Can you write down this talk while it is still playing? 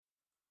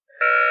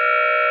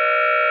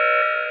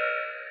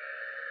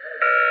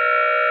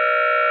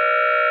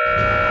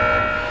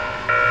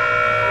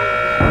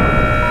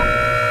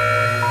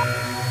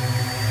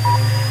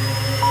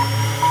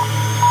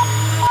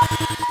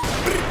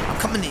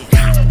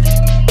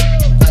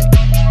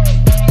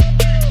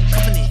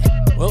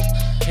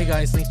Hey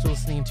guys, thanks for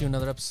listening to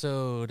another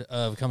episode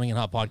of Coming in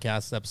Hot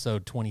Podcast,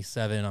 episode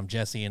 27. I'm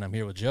Jesse, and I'm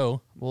here with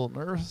Joe. A little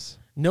nervous.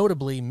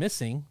 Notably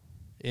missing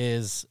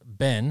is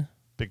Ben.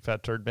 Big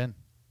fat turd Ben.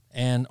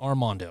 And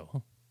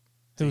Armando,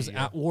 who's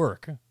at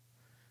work.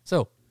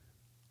 So,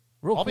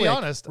 I'll be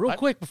honest. Real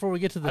quick before we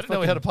get to the I didn't know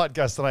we had a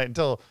podcast tonight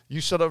until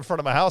you showed up in front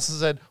of my house and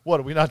said,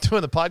 what, are we not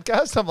doing the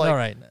podcast? I'm like, all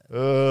right.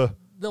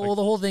 The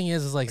whole thing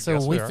is like, so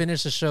when we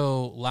finished the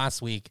show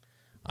last week,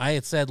 I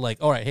had said like,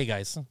 all right, hey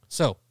guys,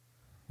 so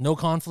no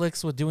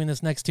conflicts with doing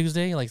this next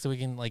Tuesday, like so we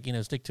can like,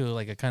 stick to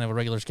like a kind of a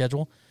regular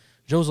schedule.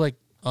 Joe's like,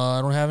 I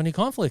don't have any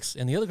conflicts.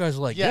 And the other guys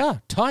are like, yeah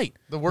tight.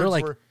 The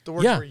words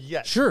were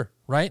yet. Sure,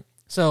 right?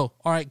 So,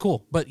 all right,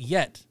 cool. But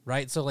yet,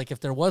 right? So, like, if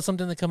there was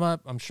something that come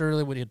up, I'm sure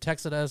they would have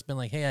texted us, been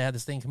like, hey, I had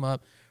this thing come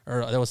up,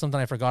 or there was something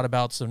I forgot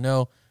about, so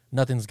no,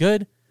 nothing's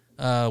good.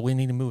 We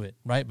need to move it,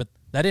 right? But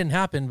that didn't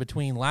happen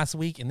between last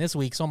week and this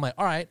week, so I'm like,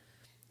 all right,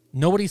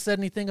 nobody said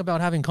anything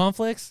about having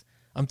conflicts.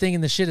 I'm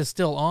thinking the shit is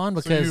still on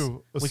because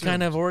we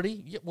kind of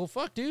already, well,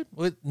 fuck, dude.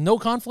 With no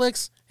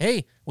conflicts,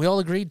 hey, we all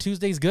agreed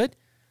Tuesday's good.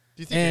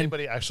 Do you think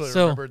anybody actually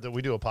remembered that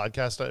we do a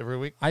podcast every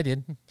week? I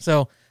did.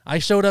 So I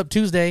showed up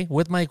Tuesday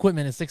with my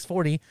equipment at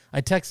 6:40.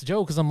 I text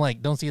Joe because I'm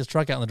like, don't see his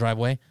truck out in the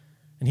driveway.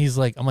 And he's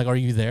like, I'm like, are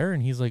you there?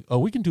 And he's like, oh,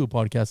 we can do a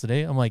podcast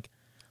today. I'm like,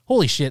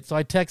 holy shit. So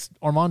I text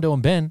Armando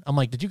and Ben. I'm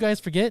like, did you guys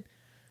forget?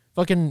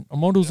 Fucking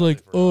Armando's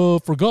like,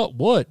 forgot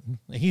what?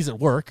 He's at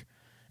work.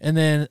 And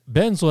then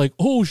Ben's like,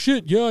 oh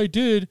shit, yeah, I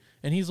did.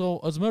 And he's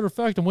all, as a matter of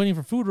fact, I'm waiting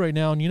for food right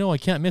now. And I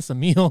can't miss a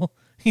meal.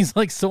 He's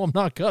like, so I'm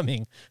not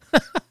coming.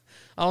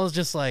 I was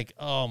just like,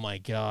 oh my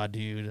God,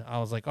 dude. I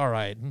was like, all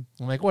right. I'm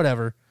like,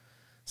 whatever.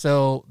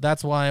 So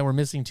that's why we're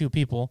missing two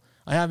people.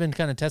 I have been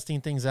kind of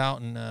testing things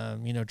out and,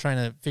 trying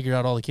to figure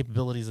out all the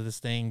capabilities of this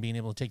thing, being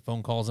able to take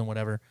phone calls and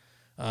whatever.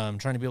 Trying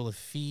to be able to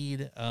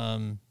feed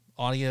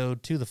audio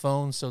to the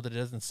phone so that it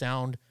doesn't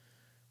sound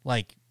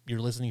like you're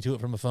listening to it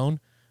from a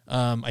phone.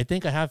 I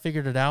think I have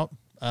figured it out.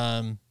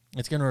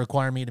 It's going to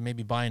require me to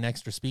maybe buy an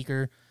extra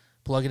speaker,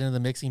 plug it into the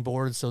mixing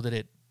board so that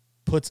it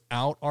puts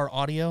out our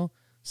audio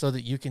so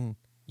that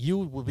you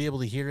will be able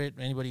to hear it,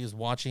 anybody who's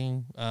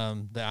watching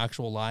the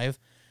actual live,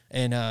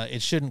 and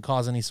it shouldn't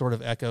cause any sort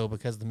of echo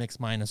because the mix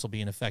minus will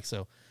be in effect.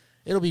 So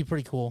it'll be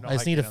pretty cool. No, I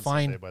just need to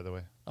find. Sunday, by the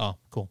way. Oh,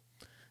 cool.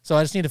 So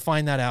I just need to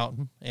find that out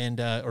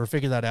and or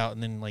figure that out,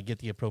 and then like get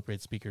the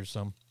appropriate speakers.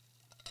 So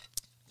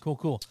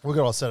cool. We'll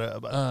get all set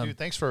up. Dude,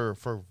 thanks for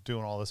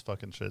doing all this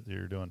fucking shit that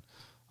you're doing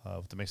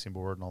with the mixing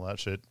board and all that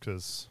shit.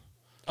 Because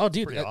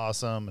dude, pretty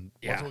awesome. And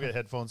once we get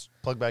headphones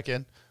plugged back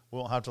in, we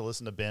won't have to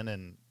listen to Ben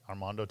and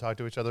Armando talk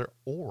to each other,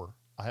 or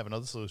I have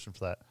another solution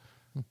for that.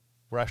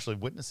 We're actually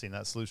witnessing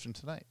that solution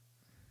tonight.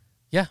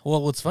 Yeah,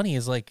 well, what's funny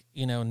is like,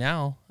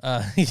 now,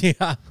 they're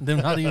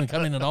not even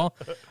coming at all.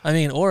 I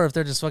mean, or if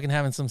they're just fucking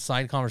having some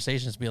side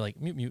conversations, be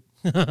like, mute.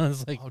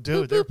 It's like, oh,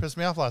 dude, they were pissing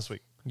me off last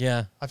week.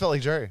 Yeah. I felt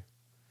like Jerry.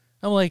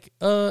 I'm like,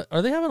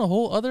 are they having a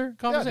whole other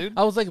conversation? Yeah, dude.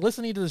 I was like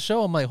listening to the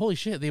show. I'm like, holy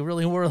shit, they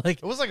really were like.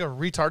 It was like a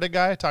retarded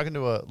guy talking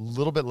to a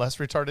little bit less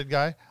retarded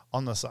guy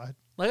on the side.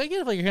 Like, I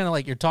get it, like you're kind of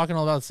like you're talking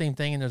all about the same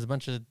thing and there's a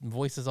bunch of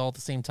voices all at the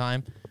same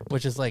time,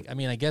 which is like, I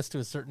mean, I guess to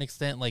a certain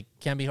extent, like,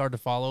 can be hard to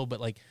follow. But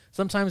like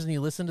sometimes when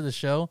you listen to the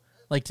show,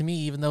 like to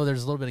me, even though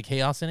there's a little bit of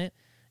chaos in it,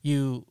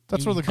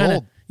 that's where the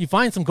gold. You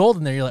find some gold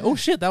in there. You're like, oh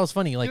shit, that was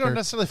funny. Like, you don't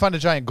necessarily find a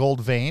giant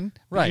gold vein.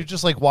 Right. You're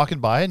just like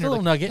walking by and you're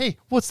like, nugget. Hey,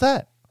 what's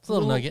that? It's a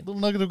little nugget.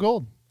 Little nugget of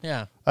gold.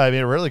 Yeah. I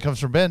mean, it rarely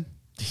comes from Ben.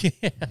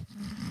 Yeah.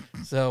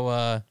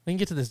 So we can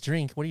get to this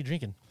drink. What are you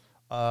drinking?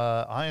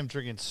 I am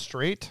drinking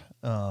straight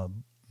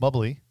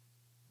bubbly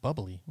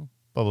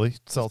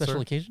seltzer.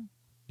 Special occasion?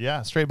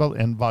 Yeah, straight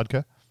bubbly and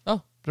vodka.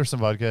 Oh. There's some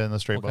vodka in the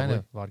straight what bubbly. Kind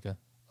of vodka?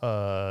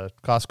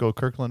 Costco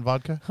Kirkland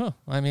vodka. Huh.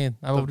 I mean,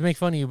 I would make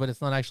fun of you, but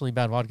it's not actually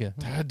bad vodka.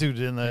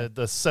 Dude, in the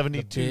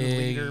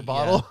 72-liter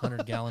bottle.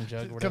 100-gallon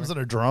jug or whatever. It comes in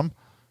a drum.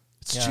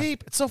 It's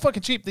cheap. It's so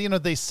fucking cheap.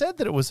 They said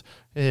that it was,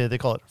 they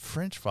call it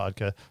French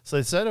vodka. So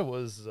they said it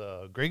was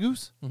Grey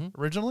Goose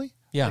originally.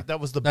 Yeah. Like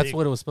that's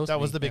what it was supposed to be. That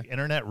was the big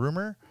internet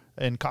rumor.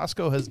 And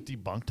Costco has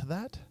debunked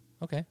that.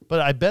 Okay. But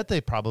I bet they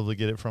probably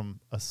get it from,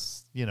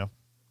 the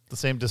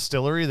same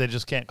distillery. They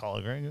just can't call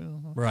it Grey Goose.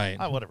 Right.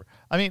 Whatever.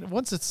 I mean,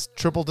 once it's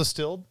triple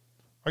distilled,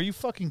 are you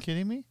fucking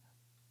kidding me?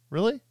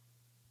 Really?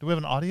 Do we have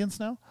an audience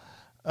now?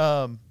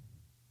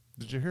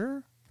 Did you hear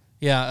her?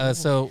 Yeah,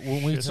 so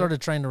when we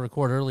started trying to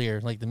record earlier,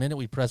 like the minute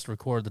we pressed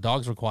record, the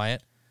dogs were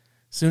quiet.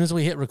 As soon as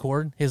we hit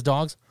record, his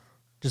dogs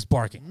just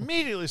barking.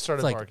 Immediately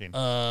started barking.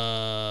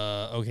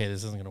 Okay,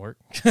 this isn't going to work.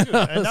 Dude,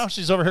 and now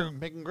she's over here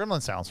making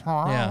gremlin sounds.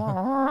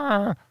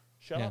 Yeah.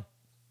 Shut up.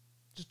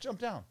 Just jump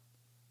down.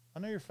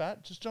 I know you're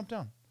fat. Just jump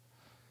down.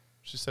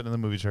 She said in the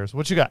movie chairs.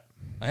 What you got?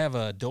 I have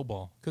a dough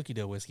ball, cookie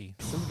dough whiskey.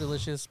 Super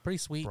delicious, pretty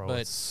sweet, Bro, but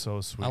it's so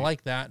sweet. I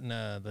like that and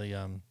I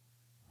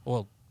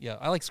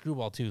like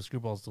Screwball too.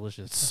 Screwball's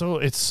delicious.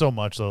 It's so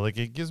much though. Like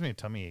it gives me a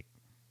tummy ache.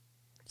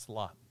 It's a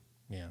lot.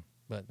 Yeah,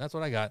 but that's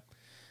what I got.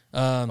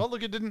 Oh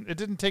look, it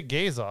didn't take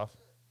gaze off.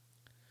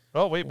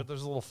 Oh wait, but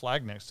there's a little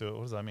flag next to it.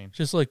 What does that mean?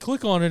 Just like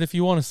click on it if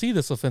you want to see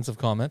this offensive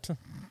comment.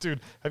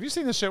 Dude, have you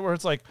seen this shit where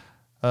it's like,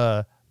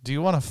 Do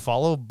you want to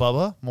follow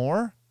Bubba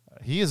more?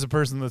 He is a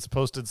person that's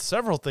posted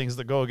several things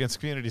that go against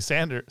community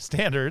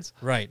standards.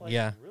 Right,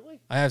 yeah. Really?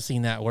 I have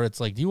seen that where it's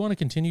like, do you want to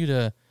continue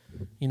to,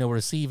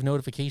 receive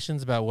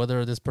notifications about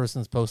whether this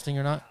person's posting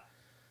or not?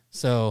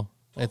 So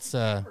it's...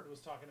 Robert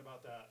was talking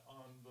about that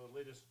on the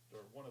latest, or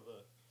one of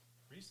the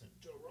recent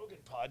Joe Rogan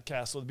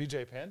podcasts with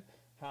BJ Penn,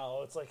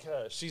 how it's like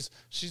she's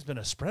been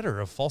a spreader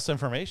of false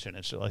information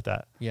and shit like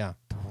that. Yeah.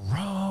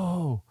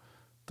 Bro,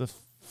 the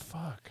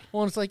fuck?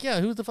 Well, it's like, yeah,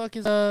 who the fuck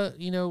is,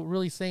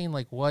 really saying,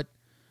 like, what,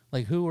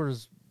 like, who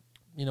is,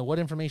 what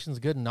information is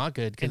good and not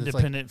good?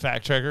 Independent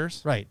fact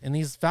checkers. Right. And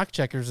these fact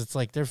checkers, it's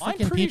like, they're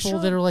fucking people sure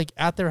that are, like,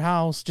 at their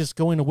house just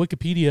going to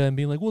Wikipedia and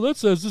being like, well, that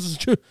says this is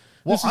true.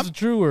 Well, this is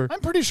true. Or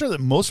I'm pretty sure that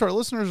most of our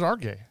listeners are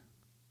gay.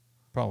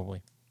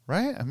 Probably.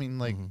 Right? I mean,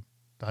 like,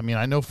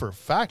 I know for a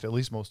fact at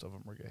least most of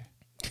them are gay.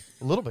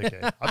 A little bit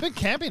gay. I've been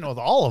camping with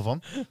all of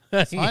them.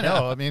 So I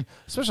know. I mean,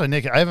 especially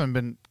Nick. I haven't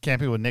been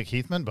camping with Nick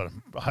Heathman, but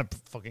I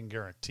fucking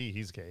guarantee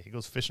he's gay. He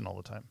goes fishing all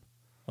the time.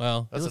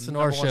 Well, you listen to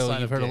our show,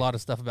 you've heard a lot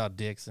of stuff about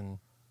dicks and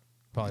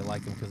probably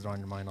like them because they're on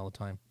your mind all the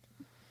time.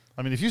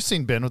 I mean, if you've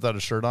seen Ben without a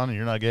shirt on and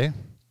you're not gay,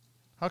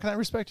 how can I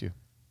respect you?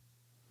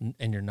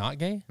 And you're not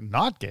gay?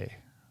 Not gay.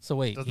 So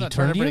wait, Doesn't he that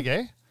turn turned you?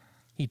 everybody gay?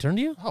 He turned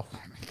you? Oh,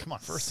 I mean, come on,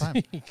 first time.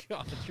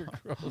 God, you're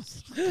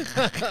gross.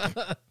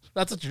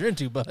 That's what you're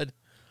into, bud.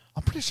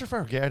 I'm pretty sure if I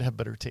were gay, I'd have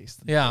better taste.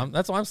 Yeah,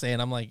 that's what I'm saying.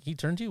 I'm like, he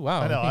turned you?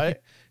 Wow. I know.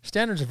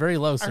 Standards are very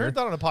low, sir. I heard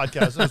that on a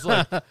podcast. And it's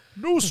like,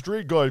 no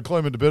straight guy would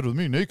climb into bed with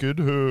me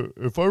naked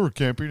if I were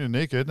camping and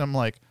naked. And I'm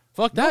like,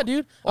 fuck that,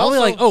 dude. I'll be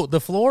like, oh,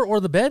 the floor or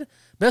the bed?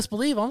 Best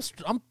believe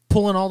I'm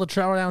pulling all the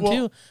trout down,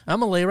 too.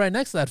 I'm going to lay right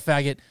next to that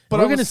faggot. But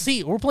we're going to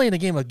see. We're playing a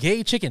game of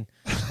gay chicken.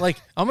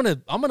 Like, I'm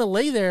gonna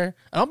lay there,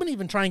 and I'm going to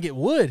even try and get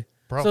wood.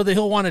 Bro. So that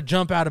he'll want to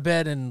jump out of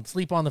bed and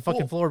sleep on the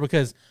fucking floor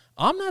because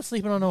I'm not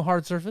sleeping on no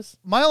hard surface.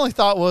 My only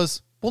thought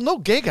was, well, no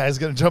gay guy is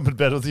going to jump in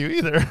bed with you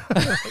either.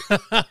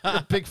 You're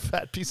a big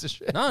fat piece of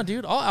shit. Nah,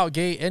 dude, I'll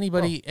out-gay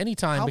anybody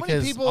anytime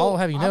because I'll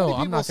have you know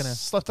I'm not going to...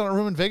 slept on a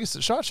room in Vegas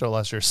at SHOT Show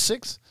last year?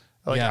 6?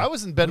 Like, yeah. I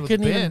was in bed with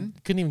Ben.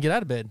 Couldn't even get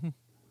out of bed.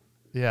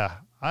 Yeah.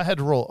 I had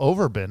to roll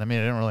over Ben. I mean,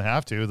 I didn't really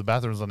have to. The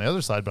bathroom was on the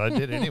other side, but I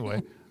did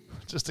anyway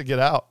just to get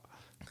out.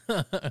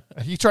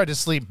 He tried to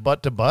sleep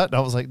butt to butt, and I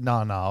was like, no,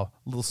 a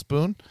little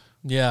spoon.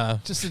 Yeah.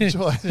 Just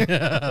enjoy.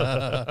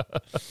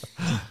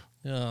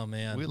 Oh,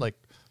 man. We like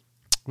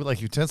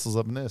utensils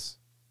up in this.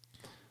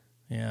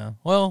 Yeah.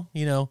 Well,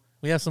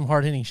 we have some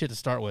hard-hitting shit to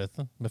start with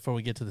before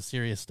we get to the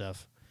serious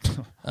stuff.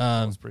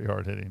 That was pretty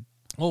hard-hitting.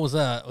 What was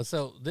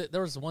so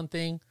there was one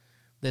thing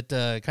that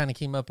kind of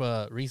came up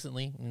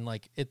recently, and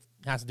like it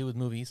has to do with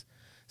movies.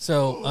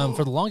 So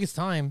for the longest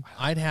time,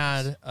 I'd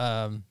had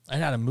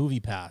a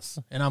movie pass,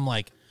 and I'm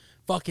like,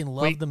 fucking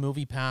love the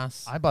movie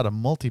pass. I bought a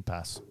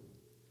multi-pass.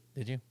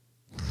 Did you?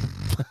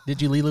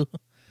 Did you, Lilu?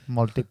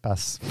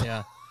 Multi-pass.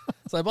 Yeah.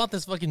 So I bought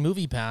this fucking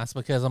movie pass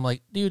because I'm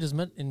like, dude, as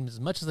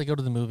much as I go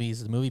to the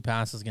movies, the movie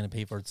pass is going to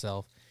pay for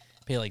itself.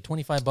 Pay like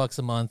 $25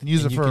 a month.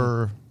 Use it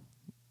for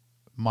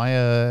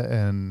Maya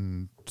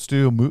and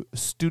Studio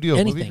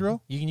Movie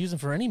Grill? You can use them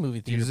for any movie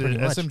theater. Use it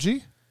at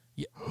SMG?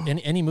 Yeah,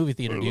 any movie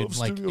theater, dude.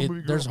 Like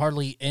there's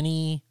hardly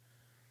any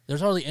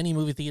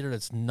movie theater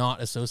that's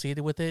not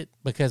associated with it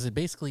because it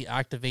basically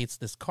activates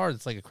this card.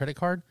 It's like a credit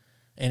card,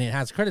 and it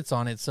has credits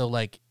on it. So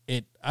like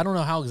I don't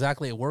know how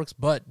exactly it works,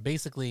 but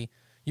basically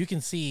you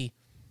can see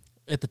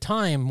at the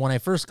time when I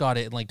first got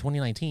it in like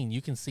 2019,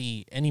 you can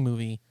see any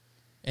movie,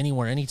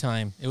 anywhere,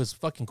 anytime. It was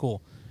fucking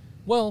cool.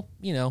 Well,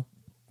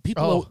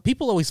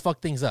 people always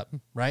fuck things up,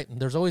 right?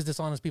 There's always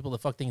dishonest people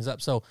that fuck things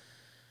up. So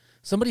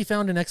somebody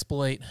found an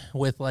exploit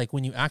with like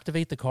when you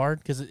activate the card,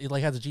 because it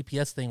like has a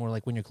GPS thing where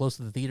like when you're close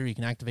to the theater, you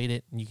can activate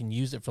it and you can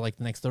use it for like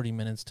the next 30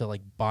 minutes to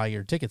like buy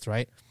your tickets,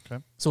 right?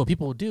 Okay. So what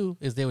people would do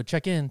is they would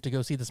check in to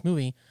go see this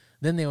movie,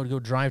 then they would go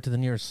drive to the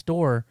nearest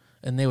store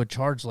and they would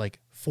charge like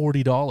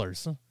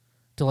 $40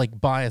 to like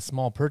buy a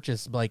small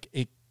purchase. Like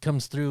it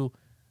comes through,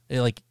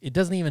 it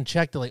doesn't even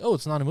check to like, oh,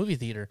 it's not a movie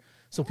theater.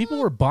 So people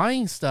were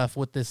buying stuff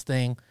with this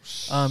thing,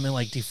 and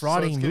like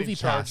defrauding Movie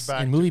Pass,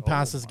 and Movie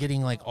Pass is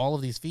getting like all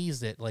of these fees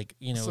that like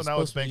So now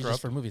it's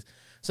bankrupt for movies.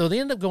 So they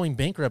ended up going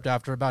bankrupt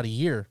after about a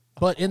year.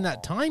 But in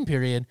that time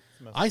period,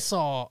 I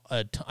saw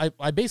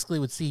I basically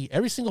would see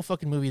every single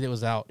fucking movie that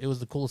was out. It was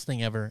the coolest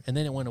thing ever, and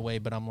then it went away.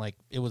 But I'm like,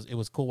 it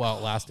was cool while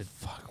it lasted.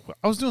 Fuck,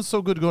 I was doing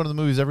so good going to the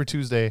movies every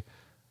Tuesday,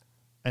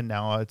 and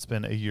now it's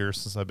been a year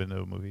since I've been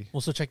to a movie.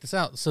 Well, so check this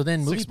out. So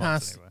then Movie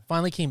Pass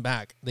finally came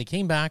back. They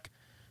came back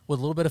with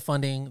a little bit of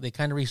funding. They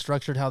kind of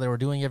restructured how they were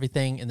doing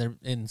everything,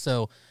 and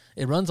so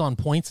it runs on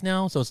points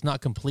now, so it's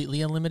not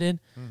completely unlimited.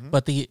 Mm-hmm.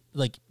 But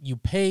you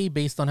pay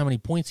based on how many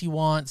points you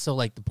want. So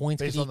like the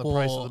points could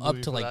equal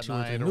up to like 2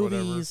 or 3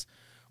 movies,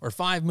 or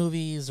 5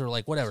 movies, or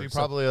like whatever. So you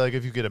probably like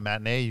if you get a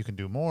matinee, you can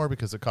do more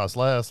because it costs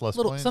less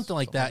points, something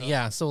like that.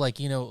 Yeah. So like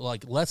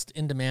like less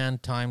in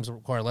demand times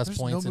require less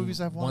points. There's no movies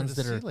I've wanted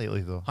to see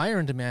lately though. Higher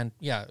in demand,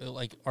 yeah,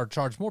 like are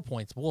charged more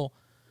points. Well.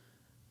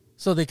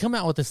 So they come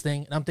out with this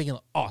thing, and I'm thinking,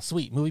 oh,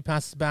 sweet, Movie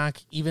Pass is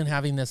back. Even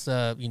having this,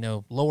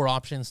 lower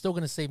option, still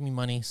going to save me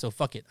money. So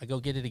fuck it, I go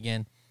get it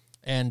again.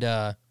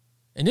 And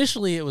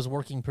initially, it was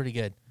working pretty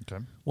good.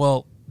 Okay.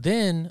 Well,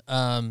 then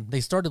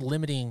they started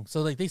limiting.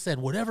 So like they said,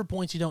 whatever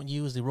points you don't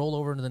use, they roll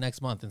over into the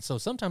next month. And so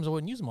sometimes I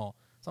wouldn't use them all.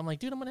 So I'm like,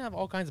 dude, I'm going to have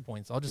all kinds of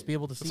points. I'll just be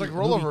able to see. It's like the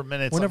rollover movie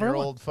minutes whenever on I your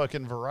want. old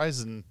fucking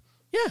Verizon.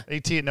 Yeah.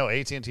 AT&T had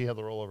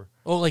the rollover.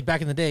 Oh, like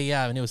back in the day,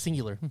 yeah, and it was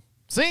singular.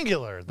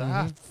 Singular.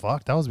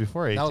 Fuck, that was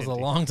before AT&T. That was a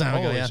long time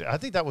ago, yeah. Shit. I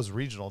think that was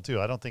regional, too.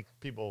 I don't think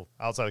people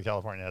outside of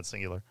California had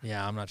singular.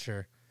 Yeah, I'm not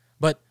sure.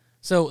 But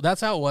so that's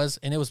how it was,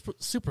 and it was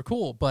super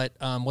cool. But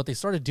what they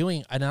started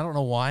doing, and I don't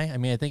know why. I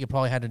mean, I think it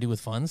probably had to do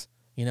with funds.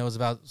 You know, it was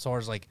about as far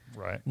as like,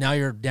 right. Now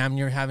you're damn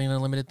near having an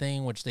unlimited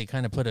thing, which they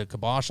kind of put a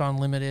kibosh on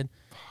limited.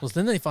 Well,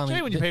 then they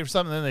finally... When you pay for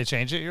something and then they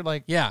change it, you're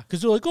like... Yeah,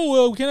 because they're like, oh,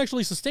 well, we can't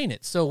actually sustain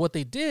it. So what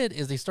they did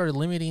is they started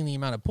limiting the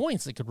amount of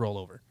points that could roll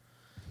over.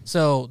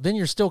 So then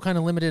you're still kind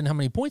of limited in how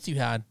many points you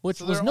had,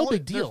 which was no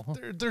big deal.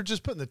 They're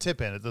just putting the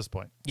tip in at this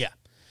point. Yeah.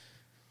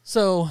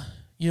 So,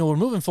 you know, we're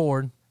moving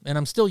forward, and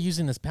I'm still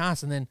using this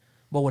pass, and then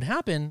what would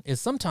happen is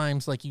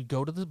sometimes, like, you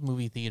go to the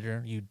movie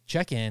theater, you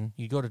check in,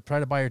 you go to try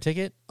to buy your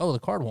ticket, oh, the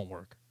card won't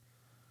work.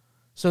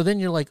 So then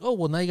you're like, oh,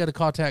 well, now you got to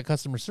contact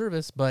customer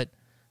service, but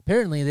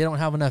apparently they don't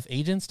have enough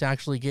agents to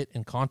actually get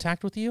in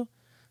contact with you.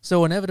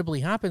 So inevitably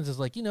happens is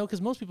like, you know, because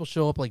most people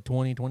show up like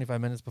 20,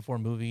 25 minutes before a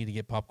movie to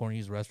get popcorn,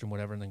 use the restroom,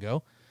 whatever, and then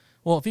go.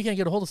 Well, if you can't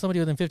get a hold of somebody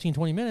within 15,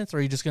 20 minutes,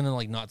 are you just going to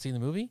like not see the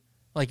movie?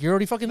 Like you're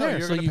already fucking there,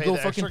 so you go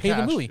fucking pay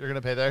the movie. You're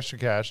going to pay the extra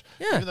cash,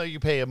 even though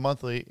you pay a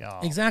monthly. Oh,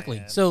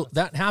 exactly. Man. So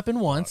that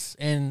happened once,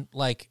 and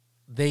like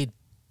they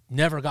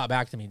never got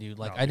back to me, dude.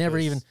 Like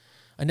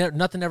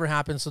nothing ever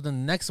happened. So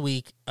then the next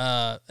week,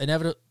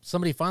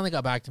 somebody finally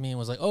got back to me and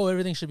was like, "Oh,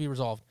 everything should be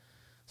resolved."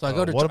 So I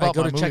go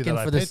to check in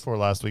for this. Paid for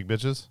last week,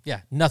 bitches.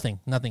 Yeah, nothing.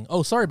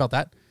 Oh, sorry about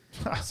that.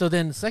 So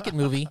then the second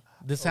movie,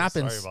 this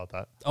happens. Sorry about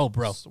that. Oh,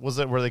 bro.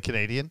 Were they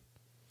Canadian?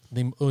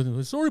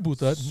 Sorry about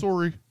that.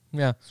 Sorry.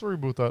 Yeah. Sorry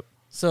about that.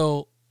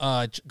 So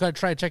got to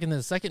try to check into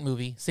the second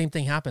movie. Same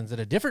thing happens at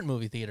a different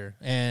movie theater.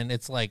 And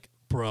it's like,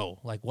 bro,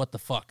 like what the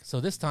fuck? So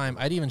this time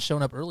I'd even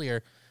shown up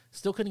earlier,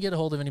 still couldn't get a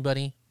hold of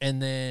anybody.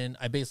 And then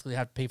I basically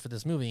have to pay for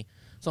this movie.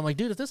 So I'm like,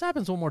 dude, if this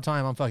happens one more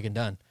time, I'm fucking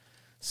done.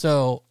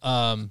 So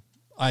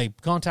I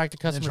contacted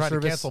customer service. Try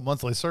to cancel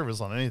monthly service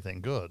on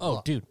anything. Good.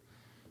 Oh, dude.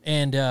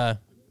 And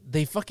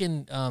they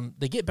fucking,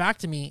 they get back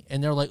to me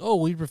and they're like, oh,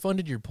 we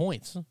refunded your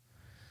points.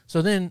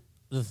 So then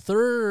the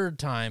third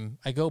time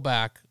I go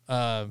back,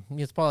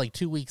 it's probably like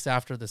 2 weeks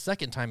after the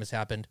second time has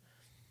happened,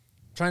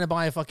 trying to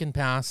buy a fucking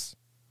pass.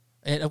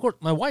 And of course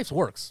my wife's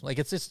works. Like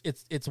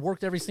it's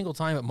worked every single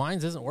time, but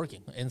mine's isn't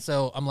working. And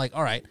so I'm like,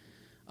 all right,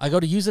 I go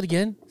to use it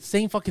again.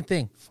 Same fucking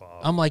thing.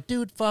 Fuck. I'm like,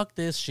 dude, fuck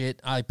this shit.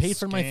 I paid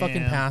for my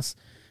fucking pass.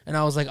 And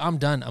I was like, I'm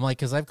done. I'm like,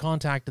 because I've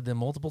contacted them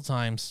multiple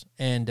times,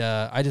 and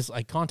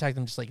I contact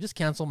them just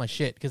cancel my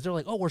shit, because they're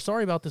like, oh, we're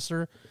sorry about this,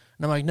 sir.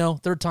 And I'm like, no,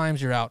 third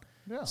time's you're out.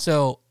 Yeah.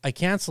 So I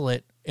cancel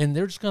it, and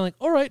they're just kind of like,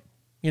 all right,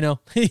 you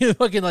know,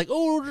 fucking like,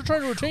 oh, we're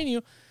trying to retain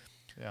you.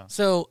 Yeah.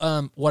 So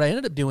what I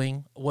ended up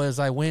doing was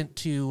I went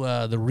to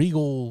the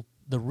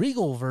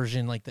Regal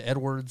version, like the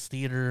Edwards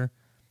Theater.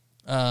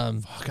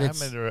 Fuck,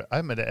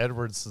 I'm at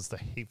Edwards since the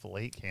Hateful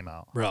Eight came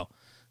out, bro.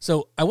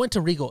 So I went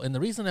to Regal, and the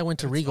reason I went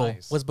to Regal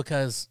was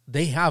because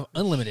they have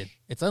unlimited.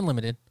 It's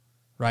unlimited,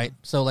 right?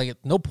 So like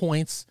no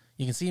points.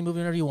 You can see a movie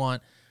whenever you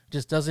want.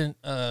 Just doesn't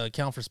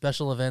count for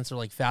special events or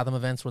like Fathom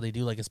events where they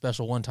do like a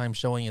special one-time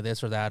showing of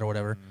this or that or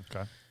whatever.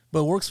 Okay. But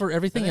it works for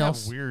everything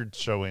else. Have weird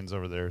showings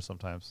over there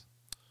sometimes.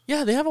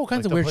 Yeah, they have all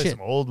kinds of weird shit.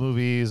 Some old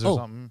movies or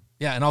something.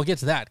 Yeah, and I'll get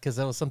to that because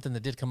that was something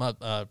that did come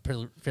up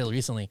fairly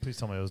recently. Please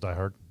tell me it was Die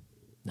Hard.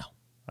 No.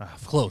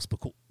 Close,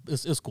 but cool.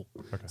 It was cool.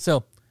 Okay.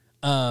 So,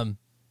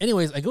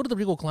 anyways, I go to the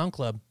Regal Clown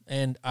Club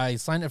and I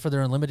signed up for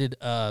their unlimited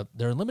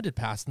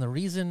pass. And the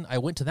reason I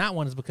went to that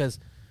one is because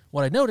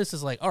what I noticed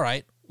is like, all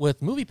right,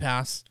 with Movie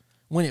Pass,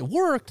 when it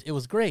worked, it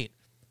was great.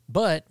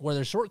 But where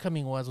their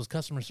shortcoming was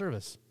customer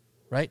service,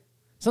 right?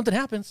 Something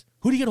happens.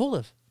 Who do you get a hold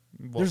of?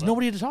 Well, there's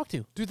nobody to talk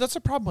to. Dude, that's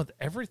a problem with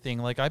everything.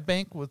 Like I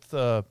bank with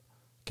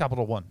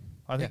Capital One.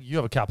 I think you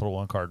have a Capital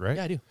One card, right?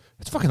 Yeah, I do.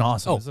 It's fucking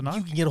awesome, is it not?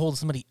 You can get a hold of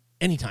somebody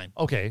anytime.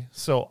 Okay,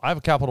 so I have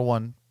a Capital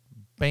One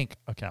bank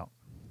account.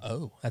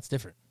 Oh, that's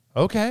different.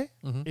 Okay.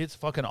 Mm-hmm. It's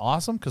fucking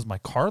awesome because my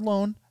car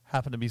loan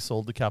happened to be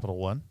sold to Capital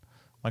One.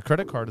 My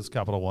credit card is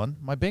Capital One.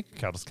 My bank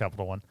account is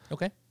Capital One.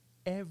 Okay.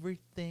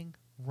 Everything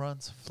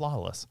runs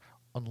flawless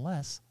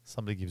unless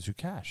somebody gives you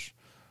cash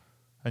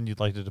and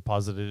you'd like to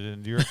deposit it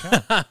into your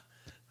account.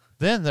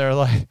 Then they're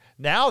like,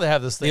 now they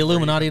have this thing. The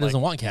Illuminati doesn't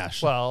want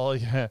cash. Well,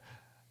 yeah.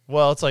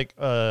 Well, it's like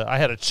I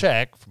had a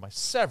check for my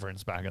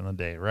severance back in the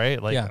day,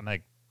 right? Like, and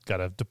I got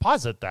to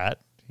deposit that,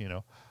 you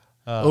know.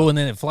 And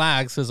then it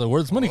flags, says,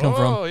 where's this money come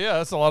from? Oh, yeah,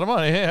 that's a lot of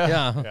money.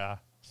 Yeah. Yeah.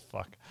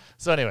 Fuck.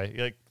 So anyway,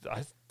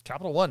 like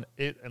Capital One,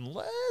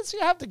 unless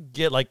you have to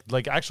get like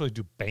actually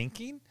do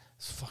banking,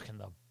 it's fucking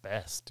the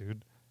best,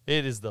 dude.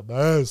 It is the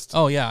best.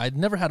 Oh, yeah. I'd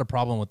never had a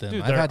problem with them.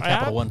 Dude, I've had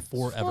Capital One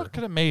forever.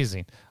 Fucking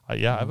amazing. I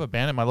have a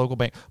band in my local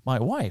bank. My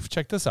wife,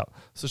 check this out.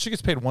 So she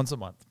gets paid once a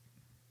month.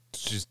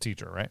 She's a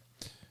teacher, right?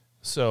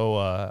 So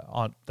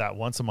on that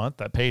once a month,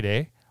 that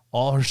payday,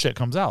 all her shit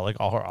comes out, like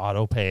all her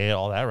auto pay,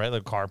 all that, right?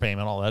 Like car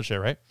payment, all that shit,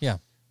 right? Yeah.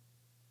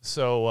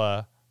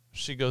 So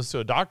she goes to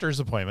a doctor's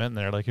appointment, and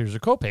they're like, "Here's your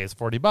copay, it's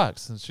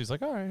 $40." And she's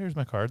like, "All right, here's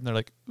my card." And they're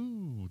like,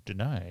 "Ooh,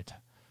 denied."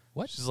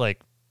 What? She's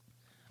like,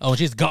 "Oh,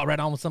 she's got right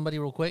on with somebody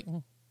real quick."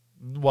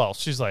 Well,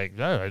 she's like,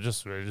 "No, I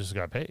just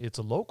got paid. It's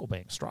a local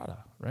bank, Strata,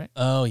 right?"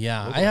 Oh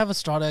yeah, I have a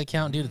Strata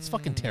account, dude. It's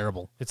fucking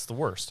terrible. It's the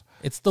worst.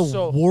 It's the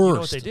worst. You know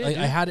what they did, dude?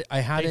 I had it.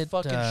 They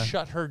fucking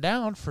shut her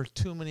down for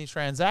too many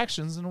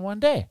transactions in one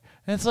day.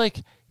 And it's like,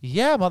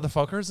 yeah,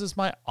 motherfuckers, this is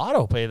my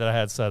auto pay that I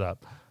had set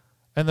up.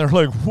 And they're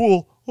like,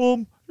 well,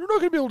 you're not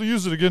going to be able to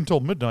use it again until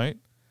midnight.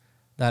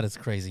 That is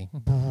crazy.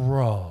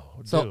 Bro,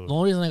 So dude. the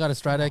only reason I got a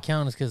Strata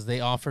account is because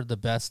they offered the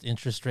best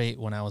interest rate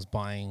when I was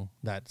buying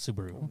that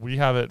Subaru. We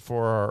have it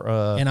for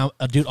our... And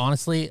dude,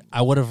 honestly,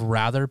 I would have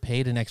rather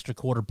paid an extra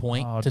quarter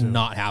point to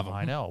not have them.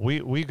 I know.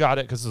 We got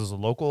it because it was a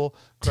local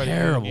credit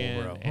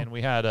union, bro. And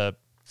we had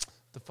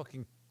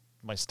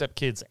my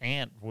stepkid's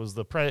aunt was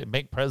the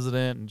bank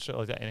president and shit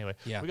like that. Anyway,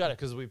 yeah. we got it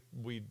because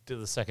we did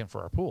the second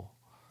for our pool.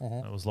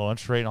 Mm-hmm. It was low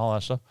interest rate and all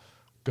that stuff.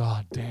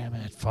 God damn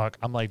it. Fuck.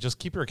 I'm like, just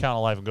keep your account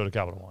alive and go to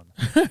Capital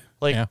One.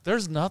 Like,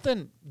 there's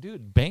nothing.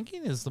 Dude,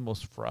 banking is the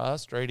most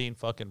frustrating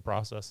fucking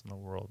process in the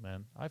world,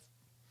 man.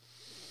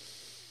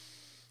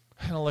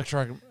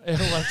 Electronic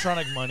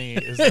money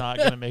is not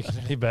going to make it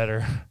any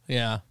better.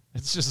 Yeah.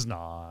 It's just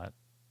not.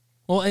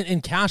 Well,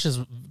 and cash has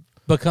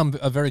become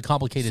a very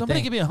complicated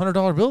Somebody thing. gave me a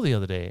 $100 bill the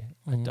other day.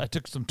 Mm-hmm. I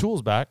took some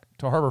tools back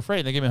to Harbor Freight,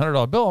 and they gave me a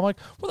 $100 bill. I'm like,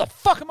 what the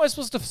fuck am I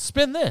supposed to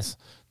spend this?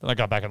 Then I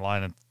got back in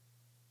line and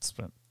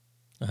spent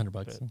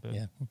 $100.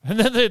 Yeah. And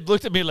then they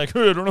looked at me like,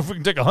 hey, I don't know if we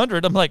can take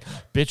 100. I'm like,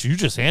 bitch, you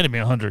just handed me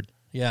 100.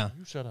 Yeah.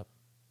 You shut up.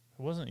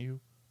 It wasn't you.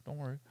 Don't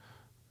worry.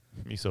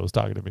 Miso was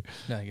talking to me.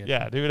 No, I get it.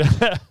 Yeah, dude.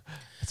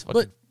 It's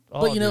fucking,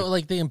 but you know,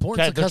 like the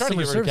importance of they're trying to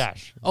customer get rid of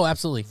service. cash. Oh,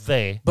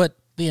 absolutely. But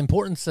the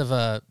importance of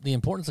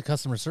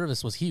customer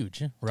service was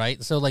huge,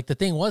 right? So like the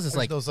thing was,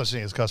 There's no such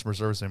thing as customer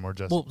service anymore,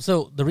 Justin. Well,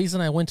 so the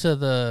reason I went to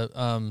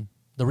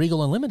the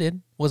Regal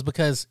Unlimited was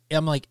because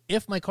I'm like,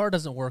 if my car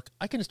doesn't work,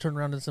 I can just turn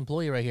around to this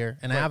employee right here,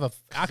 and I have a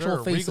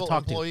actual face to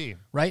talk to,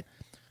 right?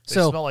 They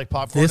smell like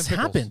popcorn. This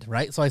happened,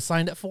 right? So I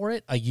signed up for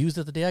it. I used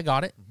it the day I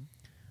got it.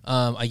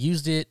 I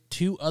used it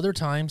 2 other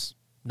times,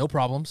 no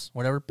problems.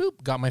 Whatever,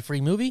 boop, got my free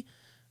movie.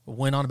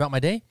 Went on about my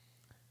day.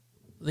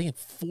 I think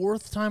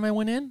 4th time I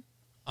went in,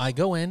 I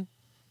go in,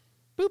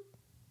 boop.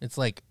 It's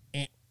like,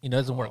 it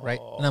doesn't work, right?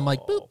 And I'm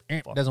like, boop,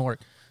 it doesn't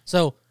work.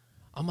 So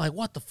I'm like,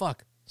 what the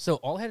fuck? So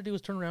all I had to do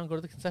was turn around, go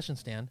to the concession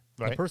stand.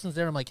 Right. The person's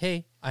there. I'm like,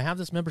 hey, I have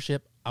this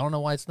membership. I don't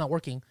know why it's not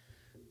working.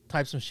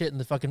 Type some shit in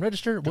the fucking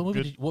register. What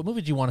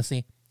movie do you want to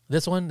see?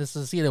 This one. This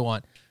is the seat I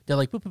want. They're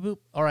like, boop, boop, boop.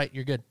 All right,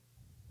 you're good.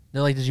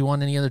 They're like, did you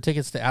want any other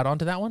tickets to add on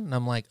to that one? And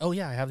I'm like, oh,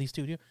 yeah, I have these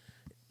 2.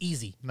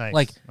 Easy. Nice.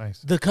 Like,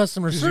 nice. the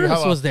customer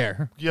service was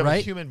there. You have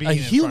right? a human being. A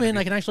human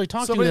I can actually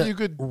talk Somebody to you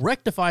could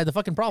rectify the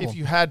fucking problem. If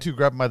you had to,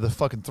 grab him by the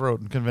fucking throat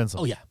and convince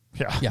him. Oh, yeah.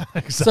 Yeah. Yeah.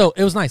 Exactly. So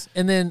it was nice.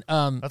 And then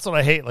that's what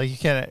I hate. Like, you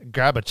can't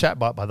grab a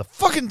chatbot by the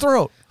fucking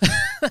throat.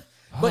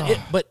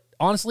 But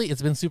honestly,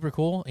 it's been super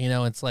cool.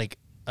 It's like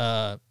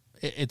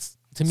it's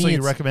to me. So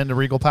you recommend a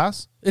Regal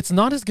Pass? It's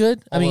not as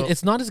good. I mean,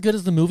 it's not as good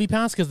as the Movie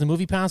Pass, because the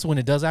Movie Pass, when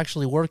it does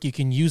actually work, you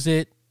can use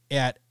it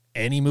at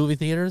any movie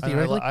theater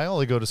theoretically. I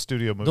only go to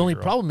Studio Movie. The only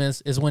problem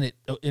is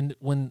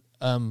when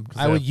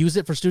I would use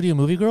it for Studio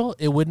Movie Girl,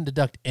 it wouldn't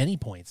deduct any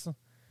points.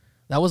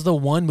 That was the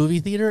one movie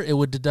theater it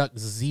would deduct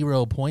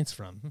 0 points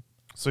from.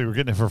 So you were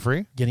getting it for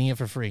free? Getting it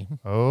for free.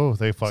 Oh,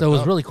 they fucked up. So it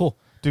was really cool.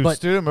 Dude,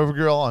 Studio Movie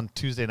Girl on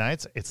Tuesday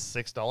nights, it's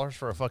 $6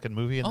 for a fucking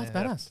movie. And it's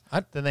badass.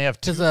 Then they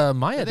have 2. Because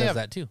Maya does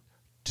that too.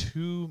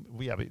 2,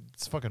 yeah, but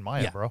it's fucking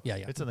Maya, bro. Yeah.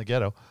 It's in the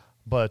ghetto.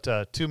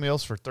 But 2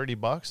 meals for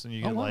 $30, and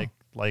you get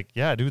like,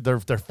 yeah, dude, their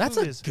food That's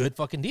a good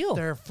fucking deal.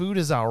 Their food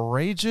is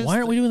outrageous. Why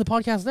aren't we doing the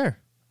podcast there?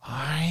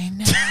 I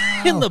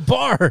know. In the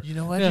bar. You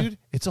know what, dude?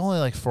 It's only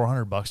like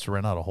 $400 to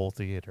rent out a whole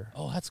theater.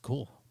 Oh, that's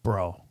cool.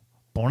 Bro.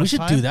 Bonus we should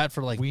time? do that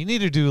for like... We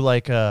need to do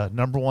like a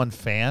 #1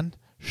 fan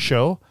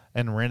show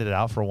and rent it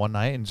out for one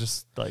night and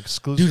just like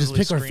exclusively Dude, just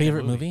pick our screen a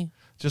favorite movie.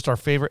 Just our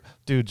favorite.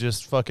 Dude,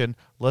 just fucking,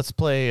 let's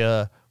play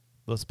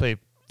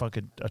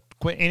fucking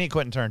any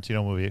Quentin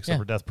Tarantino movie except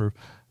for Death Proof.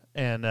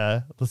 And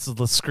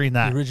let's screen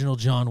that. The original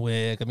John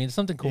Wick. I mean, it's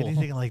something cool.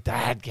 Anything like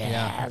that,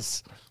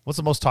 yes. Yeah. What's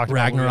the most talked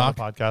Ragnarok.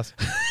 about movie on the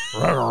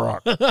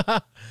podcast?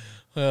 Ragnarok.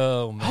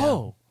 Oh, man.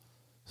 Oh.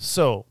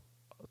 So,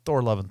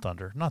 Thor Love and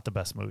Thunder, not the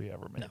best movie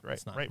ever made, No, right?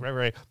 it's not.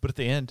 Right. But at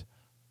the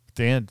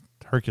end,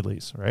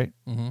 Hercules, right?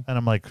 Mm-hmm. And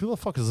I'm like, who the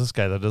fuck is this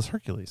guy that does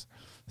Hercules?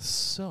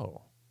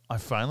 So, I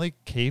finally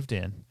caved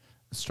in and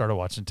started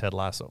watching Ted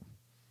Lasso.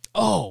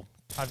 Oh.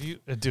 Have you,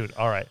 dude?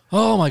 All right.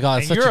 Oh my God,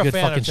 it's such you're a good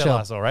fan fucking of Ted show.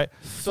 Lasso, right?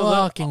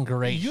 Fucking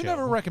great. You show.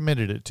 never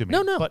recommended it to me.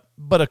 No.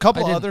 But a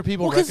couple other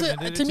people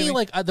recommended it to me.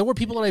 Like there were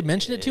people that I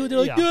mentioned it to. They're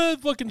like, Yeah.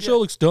 fucking show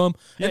looks dumb.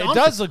 Yeah, And it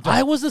honestly, does look dumb.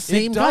 I was the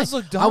same It guy. does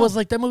look dumb. I was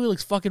like, that movie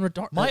looks fucking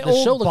retarded. My the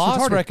show old looks boss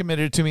retarded.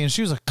 recommended it to me, and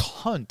she was a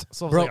cunt.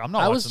 So I was Bro, like, I'm not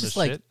I watching was this just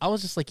like, shit. I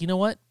was just like, you know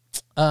what?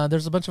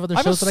 There's a bunch of other I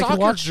have shows a that I can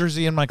soccer watch.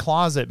 jersey in my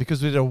closet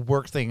because we did a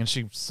work thing, and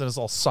she sent us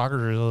all soccer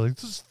jerseys. I was like,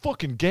 this is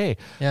fucking gay.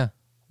 Yeah.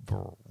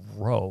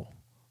 bro,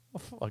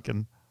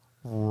 fucking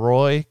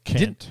Roy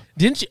Kent.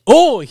 Didn't you?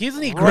 Oh,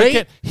 isn't he Roy great?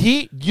 Kent,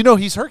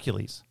 he's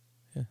Hercules.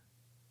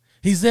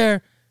 He's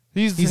there.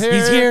 He's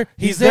here.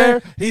 He's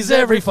there. He's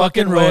every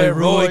fucking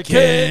Roy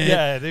Kent.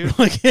 Yeah,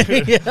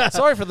 dude. Yeah.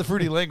 Sorry for the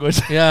fruity language.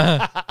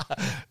 Yeah.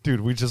 Dude,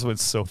 we just went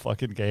so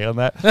fucking gay on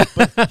that.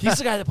 But he's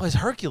the guy that plays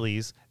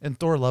Hercules in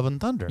Thor: Love and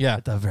Thunder. Yeah.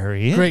 At the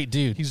very end. Great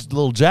dude. He's a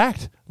little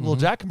jacked.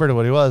 Compared to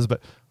what he was.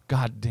 But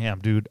god damn,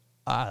 dude.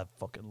 I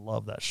fucking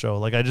love that show.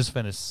 Like, I just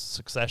finished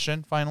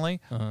Succession finally.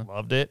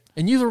 Loved it.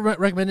 And you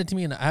recommended it to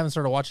me, and I haven't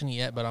started watching it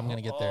yet, but I'm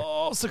gonna get there.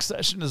 Oh,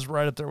 Succession is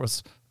right up there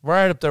with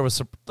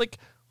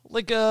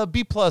like a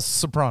B+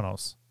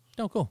 Sopranos.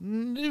 Oh, cool.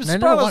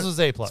 Sopranos is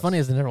A+. It's funny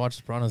as I never watched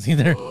Sopranos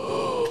either.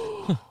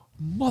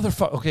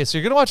 Motherfucker. Okay, so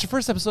you're gonna watch the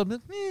first episode,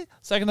 like,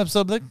 second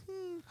episode, like,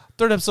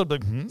 third episode,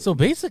 like, So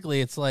basically,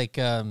 it's like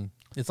The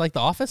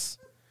Office.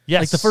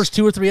 yes. Like the first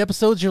 2 or 3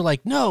 episodes, you're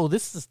like, no,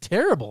 this is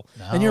terrible.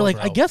 And you're like,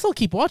 bro. I guess I'll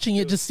keep watching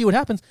it, just see what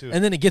happens.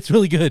 And then it gets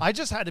really good. I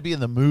just had to be in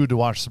the mood to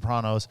watch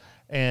Sopranos,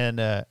 and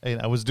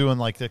I was doing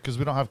like that because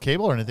we don't have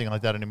cable or anything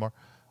like that anymore.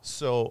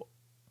 So,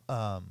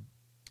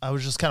 I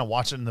was just kind of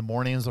watching in the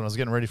mornings when I was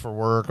getting ready for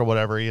work or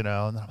whatever, And then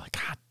I'm like,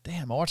 God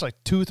damn! I watched like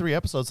 2 or 3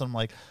 episodes, and I'm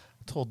like,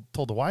 told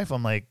the wife,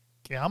 I'm like,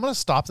 yeah, I'm gonna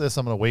stop this.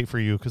 I'm gonna wait for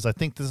you because I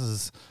think this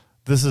is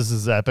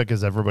as epic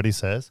as everybody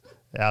says.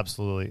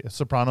 Absolutely,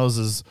 Sopranos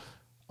is.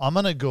 I'm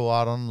gonna go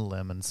out on a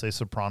limb and say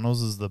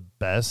Sopranos is the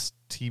best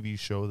TV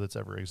show that's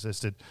ever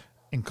existed,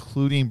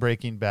 including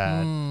Breaking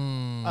Bad.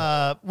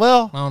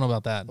 Well, I don't know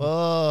about that.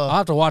 I'll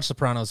have to watch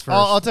Sopranos first.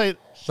 I'll tell you.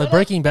 But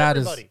Breaking Bad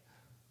is.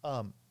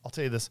 I'll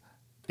tell you this.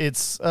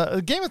 It's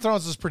Game of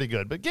Thrones is pretty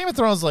good, but Game of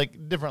Thrones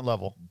like different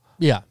level.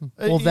 Yeah.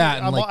 Well, that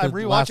and I'm like the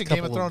rewatching last Game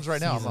couple of Thrones right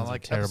now. I'm on seasons are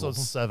like terrible.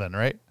 episode 7,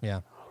 right?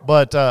 Yeah.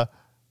 But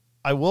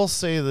I will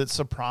say that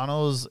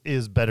Sopranos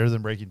is better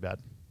than Breaking Bad.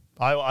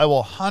 I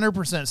will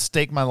 100%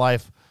 stake my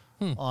life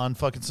on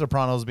fucking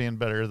Sopranos being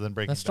better than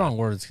Breaking Bad. That's strong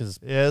words because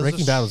Yeah,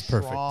 Breaking Bad was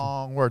perfect.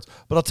 Strong words.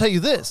 But I'll tell you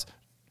this.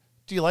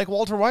 Do you like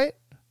Walter White?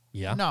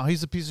 Yeah. No,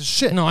 he's a piece of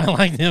shit. No, I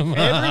liked him.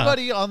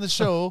 Everybody on the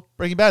show,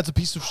 Breaking Bad's a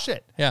piece of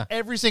shit. Yeah.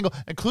 Every single,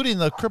 including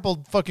the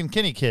crippled fucking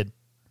Kenny kid.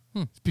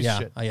 Piece of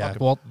shit. Yeah.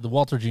 Fuck him. The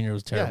Walter Jr.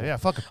 was terrible. Yeah,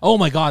 fuck him. Oh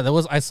my God,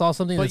 I saw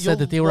something But that said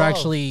that they you'll were love-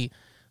 actually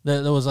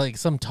there was like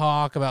some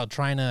talk about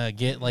trying to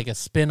get like a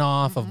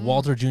spin-off of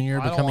Walter Jr. I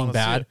don't becoming wanna see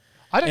bad. it.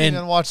 I didn't And-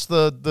 even watch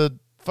the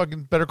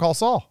fucking Better Call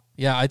Saul.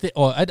 Yeah, I think.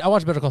 Well, I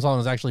watched Better Call Saul and it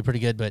was actually pretty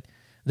good, but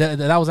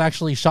that was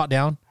actually shot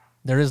down.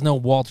 There is no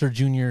Walter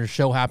Jr.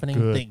 show happening.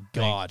 Good. Thank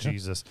God.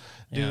 Jesus.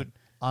 Yeah. Dude,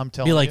 I'm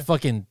telling Be you. like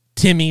fucking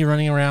Timmy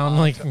running around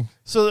like.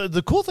 So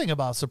the cool thing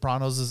about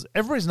Sopranos is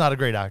everybody's not a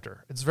great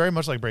actor. It's very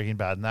much like Breaking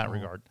Bad in that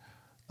regard.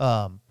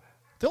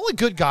 The only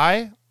good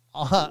guy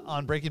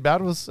on Breaking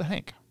Bad was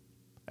Hank,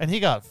 and he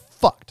got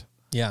fucked.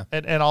 Yeah.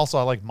 And also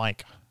I like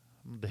Mike,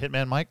 the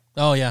hitman Mike.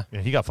 Oh yeah.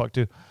 Yeah, he got fucked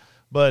too.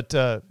 But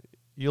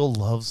you'll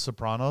love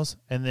Sopranos,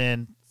 and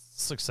then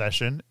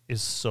Succession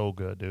is so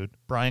good, dude.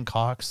 Brian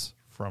Cox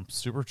from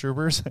Super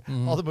Troopers,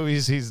 all the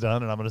movies he's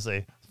done, and I'm gonna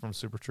say from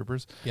Super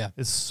Troopers,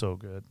 is so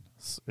good.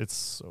 It's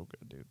so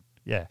good, dude.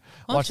 Yeah,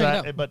 I'll watch check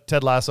it that. out. But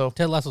Ted Lasso,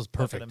 Ted Lasso's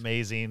perfect. fucking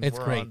amazing. It's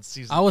We're great. on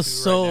season I was 2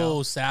 so right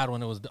now. sad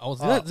when it was. Is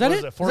that What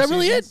it? Is 4 that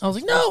really it? seasons? I was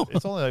like, no.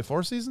 It's only like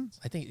 4 seasons.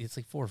 I think it's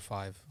like 4 or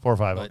 5. 4 or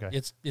 5. But Okay.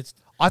 it's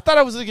I thought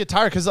I was gonna get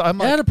tired because I'm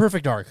it like, had a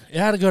perfect arc. It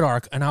had a good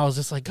arc, and I was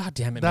just like, God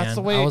damn it, That's man.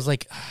 the way- I was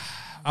like,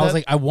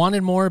 I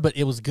wanted more, but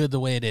it was good the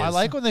way it is. I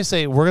like when they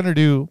say we're gonna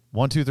do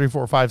 1, 2, 3,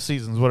 4, 5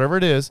 seasons, whatever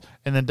it is,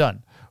 and then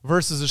done.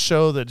 Versus a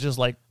show that just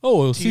like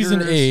season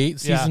teeters. 8,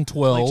 season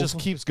 12, like just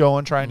keeps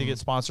going, trying to get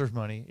sponsors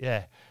money.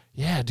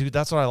 Yeah, dude,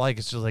 that's what I like.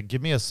 It's just like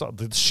give me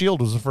the Shield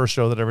was the first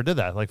show that ever did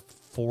that, like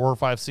 4 or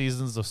 5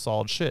 seasons of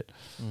solid shit.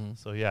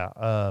 So yeah,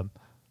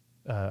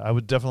 I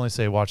would definitely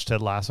say watch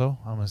Ted Lasso.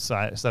 I'm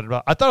excited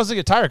about. I thought I was gonna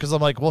get tired because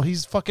I'm like, well,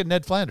 he's fucking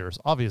Ned Flanders,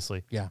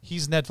 obviously. Yeah.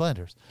 He's Ned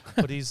Flanders,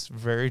 but he's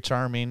very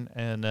charming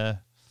and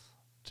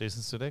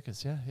Jason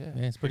Sudeikis. Yeah,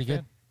 it's pretty big good.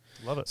 fan.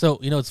 Love it. So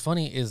what's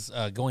funny is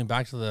going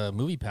back to the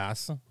Movie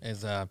Pass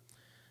is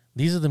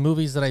these are the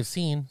movies that I've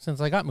seen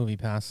since I got Movie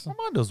Pass.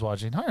 Armando's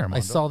watching. Hi, Armando. I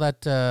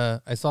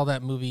saw that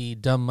movie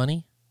Dumb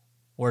Money,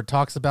 where it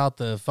talks about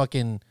the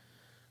fucking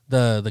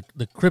the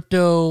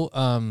crypto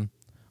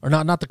or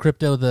not the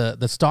crypto,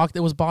 the stock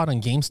that was bought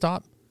on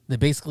GameStop. They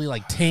basically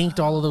like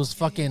tanked all of those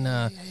fucking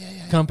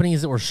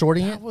companies that were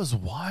shorting That it. was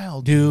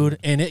wild, Dude,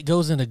 and it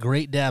goes into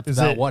great depth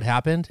about what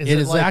happened. It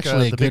is like,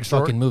 actually a The Big good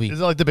Short? fucking movie.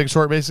 Is it like The Big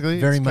Short, basically?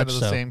 Very it's much kind of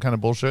the so. same kind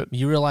of bullshit.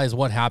 You realize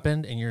what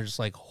happened, and you're just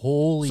like,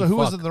 holy So who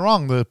fuck. was in the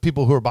wrong? The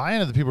people who were buying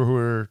it or the people who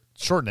were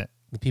shorting it?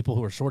 The people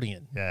who were shorting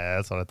it. Yeah,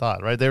 that's what I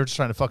thought, right? They were just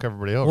trying to fuck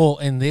everybody over. Well,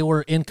 and they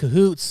were in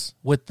cahoots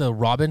with the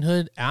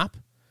Robinhood app.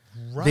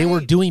 right. They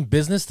were doing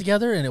business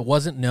together, and it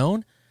wasn't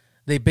known.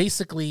 They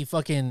basically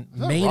fucking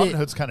made it.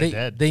 Robinhood's kinda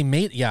dead. They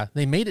made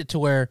it to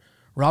where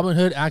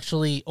Robinhood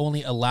actually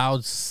only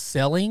allowed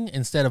selling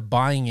instead of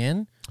buying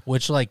in,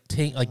 which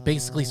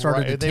basically started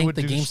Right, to they tank would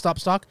the do GameStop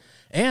stock.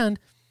 And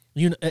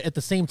at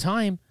the same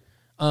time,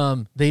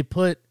 they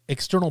put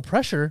external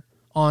pressure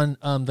on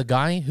the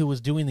guy who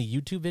was doing the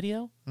YouTube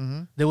video.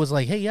 That was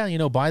like, hey,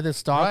 yeah, buy this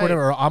stock,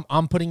 whatever. Or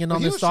I'm putting in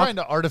on this stock. He was trying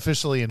to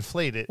artificially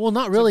inflate it. Well,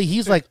 not really.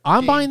 He's like,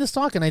 I'm buying the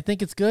stock and I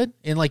think it's good,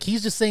 and like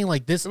he's just saying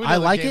like this, I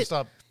like it.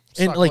 Stock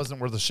and like wasn't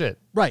worth a shit,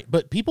 right?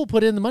 But people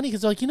put in the money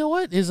because they're like, you know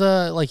what is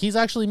like he's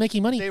actually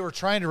making money. They were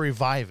trying to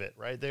revive it,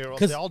 right? They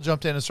all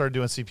jumped in and started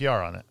doing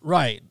CPR on it,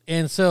 right?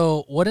 And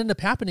so what ended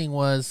up happening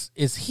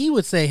is he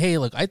would say, hey,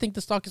 look, I think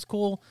the stock is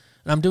cool,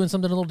 and I'm doing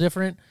something a little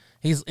different.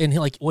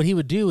 What he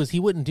would do is he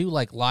wouldn't do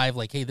like live,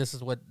 like, hey, this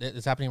is what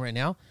is happening right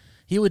now.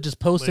 He would just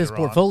post his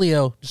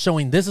portfolio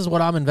showing this is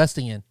what I'm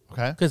investing in.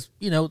 Okay. Because,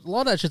 a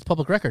lot of that shit's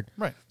public record.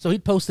 Right. So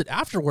he'd post it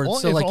afterwards. Well,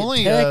 so if like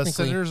only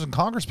senators and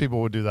Congress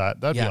people would do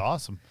that, that'd be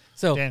awesome.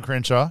 So Dan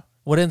Crenshaw.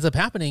 What ends up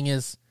happening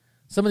is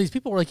some of these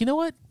people were like, you know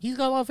what? He's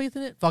got a lot of faith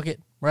in it. Fuck it.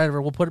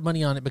 Whatever. We'll put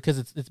money on it because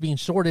it's being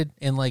shorted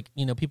and like,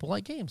 people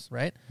like games,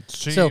 right? It's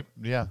cheap. So,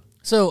 yeah.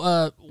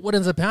 So what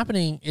ends up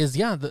happening is,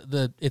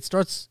 it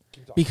starts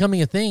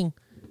becoming a thing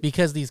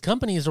because these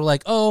companies are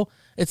like, oh,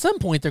 at some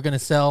point they're going to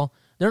sell.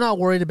 They're not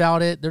worried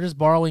about it. They're just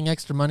borrowing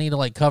extra money to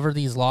like cover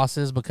these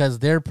losses because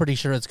they're pretty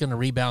sure it's going to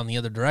rebound the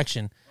other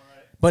direction.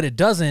 Right. But it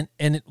doesn't.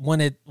 And when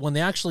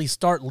they actually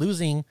start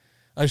losing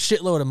a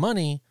shitload of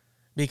money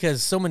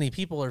because so many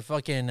people are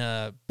fucking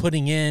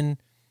putting in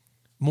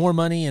more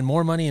money and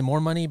more money and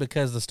more money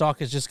because the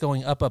stock is just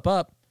going up, up,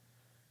 up.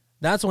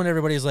 That's when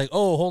everybody's like,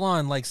 oh, hold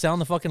on, like sound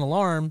the fucking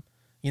alarm.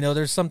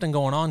 There's something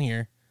going on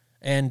here.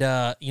 And,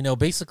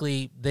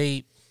 basically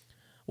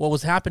what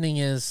was happening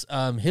is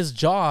his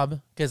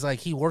job, because like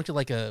he worked at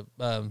like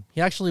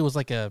he actually was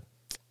like a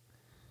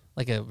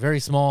very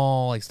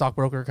small like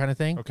stockbroker kind of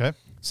thing. Okay.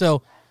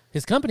 So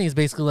his company is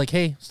basically like,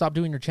 hey, stop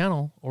doing your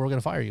channel or we're going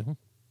to fire you.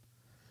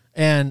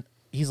 And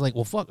he's like,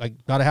 well, fuck, I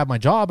got to have my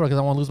job because I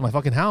don't want to lose my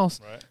fucking house.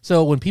 Right.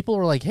 So when people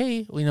were like,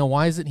 hey,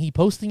 why isn't he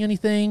posting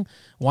anything?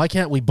 Why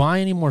can't we buy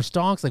any more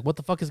stocks? Like, what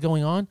the fuck is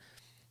going on?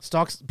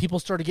 People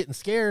started getting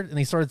scared and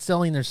they started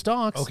selling their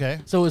stocks. Okay.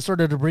 So it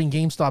started to bring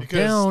GameStop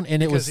down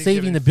and it was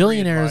saving the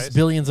billionaires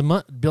billions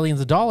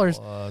of dollars.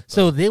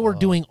 So they were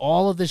doing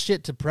all of this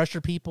shit to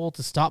pressure people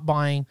to stop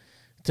buying,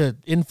 to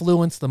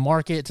influence the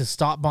market, to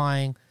stop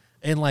buying.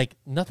 And like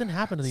nothing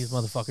happened to these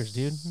motherfuckers,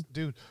 dude.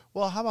 Dude,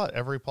 well, how about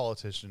every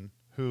politician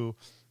who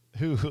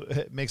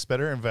makes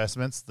better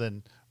investments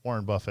than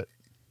Warren Buffett,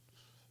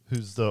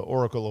 who's the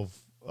oracle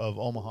of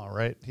Omaha,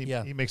 right?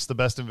 He makes the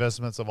best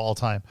investments of all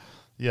time.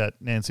 Yet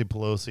Nancy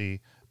Pelosi,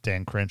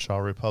 Dan Crenshaw,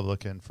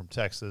 Republican from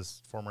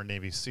Texas, former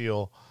Navy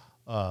SEAL,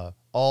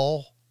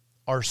 all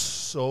are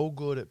so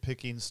good at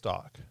picking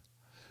stock.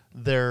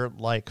 They're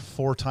like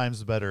 4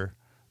 times better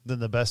than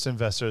the best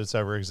investor that's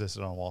ever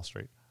existed on Wall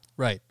Street.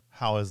 Right.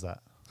 How is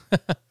that?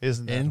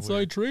 Isn't that inside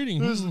weird?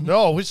 trading?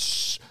 No,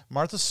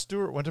 Martha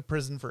Stewart went to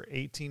prison for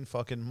 18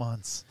 fucking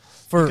months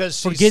for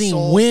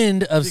getting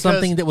wind of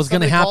something that was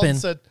going to happen.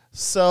 Said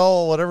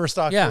sell whatever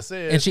stock this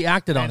is, and she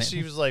acted on it.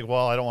 She was like,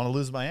 "Well, I don't want to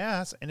lose my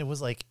ass," and it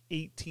was like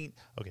 18.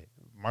 Okay,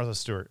 Martha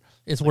Stewart.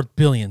 It's worth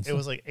billions. It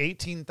was like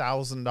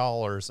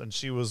 $18,000, and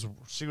she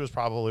was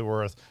probably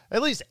worth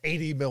at least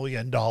 $80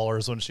 million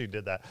when she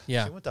did that.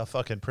 Yeah, she went to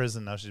fucking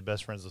prison. Now she's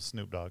best friends with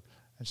Snoop Dogg,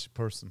 and she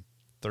posted some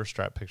thirst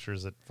trap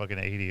pictures at fucking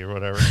 80 or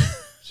whatever.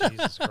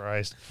 Jesus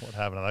Christ, what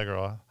happened to that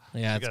girl?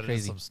 Yeah, she it's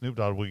crazy. Some Snoop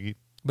Dogg wiggy.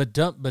 But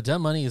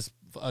Dumb Money is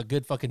a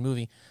good fucking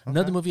movie. Okay.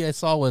 Another movie I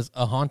saw was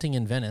A Haunting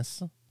in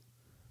Venice,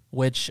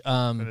 which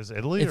Venice,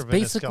 Italy, or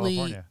Venice,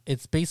 California?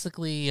 It's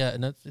basically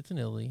no, it's in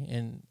Italy,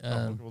 and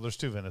well, there's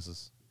 2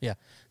 Venices. Yeah.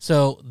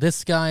 So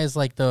this guy is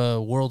like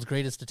the world's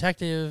greatest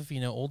detective,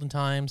 olden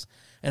times,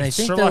 and I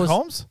think Sherlock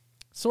Holmes.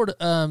 Sort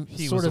of.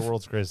 He was the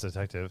world's greatest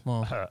detective.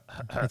 Well,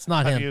 it's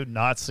not him. Have you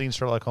not seen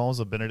Sherlock Holmes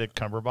with Benedict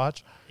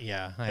Cumberbatch?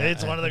 Yeah,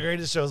 it's one of the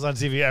greatest shows on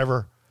TV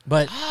ever.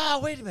 But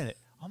wait a minute,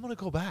 I'm gonna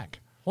go back.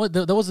 Well,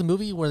 there was a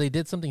movie where they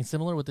did something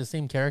similar with the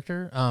same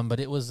character. But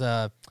it was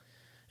a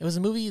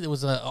movie that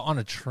was on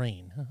a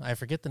train. I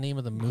forget the name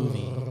of the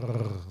movie.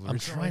 I'm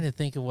trying to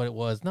think of what it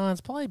was. No,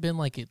 it's probably been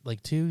like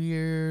 2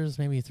 years,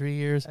 maybe 3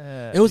 years.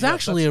 It was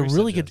actually a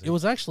really good. It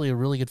was actually a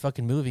really good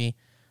fucking movie.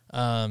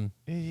 But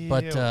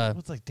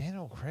what's like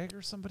Daniel Craig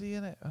or somebody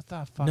in it? What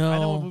the fuck? No, I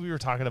know what movie you were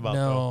talking about.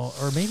 No,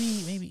 or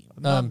maybe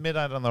not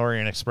Midnight on the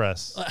Orient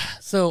Express.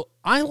 So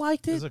I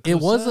liked it. It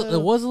was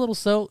a little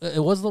slow.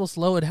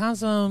 It has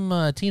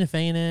Tina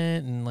Fey in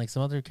it and like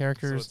some other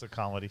characters. So it's a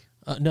comedy.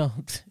 No,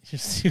 you're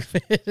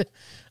stupid.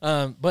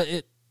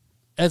 But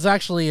it's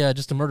actually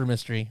just a murder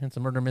mystery. It's a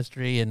murder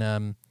mystery,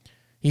 and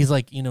he's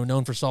like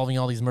known for solving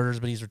all these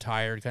murders, but he's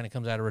retired. Kind of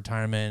comes out of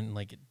retirement, and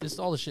like just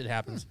all this shit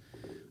happens.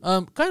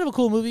 Kind of a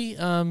cool movie.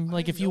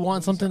 Like if you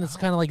want something that's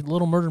kind of like a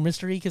little murder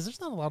mystery, because there's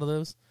not a lot of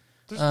those.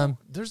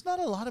 There's not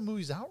a lot of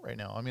movies out right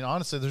now. I mean,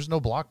 honestly, there's no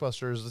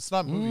blockbusters. It's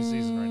not movie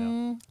season right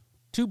now.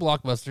 2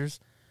 blockbusters.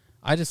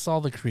 I just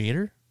saw The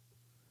Creator.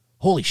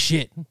 Holy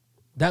shit.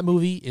 That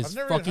movie is I've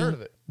never fucking even heard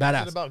of it.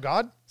 badass. Is it about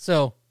God?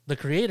 So, The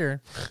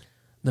Creator,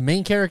 the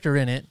main character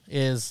in it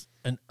is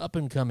an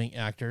up-and-coming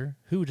actor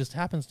who just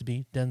happens to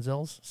be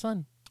Denzel's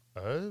son.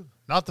 Oh.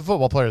 Not the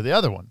football player, the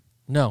other one.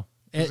 No.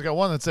 There's got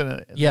one that's in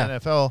the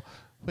NFL.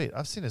 Wait,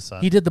 I've seen his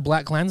son. He did the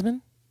Black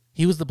Klansman.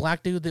 He was the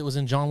black dude that was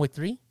in John Wick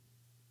 3.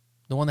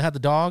 The one that had the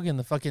dog and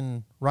the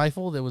fucking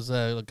rifle that was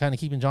kind of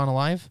keeping John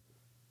alive.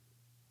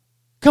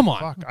 Come on.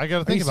 Fuck, I got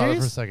to think about serious?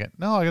 it for a second.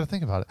 No, I got to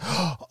think about it.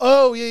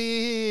 Oh,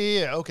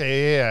 yeah.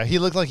 Okay, yeah. He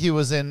looked like he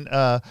was in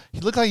the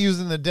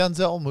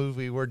Denzel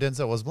movie where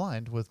Denzel was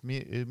blind with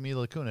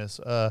Mila Kunis.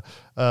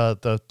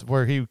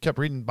 Where he kept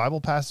reading Bible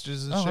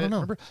passages and shit. I don't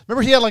know.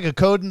 Remember he had like a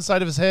code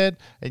inside of his head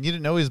and you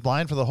didn't know he was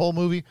blind for the whole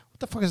movie? What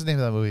the fuck is the name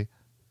of that movie?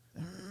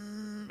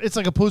 It's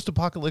like a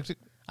post-apocalyptic.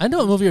 I know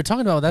what movie you're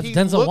talking about. That's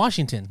Denzel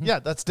Washington. Yeah,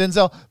 that's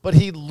Denzel. But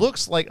he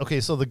looks like, okay,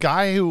 so the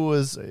guy who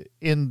was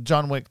in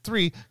John Wick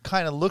 3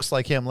 kind of looks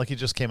like him, like he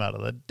just came out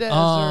of the desert.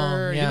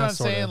 Yeah, you know what I'm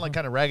saying? of. Like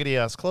kind of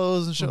raggedy-ass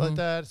clothes and shit like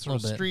that. Sort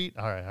of Little bit. street.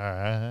 All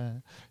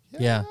right.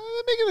 Yeah.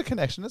 Making a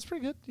connection. That's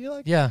pretty good. You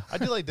like? Yeah. I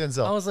do like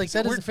Denzel. I was like, He's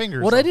got that weird is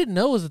fingers. what I didn't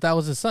know was that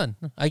was his son.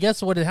 I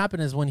guess what had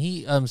happened is when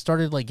he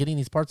started like getting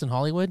these parts in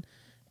Hollywood,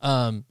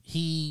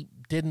 he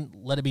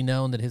didn't let it be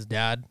known that his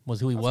dad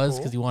was who he was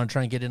because he wanted to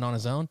try and get in on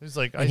his own. He's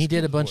like, and he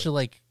did a bunch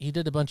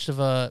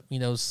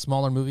of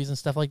smaller movies and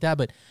stuff like that.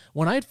 But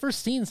when I had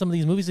first seen some of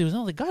these movies, I was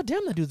like, God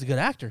damn, that dude's a good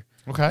actor.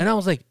 Okay. And I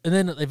was like, and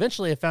then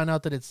eventually I found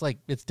out that it's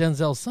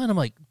Denzel's son. I'm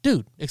like,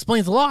 dude,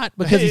 explains a lot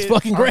because he's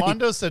fucking great.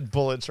 Armando said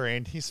Bullet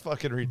Train. He's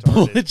fucking retarded.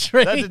 Bullet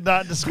Train. That did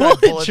not describe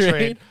Bullet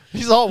Train.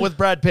 He's all with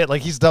Brad Pitt.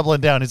 Like he's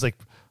doubling down. He's like,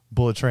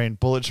 Bullet Train.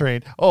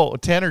 Oh,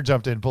 Tanner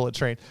jumped in. Bullet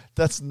Train.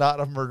 That's not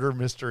a murder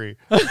mystery.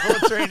 Bullet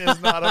Train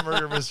is not a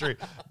murder mystery.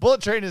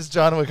 Bullet Train is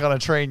John Wick on a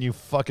train, you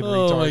fucking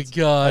retards. Oh, my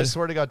God. I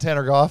swear to God,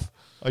 Tanner Goff,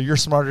 you're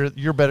smarter.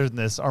 You're better than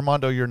this.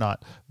 Armando, you're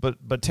not.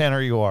 But Tanner,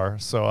 you are.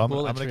 So I'm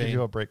going to give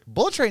you a break.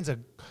 Bullet Train's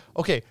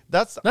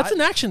that's an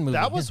action movie.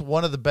 That was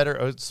one of the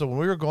better. So when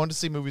we were going to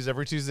see movies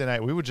every Tuesday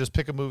night, we would just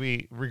pick a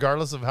movie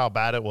regardless of how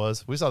bad it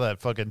was. We saw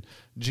that fucking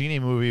Genie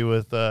movie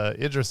with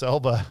Idris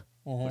Elba.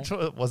 Which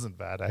wasn't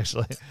bad,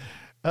 actually.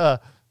 But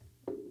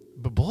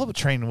Bullet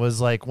Train was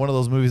like one of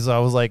those movies I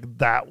was like,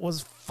 that was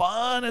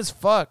fun as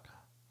fuck.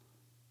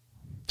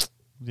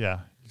 Yeah,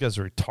 you guys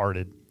are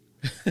retarded.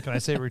 Can I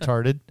say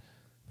retarded?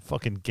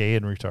 Fucking gay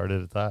and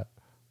retarded at that.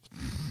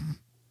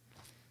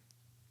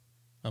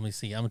 Let me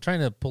see. I'm trying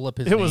to pull up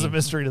his It was a name.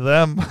 mystery to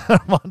them.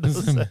 Armando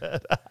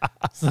said.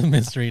 It's a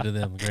mystery to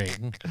them. Great.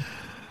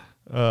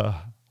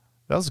 That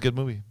was a good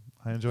movie.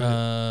 I enjoyed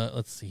it.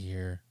 Let's see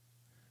here.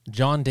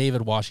 John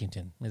David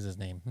Washington is his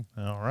name.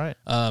 All right.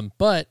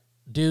 But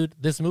dude,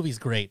 this movie's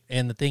great.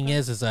 And the thing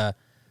is one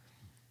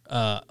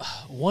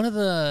of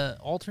the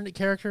alternate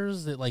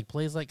characters that like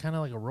plays like kind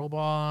of like a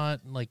robot,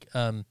 like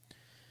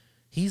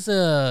he's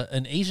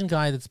an Asian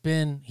guy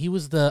he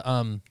was the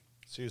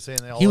So you're saying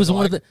they all he was look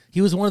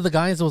one of the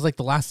guys that was like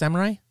the Last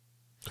Samurai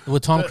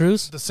with Tom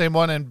Cruise. the same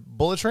one in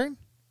Bullet Train?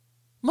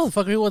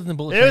 Motherfucker, he wasn't in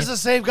Bullet It Train. was the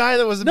same guy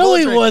that was in No, Bullet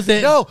he Train.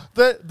 wasn't. No,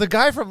 the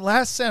guy from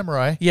Last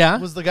Samurai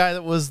was the guy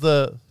that was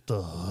the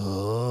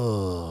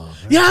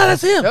Yeah,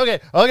 that's him.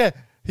 Okay.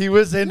 He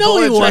was in No,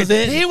 Bullet he Train.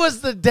 wasn't. He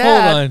was the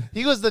dad. Hold on.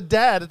 He was the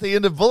dad at the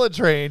end of Bullet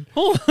Train.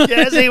 Hold on.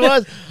 Yes, he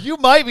was. You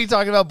might be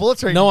talking about Bullet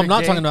Train. No, you I'm big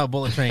not gay. talking about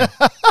Bullet Train.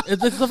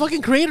 It's the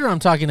fucking creator I'm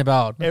talking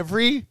about.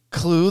 Every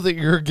clue that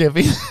you're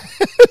giving.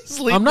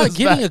 I'm not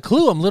giving a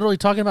clue. I'm literally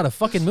talking about a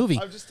fucking movie.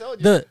 I'm just telling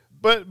you.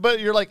 But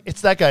you're like,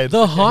 it's that guy. The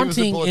He was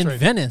Haunting Bullet in Train.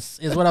 Venice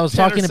is what I was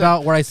Tanner talking said-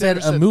 about, where I said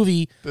Tanner a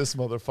movie This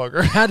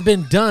motherfucker. had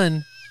been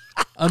done.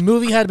 A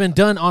movie had been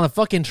done on a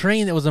fucking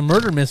train that was a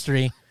murder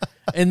mystery.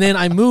 And then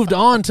I moved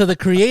on to the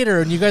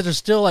creator, and you guys are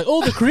still like,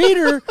 oh, the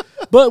creator,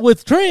 but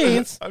with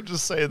trains. I'm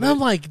just saying And that. I'm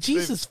like,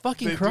 Jesus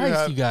fucking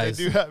Christ, you guys.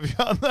 They do have you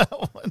on that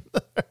one.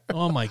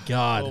 Oh, my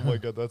God. Oh, my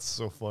God. That's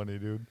so funny,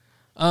 dude.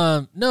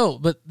 No,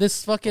 but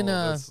this fucking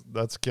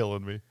That's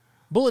killing me.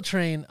 Bullet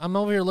Train, I'm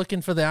over here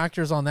looking for the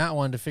actors on that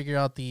one to figure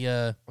out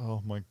the...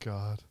 Oh, my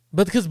God.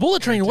 But because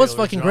Bullet Train was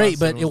Taylor fucking great,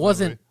 but Johnson it was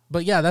wasn't... that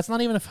But yeah, that's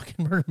not even a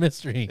fucking murder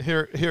mystery.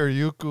 Here,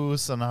 Yuku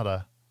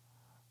Sanada.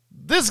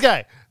 This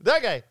guy.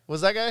 That guy.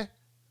 Was that guy?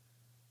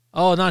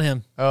 Oh, not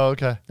him. Oh,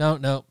 okay.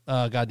 No.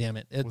 God damn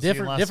it. Was he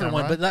in Last Different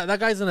one. Samurai? But that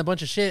guy's in a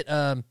bunch of shit.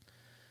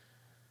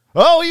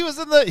 Oh, he was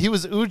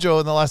Ujo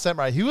in The Last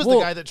Samurai. He was the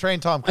guy that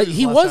trained Tom Cruise.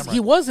 He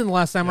was in the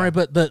Last Samurai,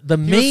 but the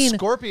main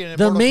Scorpion in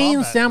the Mortal main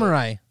Kombat,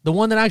 samurai, the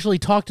one that actually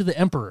talked to the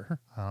emperor,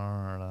 I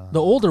don't know.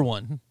 the older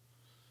one.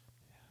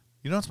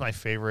 You know what's my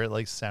favorite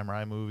like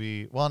samurai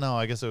movie? Well, no,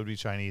 I guess it would be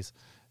Chinese.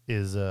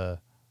 Is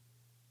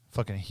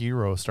fucking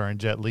Hero starring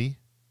Jet Li,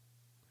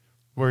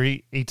 where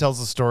he tells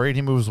the story and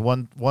he moves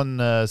one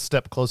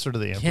step closer to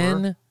the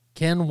emperor.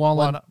 Ken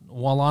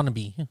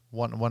Watanabe.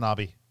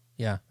 Wanabe.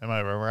 Yeah, Am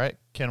I right?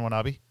 Ken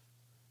Wanabe.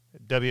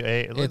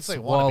 W-A. Let's it's say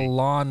Wanabe.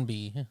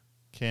 Walanbe.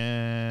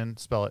 Can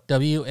spell it.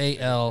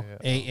 WALANABE.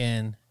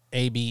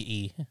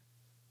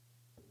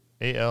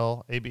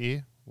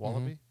 A-L-A-B-E.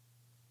 Wallaby.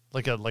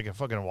 Like a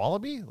fucking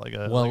wallaby. Like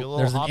a Well, like a little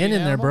there's an hobby N in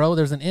there, animal? bro.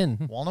 There's an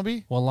N.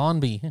 Wallaby.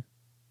 Walanbe.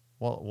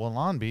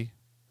 Wallaby.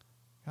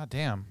 God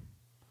damn.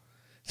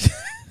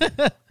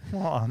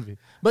 Wallaby.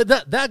 But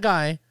that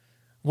guy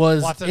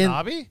was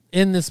Watanabe.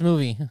 in this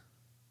movie.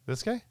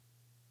 This guy.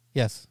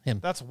 Yes, him.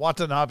 That's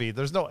Watanabe.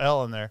 There's no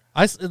L in there.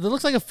 It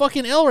looks like a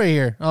fucking L right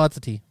here. Oh, that's a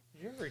T.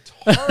 You're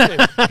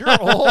retarded.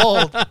 You're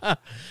old.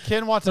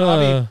 Ken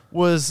Watanabe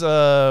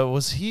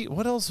was he?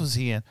 What else was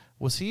he in?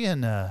 Was he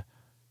in? What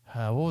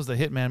was the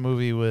Hitman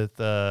movie with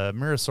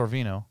Mira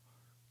Sorvino?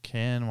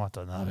 Ken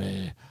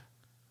Watanabe.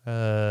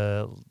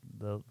 The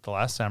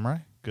Last Samurai.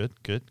 Good.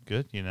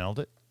 You nailed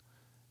it.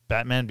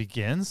 Batman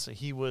Begins.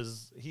 He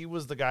was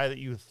the guy that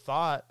you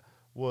thought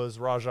was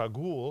Ra's al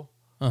Ghul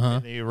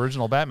in the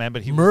original Batman,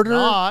 but he was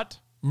not.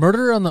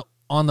 Murder on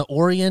the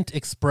Orient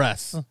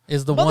Express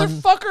is the one.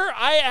 Motherfucker,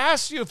 I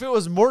asked you if it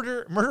was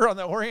murder on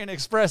the Orient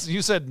Express, and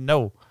you said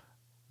no.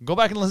 Go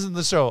back and listen to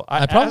the show.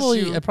 I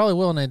probably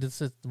will, and I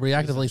just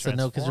reactively said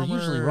no because they're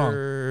usually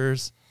wrong.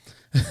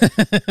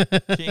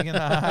 King and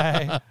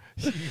I.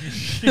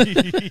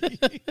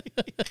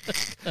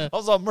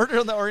 Also, Murder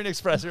on the Orient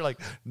Express. You're like,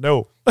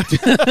 no.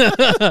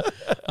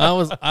 I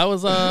was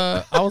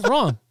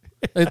wrong.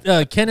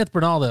 Kenneth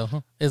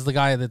Branagh is the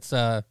guy that's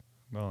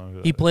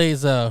he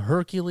plays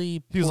Hercule.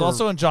 He was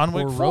also in John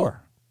Wick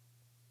 4.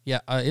 Yeah,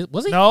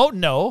 was he?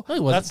 No, he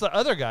wasn't. That's the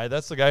other guy.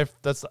 That's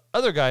the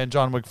other guy in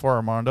John Wick 4,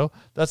 Armando.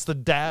 That's the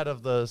dad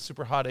of the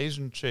super hot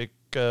Asian chick.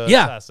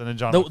 Assassin in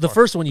John Wick 4. The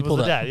first one you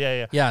pulled up.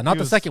 Dad. Yeah, not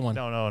the second one.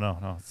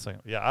 No.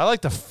 Second. Yeah, I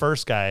like the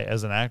first guy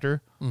as an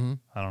actor. Mm-hmm.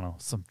 I don't know,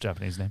 some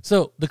Japanese name.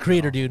 So the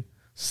creator, dude,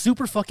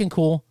 super fucking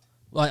cool.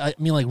 I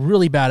mean, like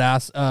really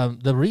badass.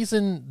 The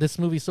reason this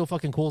movie's so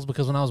fucking cool is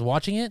because when I was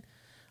watching it,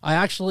 I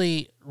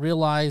actually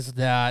realized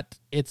that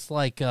it's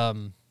like,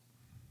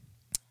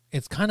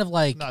 it's kind of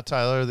like not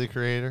Tyler, the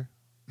creator.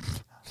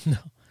 No,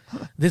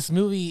 this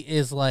movie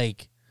is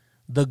like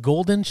the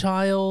Golden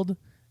Child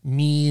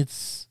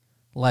meets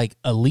like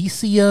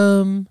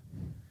Elysium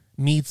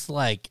meets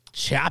like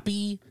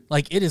Chappie.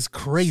 Like it is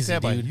crazy,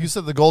 dude. You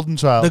said the Golden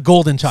Child. The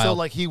Golden Child. So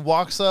like he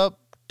walks up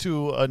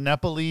to a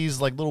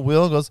Nepalese like little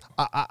wheel and goes,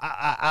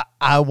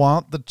 I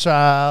want the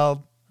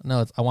child.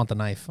 No, it's I want the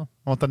knife. I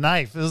want the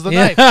knife. This is the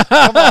knife.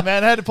 Come on,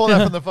 man. I had to pull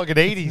that from the fucking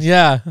 80s.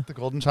 Yeah. The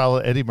Golden Child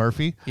with Eddie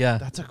Murphy. Yeah.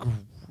 That's a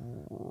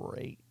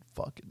great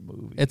fucking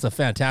movie. It's a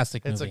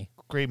fantastic movie. It's a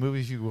great movie.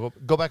 If you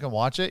go back and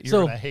watch it, you're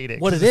so going to hate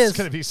it. What it is, it's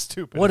going to be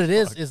stupid. What it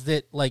is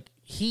that like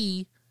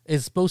he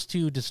is supposed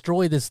to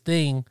destroy this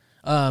thing.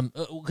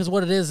 Because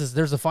what it is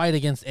there's a fight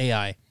against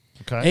AI.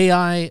 Okay.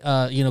 AI,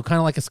 kind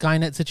of like a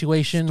Skynet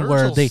situation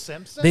Sturgill where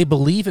Simpson? they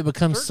believe it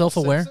becomes Sturgill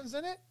self-aware. Simpson's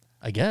in it?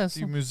 I guess.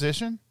 He's a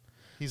musician.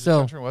 He's So-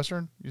 a country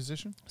western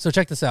musician. So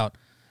check this out.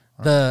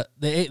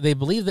 They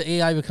believe the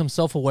AI becomes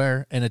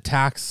self-aware and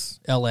attacks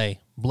LA,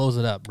 blows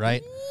it up,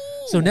 right?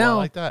 So now I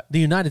like that. the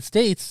United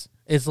States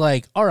is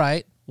like, all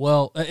right,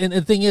 well, and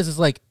the thing is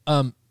like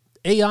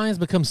AI has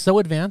become so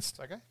advanced. Is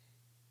that guy?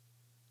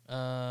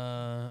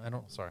 I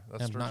don't. Sorry,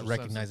 that's I'm not Sturgill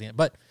recognizing it,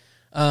 but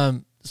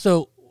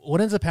so what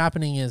ends up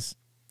happening is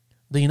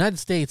the United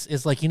States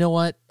is like, you know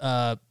what?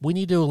 We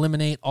need to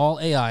eliminate all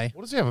AI.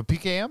 What does he have? A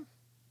PKM?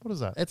 What is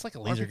that? It's like a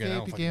laser gun. I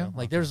don't fucking know. PKM?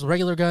 Like there's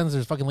regular guns,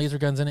 there's fucking laser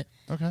guns in it.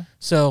 Okay.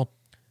 So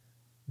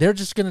they're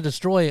just going to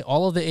destroy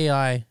all of the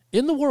AI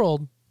in the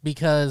world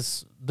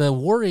because the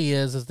worry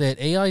is that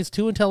AI is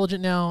too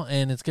intelligent now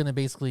and it's going to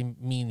basically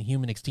mean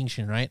human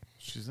extinction, right?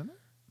 She's in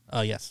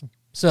it? Yes.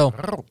 So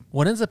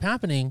what ends up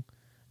happening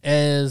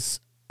is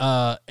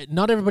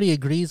not everybody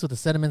agrees with the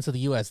sentiments of the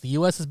U.S. The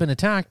U.S. has been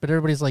attacked, but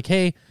everybody's like,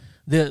 hey,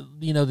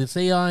 this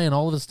AI and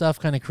all of this stuff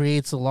kind of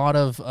creates a lot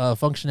of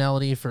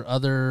functionality for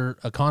other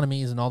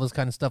economies and all this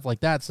kind of stuff like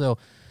that. So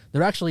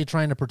they're actually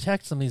trying to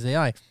protect some of these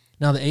AI.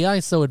 Now the AI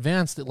is so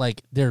advanced that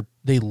like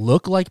they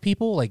look like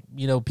people. Like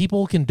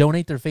people can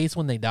donate their face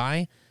when they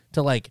die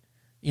to like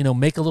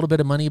make a little bit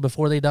of money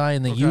before they die,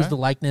 and they use the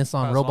likeness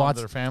on Pass robots. on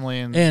to their family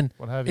and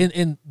what have you.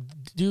 And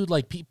dude,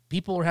 like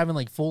people are having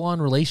like full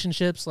on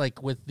relationships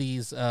like with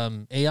these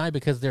AI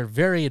because they're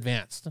very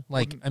advanced.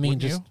 Like Wouldn't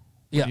just. you?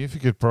 Yeah, If you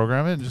could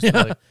program it, and just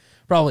like,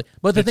 probably.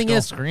 But the bitch, thing don't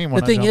is, scream the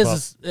when I thing jump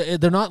is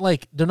they're not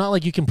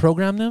like you can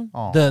program them.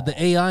 Aw. The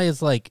AI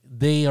is like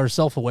they are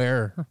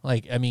self-aware.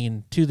 Like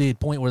to the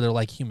point where they're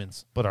like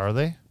humans. but are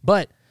they?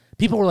 But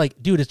people were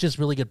like, dude, it's just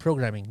really good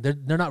programming.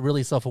 They're not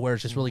really self-aware.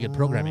 It's just really good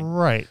programming.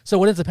 Right. So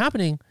what ends up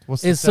happening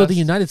What's the is so the test?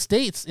 United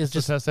States is What's the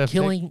just test they have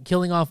to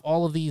killing off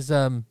all of these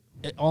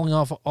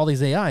all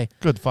these AI.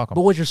 Good. Fuck 'em.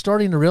 But what you're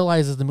starting to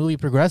realize as the movie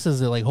progresses is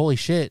that like, holy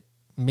shit,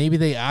 maybe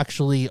they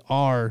actually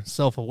are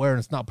self-aware and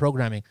it's not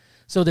programming.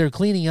 So they're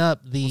cleaning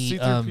up the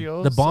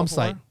C-3PO bomb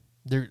self-aware?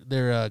 site.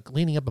 They're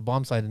cleaning up a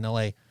bomb site in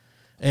LA,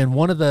 and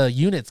one of the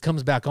units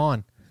comes back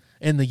on,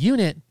 and the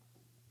unit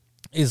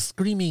is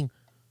screaming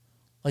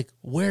like,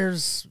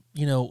 "Where's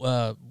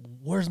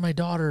where's my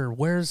daughter?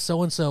 Where's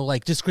so and so?"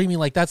 Like just screaming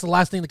like that's the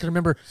last thing they can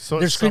remember. So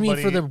they're screaming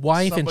for their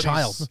wife and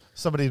child.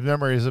 Somebody's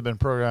memories have been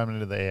programmed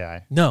into the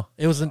AI. No,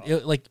 it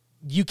wasn't like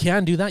you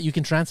can do that. You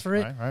can transfer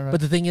it, Right. but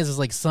the thing is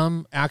like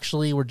some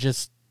actually were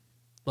just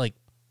like.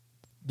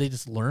 They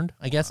just learned,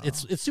 I guess.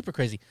 It's super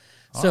crazy.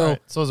 So,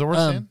 right. So is it worth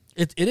seeing?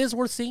 It is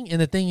worth seeing.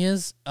 And the thing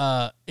is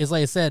like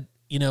I said,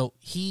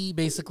 he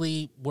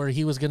basically where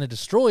he was going to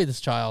destroy this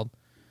child,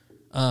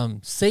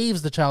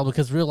 saves the child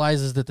because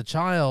realizes that the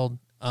child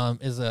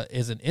is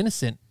an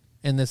innocent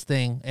in this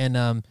thing.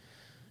 And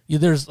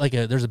there's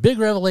a big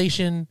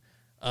revelation.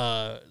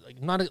 Like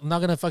I'm not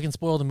gonna fucking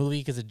spoil the movie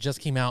because it just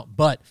came out,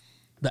 but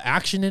the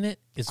action in it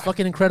is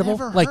fucking incredible.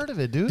 Never like, heard of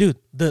it, dude. Dude,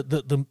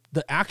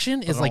 the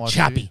action is like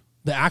Chappie.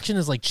 The action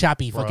is like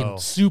Chappie, fucking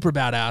super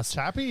badass.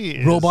 Chappie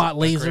is robot a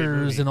great lasers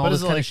movie. and all But this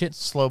is it kind like of shit.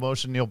 slow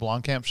motion Neil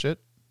Blomkamp shit,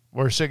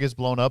 where shit gets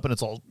blown up and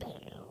it's all.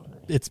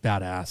 It's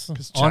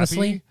badass.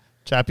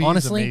 Chappie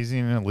honestly, is amazing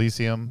in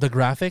Elysium. The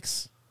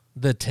graphics,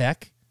 the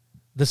tech,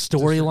 the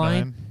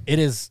storyline, it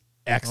is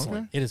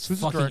excellent. Okay. It is Who's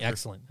the fucking director?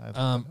 excellent.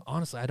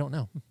 Honestly, I don't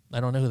know. I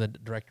don't know who the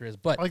director is,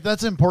 but like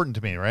that's important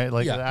to me, right?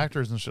 Like Yeah. the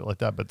actors and shit like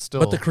that, but still.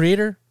 but the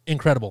creator,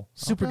 incredible,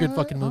 super good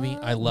fucking movie.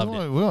 I loved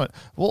it.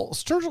 Well,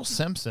 Sturgill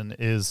Simpson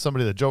is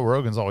somebody that Joe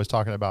Rogan's always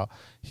talking about.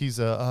 He's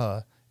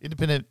a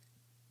independent.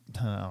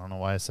 I don't know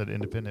why I said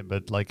independent,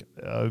 but like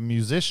a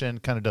musician,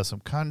 kind of does some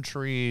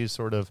country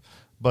sort of.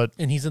 But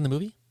And he's in the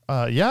movie.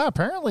 yeah,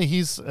 apparently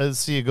he's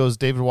it goes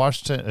David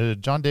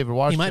Washington, John David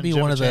Washington. He might be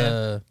Jimmy one of Chan,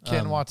 the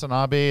Ken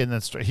Watanabe, and then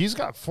he's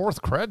got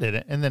fourth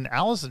credit, and then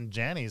Allison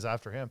Janney's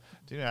after him.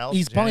 Do you know Allison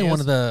He's probably Janney one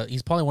is? of the.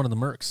 He's probably one of the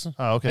mercs.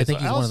 Oh, okay. I think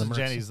so he's Allison one of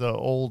the mercs. Janney's the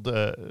old.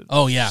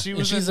 Oh yeah,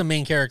 she's the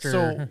main character.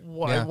 So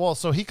yeah. well,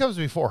 so he comes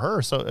before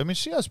her. So I mean,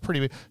 she has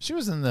pretty. She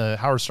was in the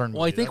Howard Stern.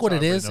 Well, I movie. think That's what how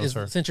it is everybody knows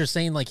her. since you're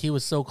saying like he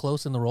was so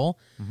close in the role,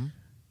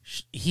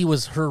 he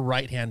was her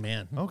right hand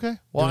man. Okay.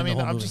 Well, I doing the mean,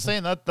 whole I'm movie. just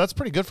saying that's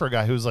pretty good for a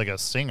guy who's like a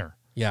singer.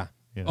 Yeah.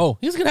 You know. Oh,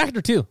 he's a good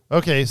actor too.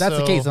 Okay, If that's the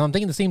so case. I'm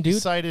thinking the same he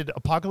dude. cited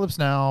Apocalypse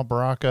Now,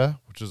 Baraka,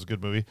 which is a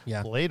good movie.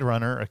 Yeah. Blade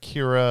Runner,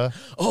 Akira,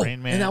 Oh,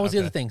 Rain Man. and that was the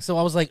other thing. So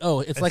I was like,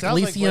 oh, it's It like sounds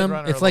like Blade Elysium.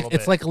 Runner It's a like little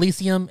it's bit. like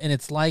Elysium, and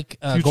it's like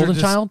Future Golden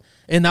dys- Child.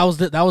 And that was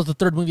the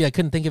third movie. I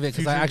couldn't think of it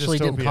because I Future actually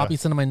didn't dystopia. copy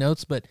some of my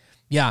notes. But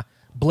yeah,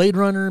 Blade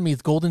Runner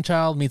meets Golden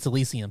Child meets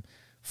Elysium.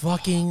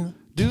 Fucking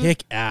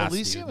kick ass.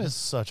 Elysium dude. is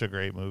such a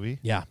great movie.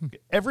 Yeah.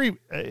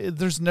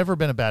 There's never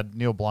been a bad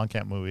Neil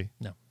Blomkamp movie.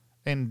 No.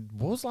 And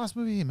what was the last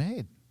movie he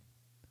made?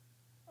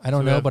 I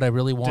don't we know, have but I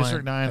really want.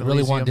 District 9, I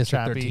really want Elysium,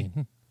 District Chappie.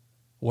 13.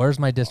 Where's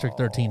my District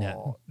 13 at?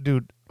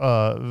 Dude,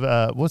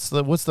 what's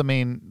the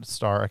main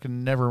star? I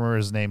can never remember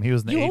his name. He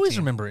was in the You always 18.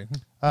 remember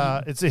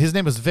it. His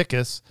name was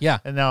Vicus. Yeah.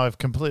 And now I've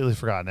completely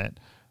forgotten it.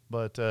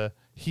 But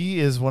he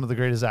is one of the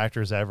greatest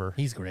actors ever.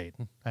 He's great.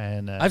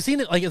 And I've seen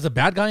it like as a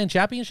bad guy in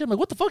Chappie and shit. I'm like,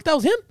 what the fuck? That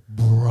was him?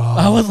 Bro.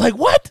 I was like,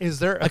 what? is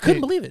there? I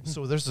couldn't believe it.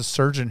 So there's a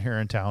surgeon here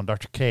in town,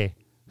 Dr. K,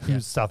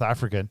 who's South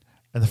African.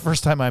 And the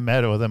first time I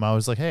met with him, I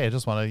was like, "Hey, I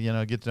just want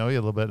to, get to know you a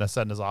little bit." And I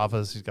sat in his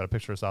office. He's got a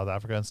picture of South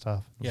Africa and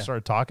stuff. We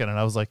started talking, and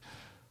I was like,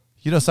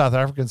 South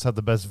Africans have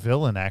the best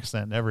villain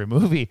accent in every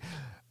movie,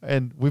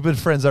 and we've been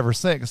friends ever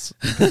since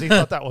because he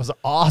thought that was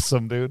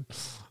awesome, dude.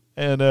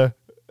 And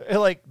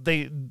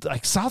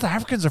South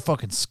Africans are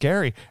fucking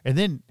scary. And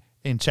then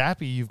in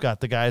Chappie, you've got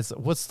the guys.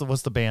 What's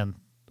the band?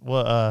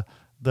 Well,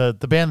 the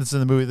band that's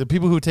in the movie. The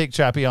people who take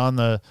Chappie on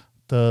the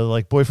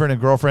like boyfriend and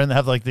girlfriend that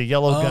have like the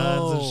yellow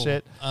guns and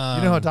shit. You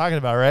know what I'm talking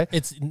about, right?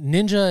 It's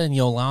Ninja and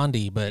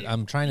Yolandi, but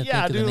I'm trying to think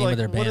of the name of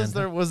their band.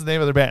 What's the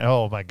name of their band?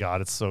 Oh my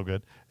god, it's so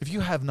good. If you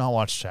have not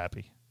watched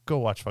Chappie, go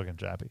watch fucking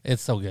Chappie.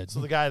 It's so good.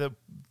 So the guy that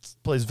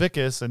plays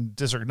Vicus in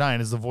District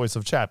 9 is the voice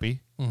of Chappie,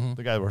 the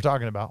guy that we're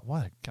talking about.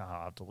 What? God,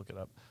 I'll have to look it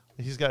up.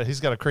 He's got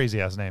a crazy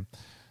ass name.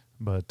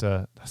 But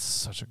that's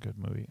such a good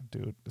movie,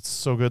 dude. It's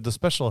so good. The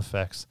special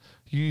effects.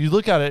 You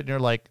look at it and you're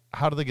like,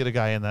 how do they get a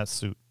guy in that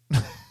suit?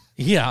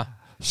 Yeah.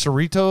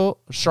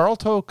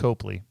 Charlton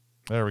Copley.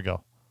 There we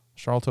go.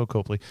 Charlton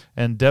Copley.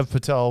 And Dev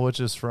Patel, which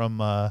is from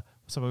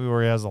some movie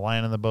where he has a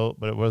lion in the boat,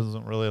 but it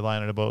wasn't really a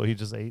lion in a boat. He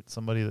just ate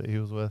somebody that he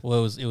was with.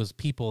 Well, it was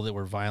people that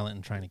were violent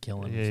and trying to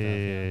kill him.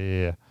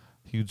 Yeah.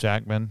 Hugh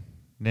Jackman.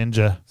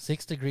 Ninja.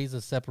 6 degrees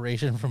of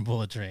separation from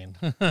Bullet Train.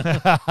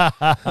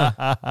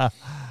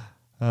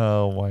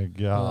 Oh, my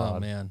God. Oh,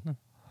 man.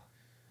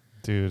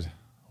 Dude.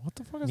 What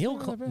the fuck is Neil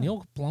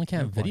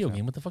Blomkamp video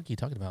game? What the fuck are you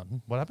talking about?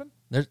 What happened?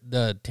 There's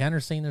the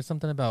Tanner's saying there's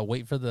something about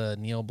wait for the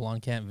Neil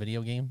Blomkamp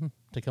video game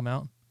to come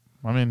out.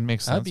 I mean,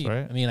 makes sense,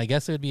 right? I mean, I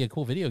guess it would be a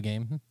cool video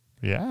game.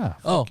 Yeah.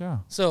 Yeah.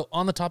 So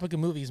on the topic of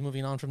movies,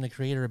 moving on from the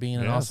creator being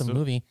an awesome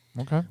movie,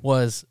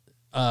 was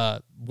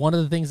one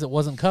of the things that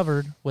wasn't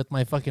covered with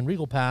my fucking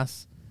Regal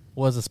Pass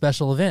was a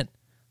special event.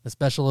 The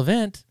special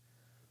event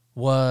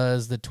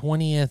was the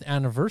 20th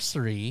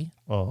anniversary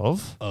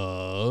of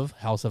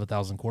House of a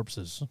Thousand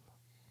Corpses.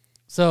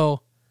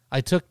 So I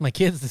took my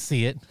kids to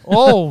see it.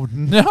 Oh,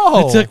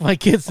 no. I took my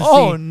kids to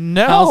see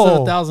no. House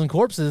of a Thousand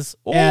Corpses.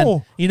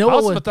 And you know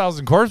House what? of a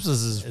Thousand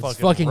Corpses is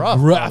fucking rough,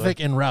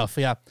 graphic and rough.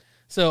 Yeah.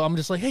 So I'm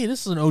just like, hey,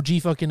 this is an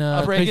OG fucking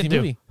crazy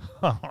movie.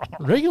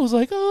 Reagan was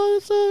like, oh,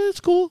 it's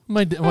cool.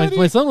 My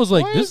son was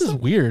like, this is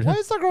weird. Why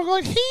is that girl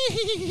going,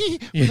 hee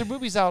when their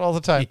movie's out all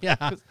the time?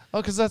 Yeah.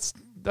 Because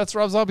that's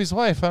Rob Zombie's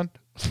wife, huh?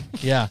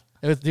 Yeah.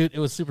 It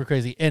was super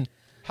crazy. And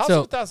House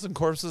of a Thousand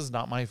Corpses is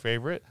not my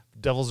favorite.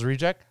 Devil's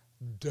Reject,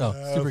 super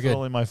good.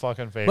 Definitely my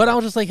fucking favorite. But I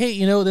was just like, hey,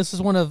 this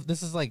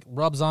is like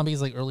Rob Zombie's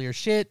like earlier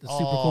shit. A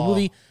super cool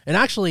movie. And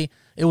actually,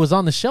 it was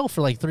on the shelf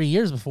for like 3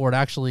 years before it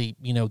actually,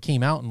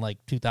 came out in like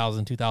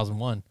 2000,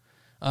 2001.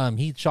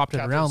 He shopped it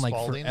around like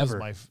Spaulding forever. Is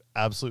my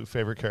absolute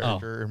favorite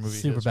character in movie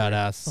super history.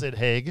 badass. Sid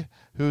Haig,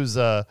 who's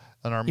an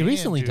Armenian He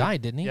recently dude.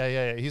 died, didn't he?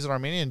 Yeah. He's an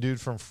Armenian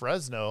dude from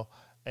Fresno,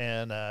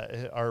 and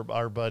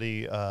our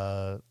buddy,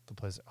 the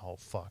place. Oh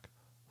fuck,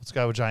 what's the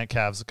guy with giant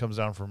calves that comes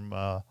down from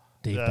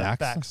Dave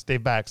Bax?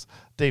 Dave Bax.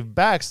 Dave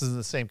Bax is in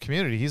the same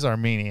community. He's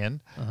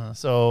Armenian,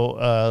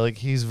 so like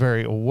he's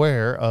very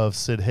aware of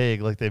Sid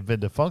Haig. Like they've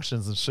been to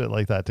functions and shit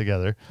like that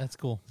together. That's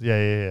cool.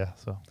 Yeah.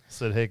 So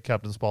Sid Haig,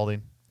 Captain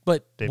Spaulding.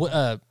 But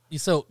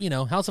so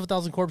House of a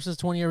Thousand Corpses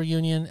 20-year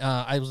reunion.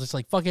 I was just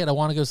like, fuck it, I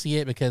want to go see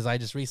it because I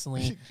just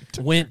recently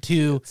went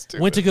to go see. I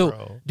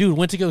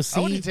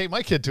want to take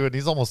my kid to it. And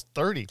he's almost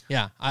 30.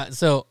 Yeah.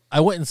 So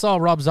I went and saw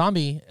Rob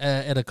Zombie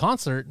at a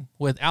concert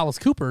with Alice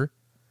Cooper,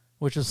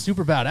 which was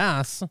super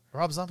badass.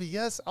 Rob Zombie,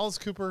 yes. Alice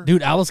Cooper,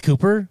 dude. Alice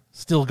Cooper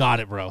still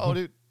got it, bro. Oh,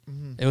 dude,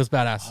 it was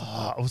badass.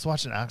 I was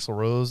watching Axl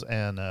Rose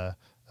and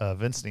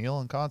Vince Neil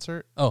in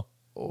concert. Oh.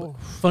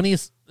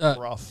 Funniest,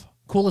 rough.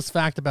 Coolest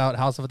fact about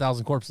House of a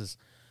Thousand Corpses.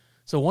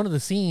 So one of the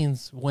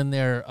scenes when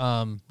they're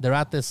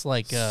at this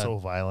like so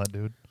violent,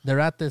 dude. They're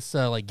at this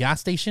like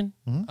gas station,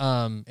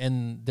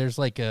 and there's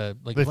like a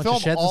they bunch film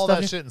of sheds all and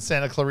stuff that shit in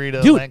Santa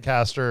Clarita, dude,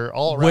 Lancaster,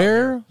 all around.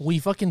 Where we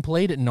fucking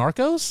played at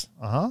Narcos.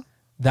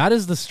 That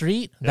is the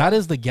street. Yeah. That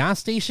is the gas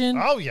station.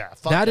 Oh yeah,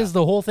 that is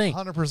the whole thing.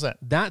 100%.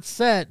 That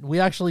set we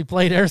actually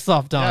played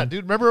Airsoft on. Yeah,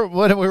 dude. Remember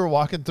when we were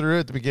walking through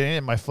at the beginning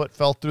and my foot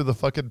fell through the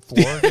fucking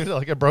floor, dude?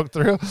 Like it broke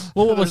through.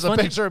 Well, there's a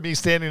picture of me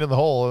standing in the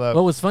hole. Of that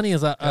what was funny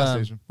is that,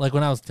 like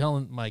when I was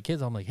telling my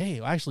kids, I'm like, "Hey,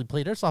 I actually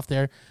played Airsoft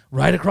there,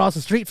 right across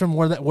the street from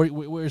where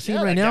we're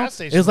seeing right now.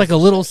 It's like a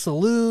little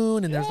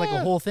saloon, and there's like a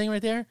whole thing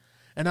right there."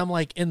 And I'm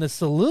like, in the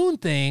saloon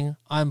thing,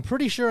 I'm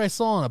pretty sure I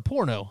saw in a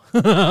porno.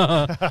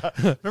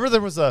 Remember there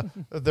was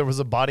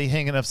a body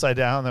hanging upside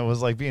down that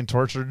was like being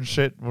tortured and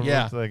shit when we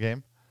went to the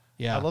game?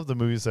 Yeah. I love the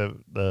movies that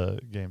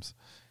the games.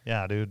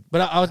 Yeah, dude.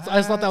 But I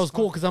just thought that was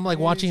cool because I'm like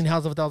watching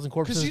House of a Thousand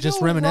Corpses,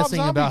 just reminiscing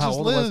about how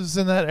old it was. Lives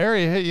in that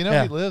area. Hey, he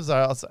lives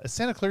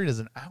Santa Clarita is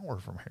an hour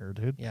from here,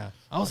 dude. Yeah.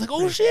 I was like,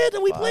 oh shit,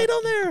 and we played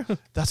on there.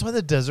 That's why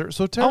the desert's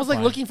so terrifying. I was like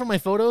looking for my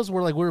photos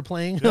where like we were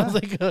playing. Yeah. I was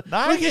like,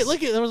 nice.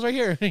 look it, that was right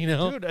here.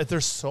 Dude,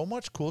 there's so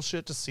much cool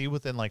shit to see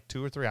within like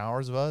 2 or 3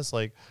 hours of us.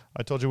 Like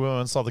I told you, we went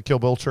and saw the Kill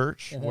Bill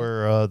Church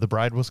where the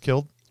bride was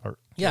killed.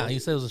 Yeah,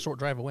 you said it was a short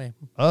drive away.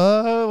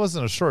 It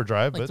wasn't a short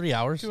drive, like but 3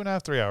 hours.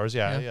 2.5, 3 hours.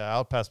 Yeah.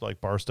 Out past like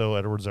Barstow,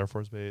 Edwards Air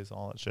Force Base,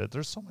 all that shit.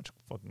 There's so much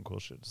fucking cool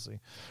shit to see.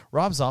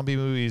 Rob Zombie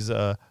movies,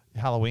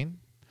 Halloween.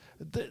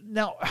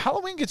 Now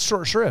Halloween gets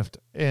short shrift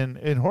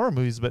in horror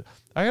movies, but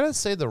I gotta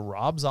say the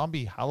Rob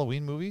Zombie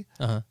Halloween movie.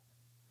 I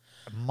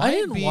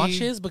didn't watch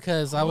his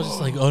because I was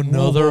just like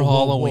another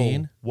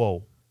Halloween.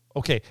 Whoa.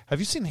 Okay, have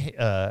you seen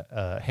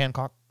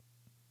Hancock?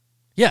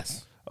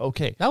 Yes.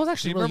 Okay. That was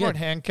actually really good. Remember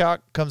when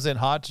Hancock comes in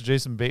hot to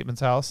Jason Bateman's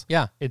house?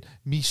 Yeah. And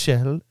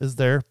Michelle is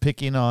there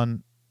picking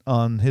on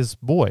his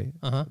boy,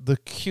 the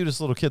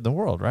cutest little kid in the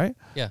world, right?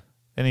 Yeah.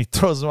 And he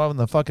throws him up in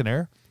the fucking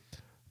air.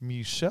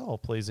 Michelle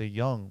plays a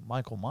young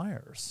Michael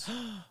Myers.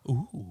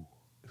 Ooh.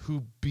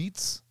 Who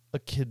beats a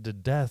kid to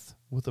death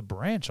with a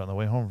branch on the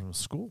way home from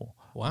school.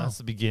 Wow. And that's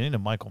the beginning of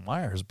Michael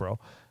Myers, bro.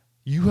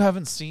 You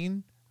haven't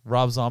seen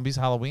Rob Zombie's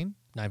Halloween?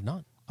 I've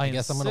not. I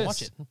guess I'm going to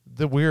watch it.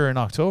 That we're in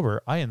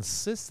October. I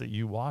insist that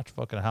you watch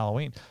fucking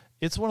Halloween.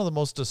 It's one of the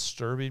most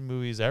disturbing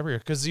movies ever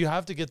because you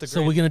have to get the. So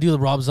we're going to do the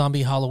Rob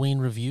Zombie Halloween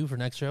review for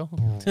next show?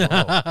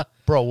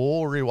 Bro,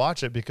 we'll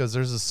rewatch it because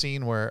there's a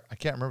scene where I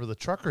can't remember the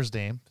trucker's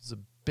name. It's a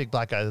big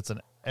black guy that's in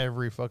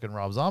every fucking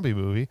Rob Zombie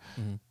movie.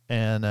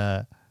 And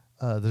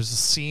there's a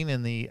scene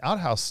in the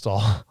outhouse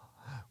stall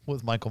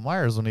with Michael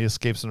Myers when he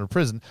escapes into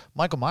prison.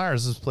 Michael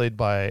Myers is played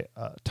by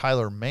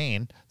Tyler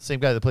Mane, the same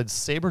guy that played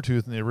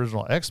Sabretooth in the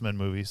original X-Men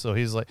movie. So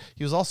he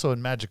was also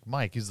in Magic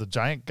Mike. He's the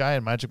giant guy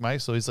in Magic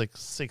Mike, so he's like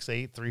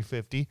 6'8",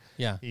 350.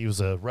 Yeah. He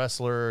was a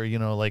wrestler,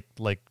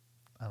 like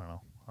I don't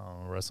know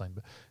wrestling,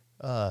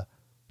 but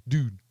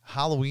dude,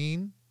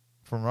 Halloween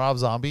from Rob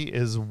Zombie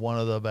is one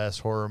of the best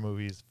horror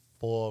movies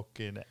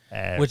fucking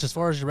ever. Which, as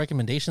far as your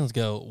recommendations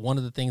go, one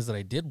of the things that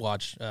I did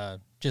watch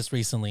just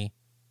recently,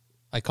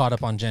 I caught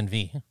up on Gen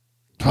V.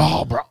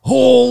 Oh, bro.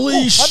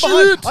 Holy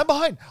shit. I'm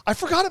behind. I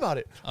forgot about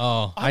it.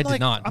 Oh, I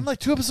did not. I'm like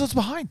 2 episodes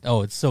behind.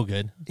 Oh, it's so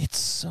good. It's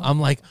so I'm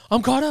like,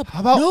 I'm caught up.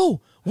 How about,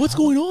 no, what's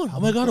going on? Oh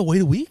my God, I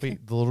wait a week?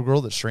 Wait, the little girl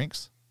that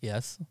shrinks?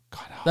 Yes.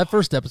 God, that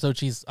first episode,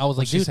 I was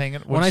like, dude,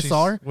 when I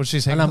saw her, when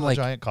she's hanging on the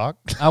giant cock,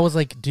 I was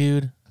like,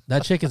 dude,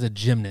 that chick is a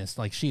gymnast.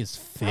 Like, she is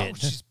fit. Oh,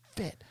 she's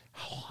fit.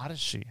 How hot is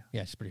she?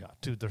 Yeah, she's pretty hot.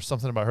 Dude, there's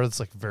something about her that's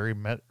like very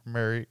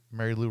Mary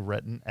Lou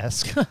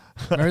Retton-esque.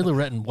 Mary Lou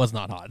Retton was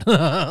not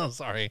hot.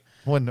 Sorry.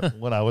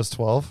 When I was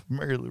 12,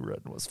 Mary Lou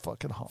Retton was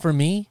fucking hot. For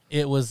me,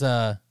 it was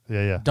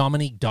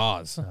Dominique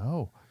Dawes.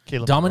 Oh.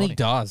 Dominique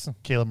Dawes.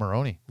 Kayla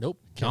Maroney. Nope.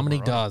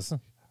 Dominique Dawes.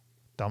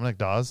 Dominic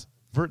Dawes.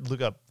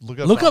 Look up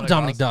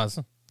Dominic Dawes.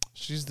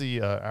 She's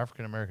the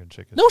African American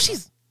chick.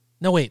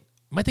 No, wait.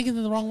 Am I thinking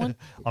of the wrong one?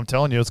 I'm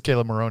telling you, it's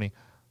Kayla Maroney.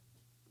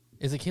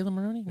 Is it Kayla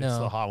Maroney? No. It's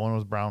the hot one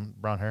with brown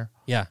hair.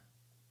 Yeah.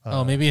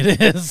 Maybe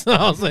it is.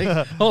 I was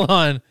like, hold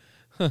on.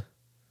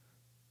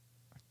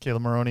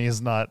 Kayla Maroney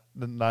is not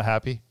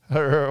happy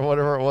or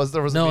whatever it was.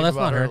 There was no, that's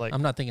not her.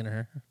 I'm not thinking of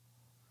her.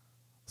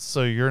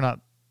 So you're not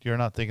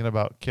thinking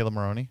about Kayla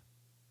Maroney?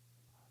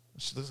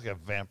 She looks like a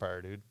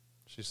vampire, dude.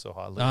 She's so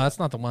hot. No, that's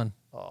not the one.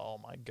 Oh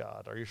my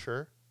God. Are you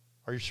sure?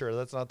 Are you sure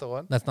that's not the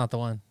one? That's not the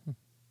one.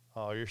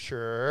 Oh, you're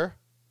sure?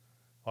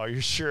 Are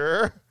you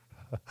sure?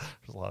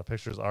 There's a lot of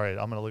pictures. All right,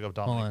 I'm gonna look up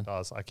Dominique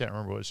Dawes. I can't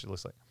remember what she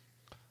looks like.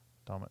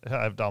 I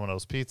have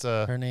Domino's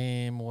Pizza. Her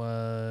name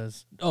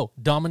was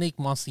Dominique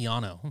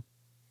Mociano.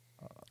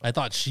 I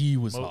thought she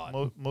was hot.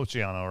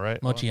 Mociano, right?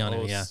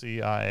 Mociano, yeah.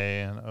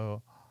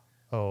 Mociano.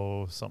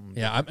 Oh, something.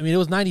 Yeah, I mean, it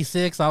was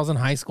 96. I was in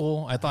high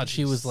school. I thought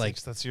she was like...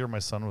 That's the year my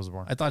son was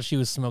born. I thought she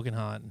was smoking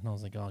hot. And I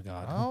was like, oh,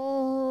 God.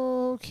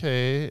 Oh,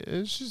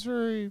 okay. She's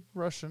very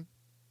Russian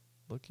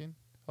looking.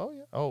 Oh,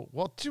 yeah. Oh,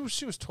 well,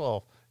 she was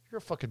 12. You're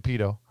a fucking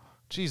pedo.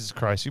 Jesus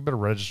Christ. You better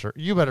register.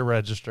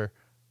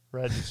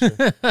 Register.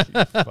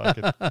 You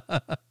fucking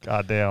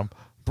goddamn.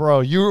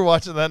 Bro, you were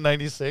watching that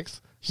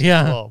 96?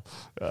 Yeah.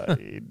 There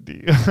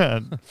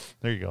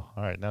you go.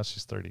 All right, now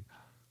she's 30.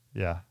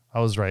 Yeah, I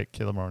was right.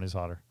 Kayla Maroney's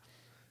hotter.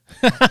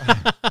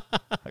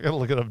 I gotta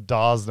look at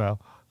Dawes now.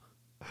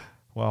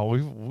 Wow,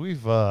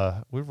 we've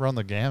run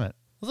the gamut.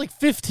 I was like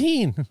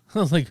 15. I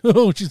was like,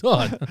 oh, she's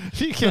hot.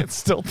 You can't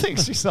still think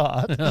she's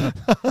hot.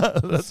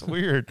 That's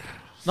weird.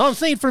 No, I'm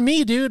saying for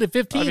me, dude, at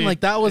 15, I mean,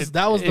 like that was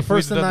the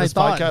person I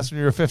thought. Podcast when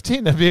you were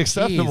 15, that'd be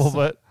acceptable. Jeez.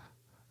 But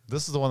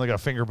this is the one that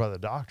got fingered by the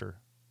doctor.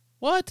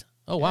 What?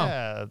 Oh wow,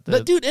 yeah,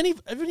 dude.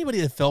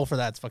 Anybody that fell for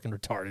that's fucking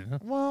retarded. Huh?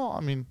 Well, I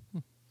mean, yeah,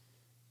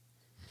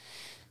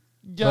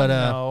 but,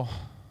 no.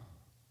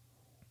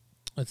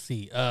 Let's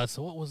see.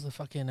 So what was the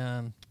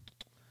fucking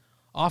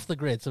Off the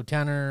Grid? So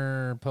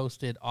Tanner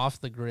posted Off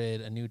the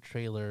Grid, a new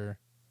trailer,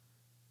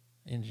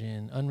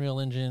 Unreal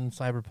Engine,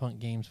 Cyberpunk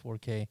games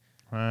 4K.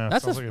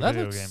 That's like a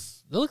video game.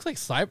 That looks like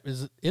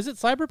is it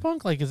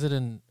Cyberpunk? Like, is it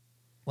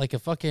like a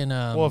fucking?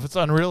 Well, if it's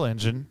Unreal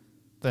Engine,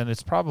 then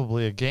it's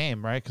probably a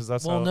game, right? Because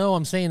that's no.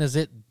 I'm saying, is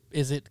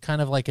it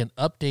kind of like an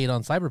update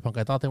on Cyberpunk?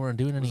 I thought they weren't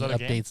doing any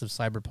updates of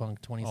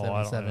Cyberpunk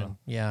 2077.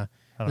 Yeah,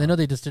 I know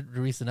they just did a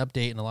recent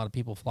update, and a lot of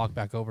people flocked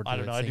back over to it. I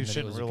don't know. I do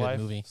shit in real life,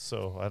 movie.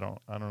 So I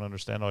don't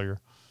understand all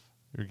your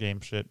game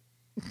shit.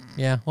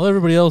 Yeah, well,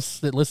 everybody else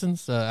that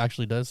listens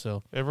actually does.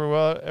 So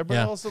everybody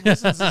else that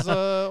listens is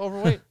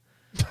overweight.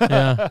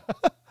 Yeah.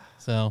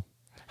 So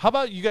how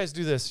about you guys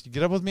do this? You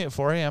get up with me at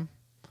 4 a.m.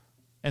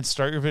 and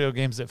start your video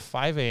games at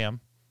 5 a.m.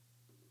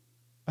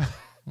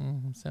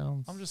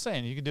 Sounds. I'm just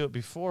saying, you can do it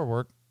before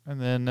work, and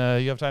then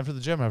you have time for the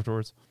gym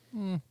afterwards,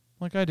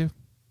 like I do.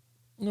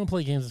 I'm gonna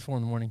play games at 4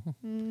 a.m.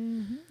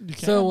 Mm-hmm. You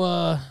can.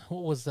 So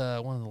what was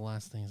one of the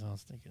last things I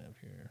was thinking of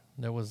here?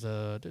 There was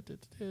I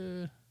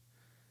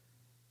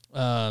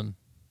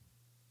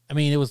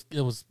mean,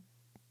 there was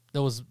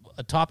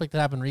a topic that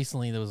happened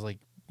recently that was like,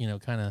 you know,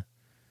 kind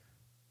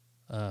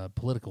of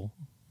political.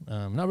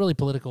 Not really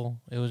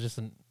political. It was just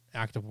an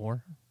act of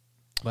war.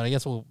 But I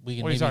guess we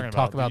can maybe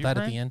talk about that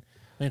at the end.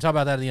 We can talk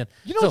about that at the end.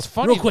 You know what's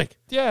funny? Real quick.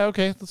 Yeah,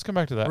 okay. Let's come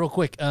back to that. Real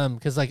quick,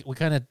 because like we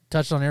kind of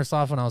touched on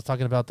Airsoft when I was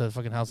talking about the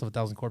fucking House of a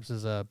Thousand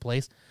Corpses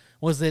place.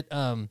 Was that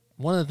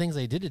one of the things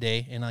I did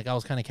today, and like I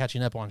was kind of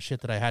catching up on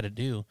shit that I had to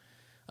do,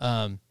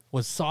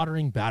 was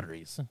soldering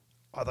batteries.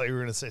 I thought you were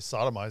going to say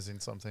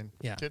sodomizing something.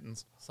 Yeah.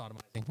 Kittens.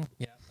 Sodomizing.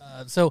 Yeah.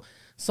 So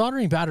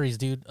soldering batteries,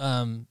 dude,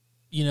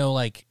 you know,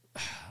 like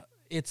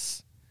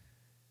it's...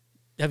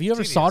 Have you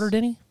ever soldered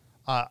any?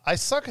 I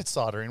suck at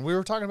soldering. We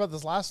were talking about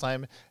this last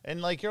time,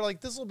 and like you're like,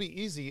 this will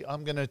be easy.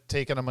 I'm going to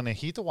take it, I'm going to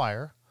heat the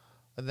wire,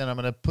 and then I'm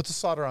going to put the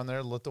solder on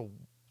there, let the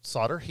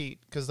solder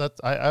heat, because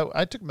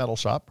I took metal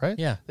shop, right?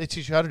 Yeah. They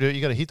teach you how to do it.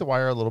 You got to heat the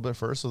wire a little bit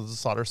first so the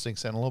solder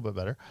sinks in a little bit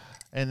better.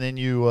 And then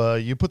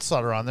you put the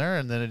solder on there,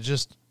 and then it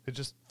just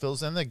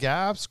fills in the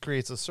gaps,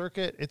 creates a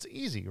circuit. It's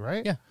easy,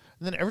 right? Yeah.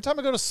 And then every time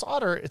I go to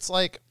solder, it's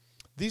like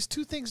these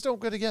two things don't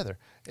go together.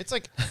 It's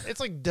like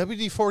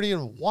WD-40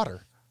 and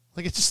water.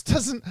 Like it just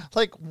doesn't,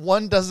 like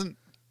one doesn't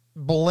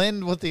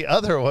blend with the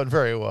other one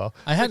very well.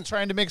 I had like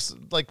trying to mix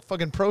like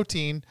fucking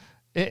protein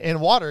in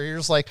water. You're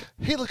just like,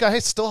 hey, look, I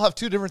still have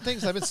two different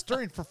things. I've been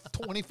stirring for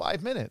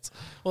 25 minutes.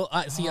 Well,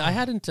 I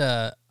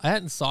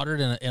hadn't soldered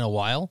in a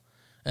while,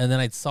 and then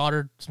I'd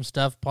soldered some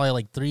stuff probably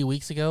like 3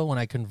 weeks ago when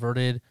I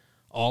converted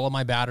all of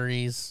my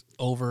batteries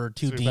over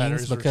to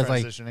Dean's because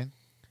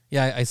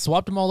I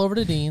swapped them all over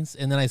to Dean's,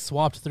 and then I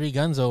swapped 3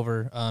 guns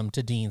over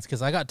to Dean's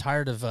because I got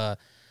tired of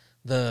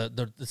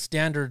the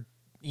standard,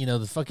 you know,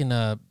 the fucking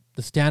the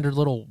standard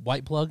little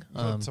white plug,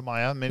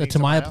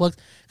 Taminya plugs,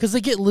 because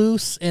they get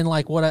loose, and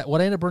like what I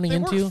ended up running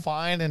into. They work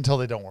fine until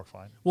they don't work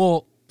fine.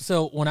 Well,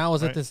 so when I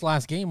was at this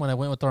last game, when I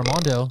went with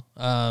Armando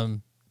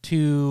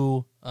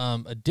to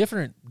a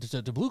different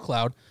to Blue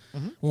Cloud,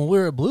 when we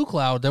were at Blue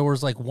Cloud, there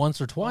was like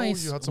once or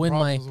twice when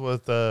my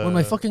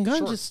fucking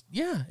gun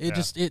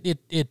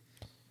it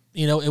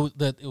you know,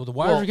 the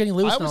wires were getting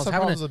loose. I was having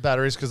problems with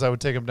batteries because I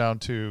would take them down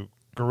to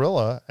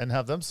Gorilla and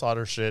have them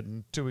solder shit,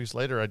 and 2 weeks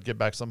later I'd get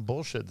back some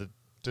bullshit that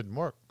didn't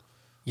work.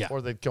 Yeah,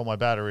 or they'd kill my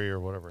battery or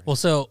whatever. Well,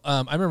 so I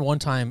remember one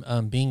time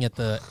being at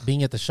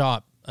the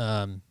shop,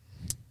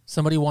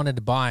 somebody wanted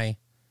to buy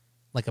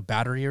like a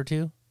battery or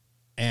two,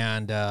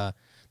 and the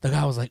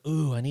guy was like,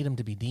 "Ooh, I need them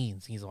to be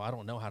Dean's." He's like, "I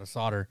don't know how to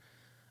solder."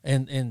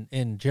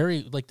 And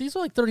Jerry, like, these are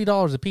like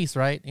 $30 a piece,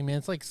 right? I mean,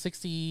 it's like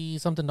 $60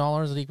 something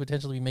that he could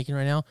potentially be making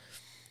right now.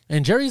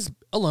 And Jerry's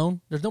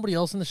alone. There's nobody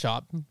else in the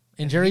shop.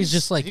 And Jerry's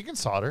just like, he can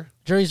solder.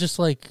 Jerry's just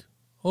like,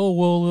 oh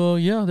well,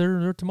 yeah,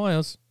 they're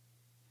Tamiya's.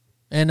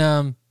 And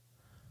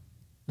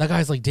that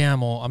guy's like,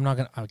 damn, well,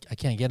 I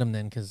can't get him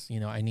then because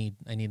I need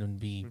him to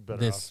be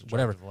this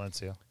whatever.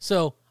 Valencia.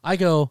 So I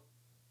go,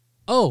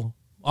 oh,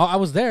 I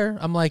was there.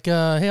 I'm like,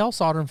 hey, I'll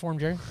solder him for him,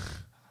 Jerry.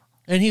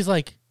 And he's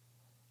like,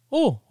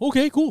 oh,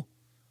 okay, cool.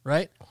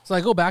 Right? So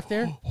I go back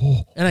there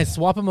and I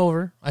swap him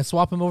over. I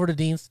swap him over to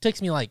Dean's. It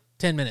takes me like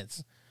 10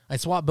 minutes. I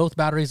swap both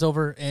batteries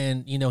over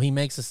and, he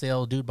makes a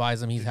sale. Dude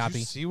buys them. He's happy. Did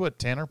you see what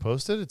Tanner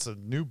posted? It's a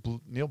new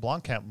Neil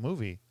Blomkamp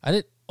movie.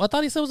 I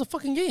thought he said it was a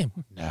fucking game.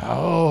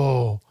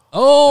 No.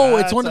 Oh,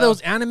 it's one of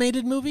those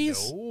animated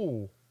movies?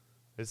 No.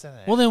 Is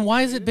that well, then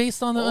why is it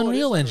based on the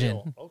Unreal Engine?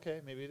 Unreal. Okay,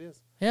 maybe it is.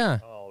 Yeah.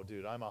 Oh,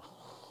 dude,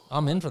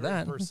 I'm in for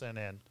that. 100%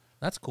 in.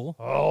 That's cool.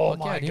 Oh, Fuck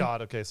my yeah,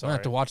 God. Okay, sorry. I'll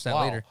have to watch that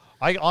later.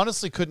 I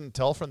honestly couldn't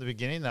tell from the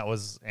beginning that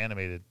was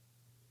animated.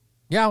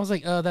 Yeah, I was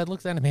like, that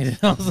looks animated.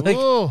 I was like,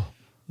 Whoa.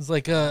 It's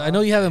like, I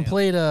know you haven't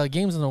played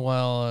games in a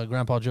while,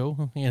 Grandpa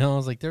Joe. I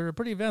was like, they're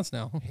pretty advanced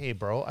now. Hey,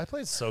 bro, I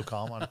played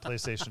SOCOM on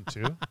PlayStation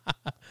 2.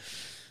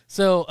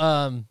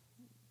 So,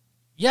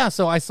 yeah,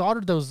 so I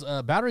soldered those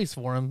batteries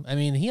for him. I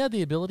mean, he had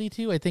the ability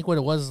to. I think what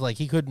it was like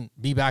he couldn't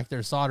be back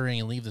there soldering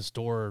and leave the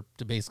store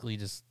to basically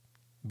just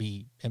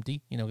be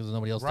empty, because there's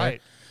nobody else there.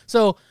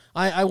 So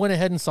I went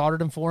ahead and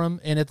soldered them for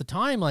him. And at the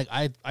time, like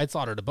I'd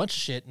soldered a bunch of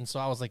shit, and so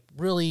I was like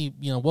really,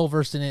 well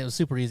versed in it. It was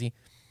super easy.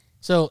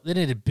 So then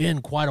it had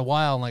been quite a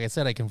while, and like I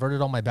said, I converted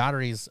all my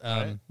batteries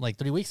like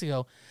 3 weeks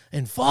ago,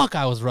 and fuck,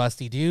 I was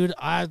rusty, dude.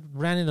 I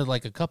ran into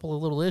like a couple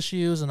of little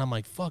issues, and I'm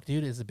like, fuck,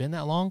 dude, has it been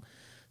that long?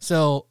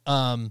 So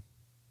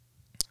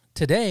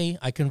today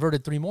I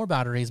converted 3 more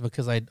batteries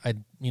because I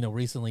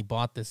recently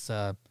bought this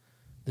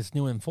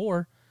new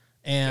M4,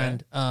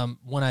 and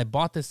when I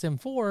bought this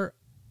M4,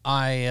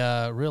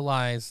 I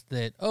realized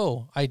that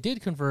I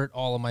did convert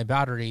all of my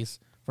batteries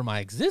for my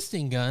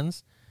existing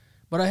guns.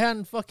 But I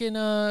hadn't fucking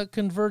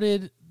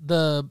converted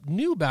the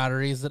new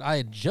batteries that I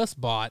had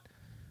just bought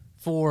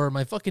for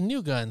my fucking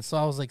new gun. So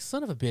I was like,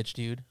 son of a bitch,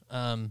 dude.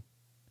 I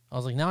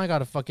was like, now I got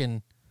to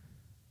fucking,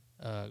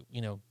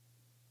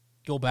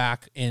 go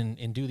back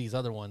and do these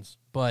other ones.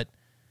 But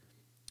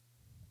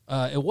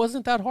it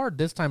wasn't that hard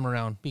this time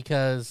around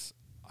because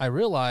I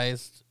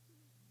realized,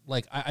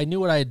 like, I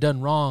knew what I had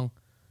done wrong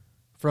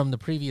from the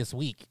previous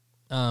week.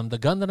 The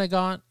gun that I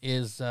got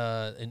is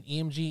an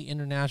EMG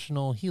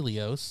International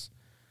Helios.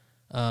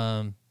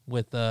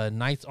 With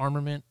Knight's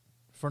Armament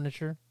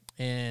furniture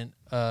and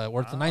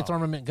or it's a Knight's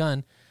Armament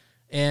gun,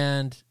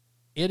 and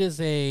it is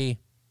a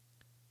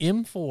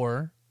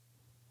M4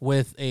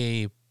 with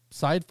a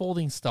side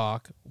folding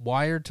stock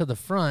wired to the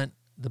front.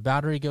 The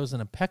battery goes in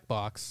a PEC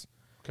box.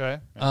 Okay.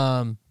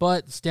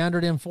 But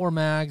standard M4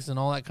 mags and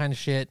all that kind of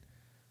shit.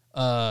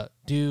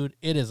 Dude,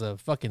 it is a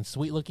fucking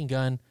sweet looking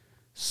gun.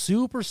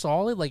 Super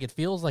solid, like it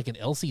feels like an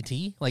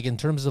LCT, like in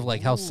terms of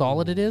like how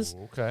solid it is.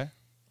 Okay.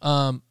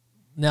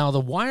 Now, the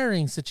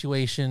wiring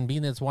situation,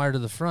 being that it's wired to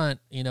the front,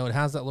 it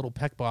has that little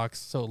PEC box,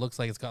 so it looks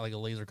like it's got like a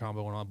laser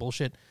combo and all that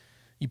bullshit.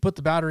 You put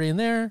the battery in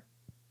there,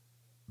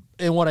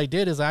 and what I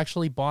did is I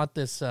actually bought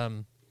this,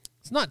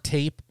 it's not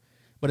tape,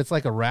 but it's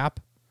like a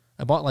wrap.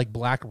 I bought like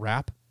black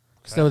wrap,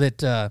 so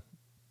that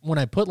when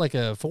I put like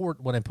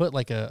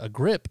a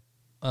grip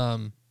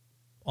on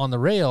the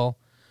rail,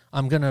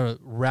 I'm going to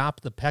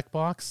wrap the PEC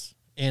box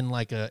in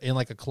like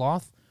a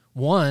cloth.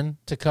 One,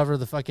 to cover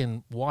the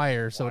fucking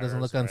wire so it doesn't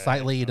look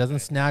unsightly. It doesn't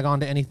snag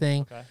onto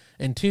anything. Okay.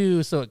 And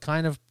 2, so it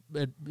kind of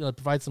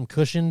provides some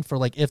cushion for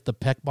like if the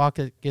PEC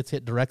box gets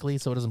hit directly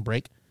so it doesn't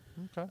break.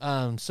 Okay.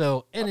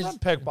 So and I've done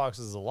PEC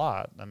boxes a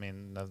lot. I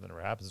mean, nothing ever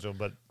happens to them,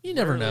 but you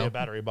never know. A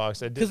battery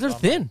box because they're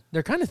thin.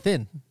 They're kind of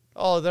thin.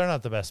 Oh, they're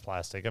not the best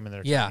plastic. I mean,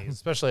 they're tiny,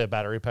 especially a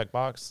battery PEC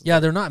box. Yeah,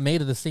 they're not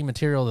made of the same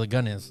material the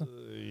gun is.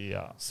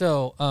 Yeah.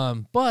 So,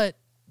 but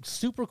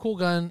super cool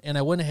gun, and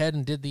I went ahead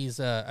and did these.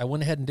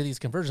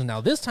 Conversions.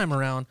 Now this time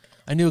around,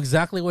 I knew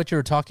exactly what you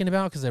were talking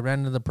about because I ran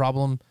into the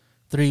problem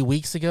 3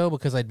 weeks ago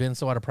because I'd been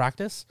so out of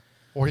practice.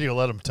 Or you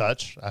let them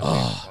touch.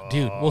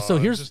 Dude. Well, so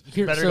here's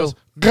goes.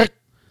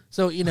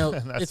 So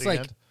it's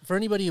like for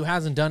anybody who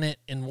hasn't done it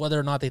and whether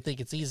or not they think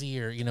it's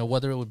easy or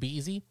whether it would be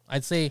easy,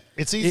 I'd say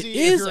it's easy.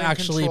 It is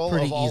actually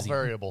pretty of all easy.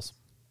 Variables.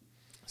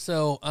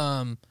 So,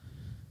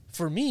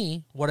 for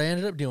me, what I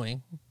ended up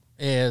doing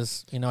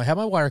is I have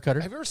my wire cutter.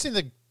 Have you ever seen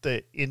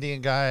the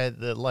Indian guy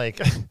that like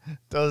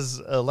does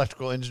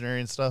electrical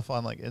engineering stuff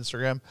on like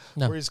Instagram?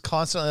 No. Where he's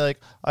constantly like,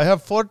 I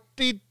have 200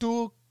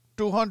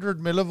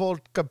 millivolt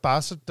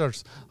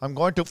capacitors. I'm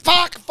going to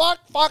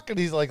fuck, and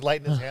he's like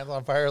lighting his hands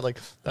on fire like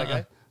that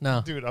guy.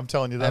 No, dude, I'm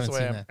telling you, that's the way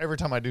I am every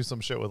time I do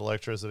some shit with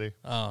electricity.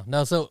 Oh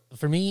no! So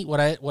for me,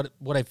 what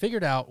I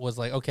figured out was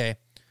like, okay,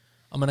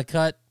 I'm gonna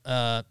cut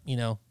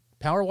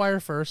power wire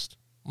first.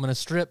 I'm gonna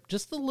strip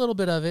just a little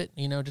bit of it,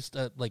 just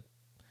like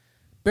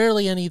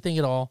barely anything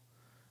at all.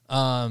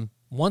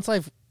 Once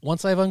I've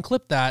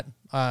unclipped that,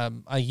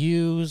 I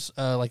use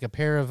like a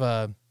pair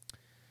of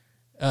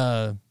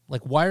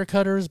like wire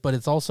cutters, but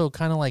it's also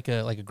kind of like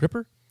a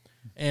gripper,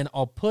 and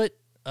I'll put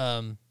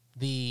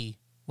the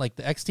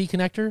XT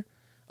connector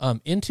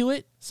into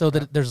it so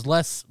that there's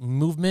less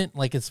movement,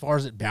 like as far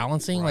as it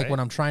balancing, like when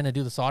I'm trying to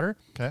do the solder.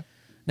 Okay.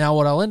 Now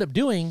what I'll end up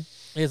doing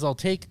is I'll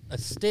take a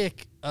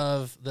stick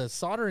of the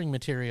soldering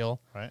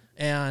material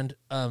and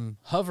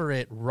hover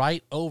it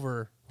right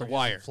over the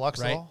wire. Flux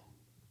right? at all?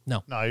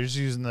 No. No, you're just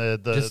using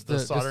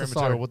the soldering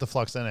material with the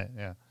flux in it.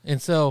 Yeah.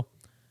 And so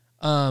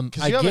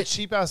because you have a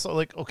cheap ass,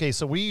 like, okay,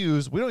 so we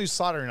don't use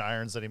soldering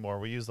irons anymore.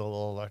 We use the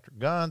little electric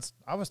guns.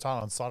 I was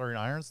taught on soldering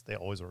irons. They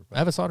always work better. I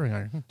have a soldering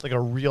iron. Like a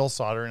real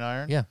soldering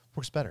iron. Yeah.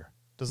 Works better.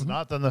 Does it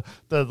not than the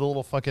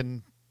little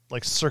fucking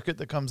like circuit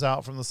that comes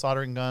out from the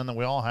soldering gun that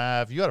we all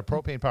have. You had a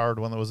propane powered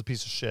one that was a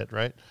piece of shit,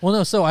 right? Well,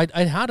 no. So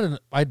I'd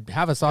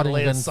have a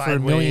soldering gun for a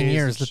million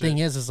years. The thing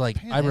is like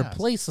I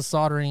replaced the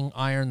soldering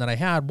iron that I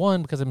had.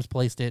 One, because I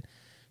misplaced it.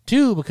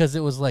 Two, because it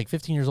was like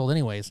 15 years old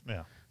anyways.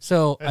 Yeah.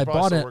 So I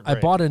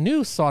bought a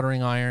new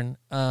soldering iron.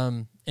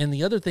 And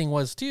the other thing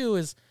was too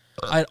is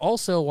I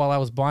also, while I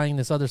was buying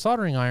this other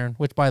soldering iron,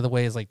 which by the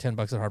way is like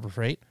 $10 at Harbor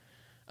Freight,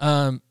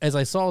 as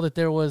I saw that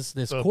there was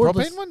this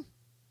cordless propane one.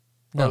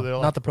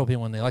 No, not the propane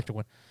one, the electric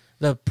one.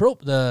 The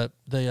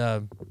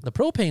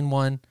propane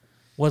one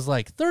was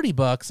like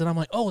 $30, and I'm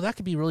like, oh, that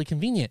could be really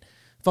convenient.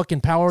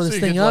 Fucking power this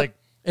thing up. Like,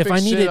 if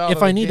I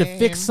need to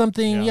fix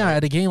something,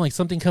 at a game, like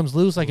something comes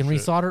loose, I can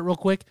resolder it real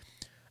quick.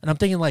 And I'm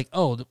thinking like,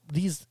 oh,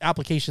 these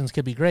applications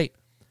could be great.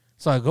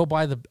 So I go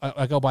buy the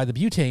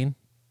butane,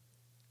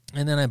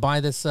 and then I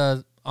buy this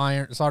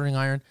soldering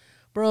iron,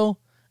 bro.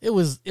 It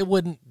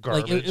wouldn't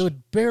garbage. Like it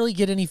would barely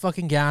get any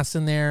fucking gas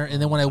in there,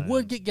 and then when I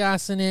would get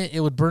gas in it, it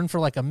would burn for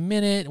like a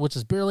minute, which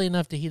is barely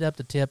enough to heat up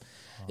the tip.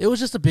 It was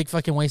just a big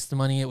fucking waste of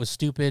money. It was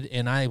stupid,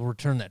 and I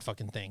returned that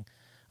fucking thing.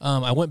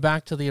 I went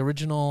back to the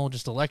original,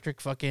 just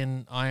electric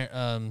fucking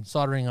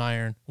soldering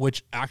iron,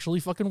 which actually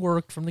fucking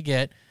worked from the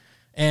get.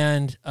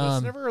 And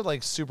it's never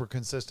like super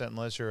consistent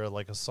unless you're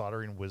like a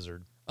soldering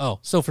wizard. Oh,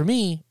 so for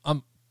me,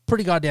 I'm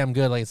pretty goddamn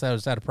good. Like I said, I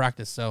was out of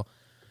practice, so.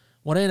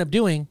 What I ended up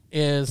doing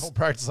is don't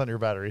practice on your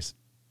batteries.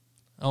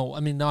 Oh,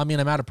 I'm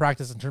out of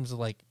practice in terms of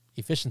like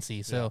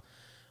efficiency. So,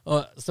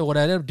 so what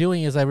I ended up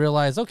doing is I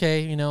realized,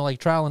 okay,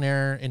 like trial and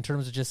error in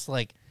terms of just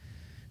like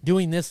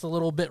doing this a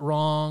little bit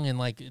wrong and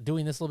like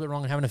doing this a little bit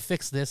wrong and having to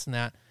fix this and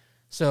that.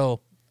 So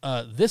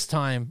this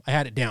time I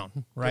had it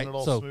down, right?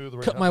 So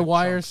smooth, cut my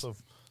wires,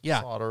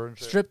 solder and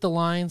shit. Strip the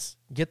lines,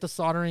 get the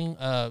soldering,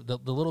 the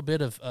little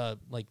bit of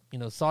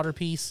solder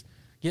piece,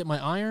 get my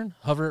iron,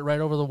 hover it right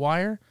over the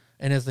wire.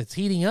 And as it's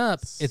heating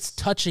up, it's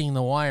touching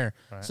the wire.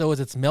 Right. So as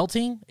it's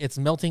melting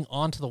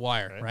onto the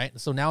wire, right?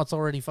 So now it's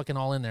already fucking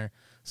all in there.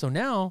 So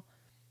now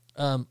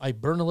I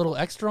burn a little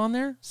extra on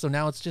there. So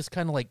now it's just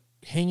kind of like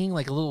hanging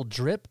like a little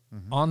drip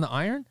on the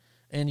iron.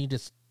 And you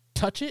just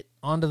touch it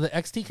onto the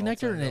XT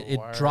connector and it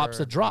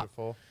drops a drop.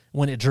 Beautiful.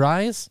 When it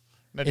dries,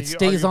 it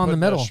stays on the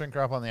metal. Shrink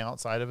wrap on the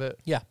outside of it?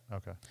 Yeah.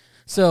 Okay.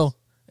 So,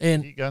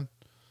 and heat gun?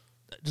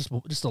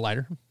 Just a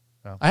lighter.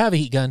 Oh. I have a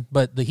heat gun,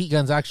 but the heat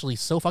gun's actually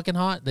so fucking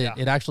hot that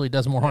it actually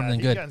does more harm than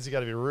good. Heat guns, you got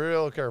to be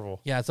real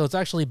careful. Yeah, so it's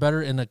actually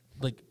better in a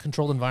like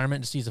controlled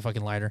environment. Just use a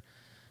fucking lighter.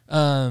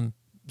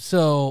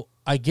 So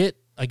I get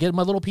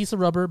my little piece of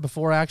rubber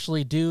before I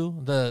actually do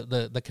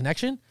the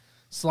connection.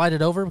 Slide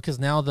it over because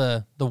now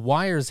the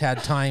wires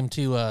had time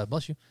to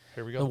bless you.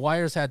 Here we go. The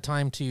wires had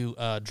time to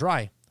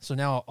dry. So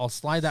now I'll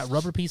slide that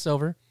rubber piece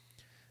over.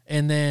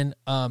 And then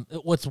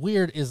what's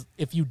weird is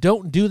if you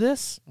don't do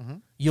this,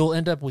 you'll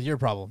end up with your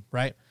problem,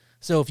 right?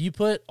 So if you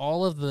put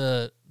all of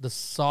the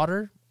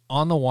solder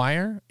on the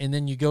wire and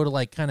then you go to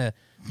like kind of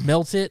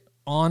melt it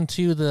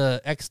onto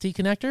the XT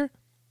connector,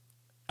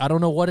 I don't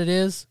know what it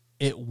is,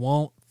 it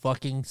won't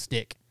fucking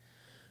stick.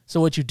 So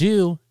what you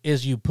do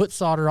is you put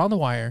solder on the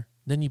wire,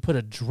 then you put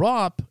a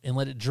drop and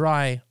let it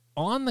dry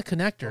on the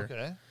connector.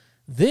 Okay.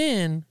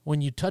 Then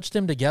when you touch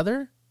them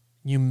together,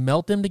 you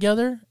melt them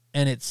together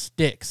and it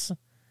sticks.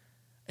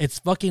 It's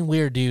fucking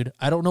weird, dude.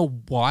 I don't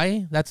know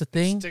why that's a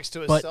thing,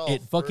 but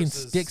it fucking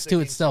sticks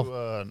to itself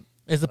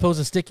as opposed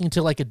to sticking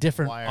to like a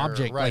different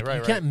object. Right, like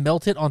you can't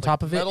melt it on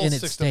top of it and it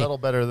sticks. Metal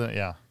better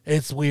than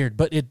It's weird,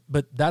 but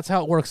that's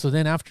how it works. So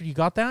then after you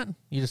got that,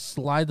 you just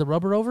slide the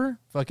rubber over,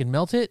 fucking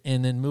melt it,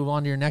 and then move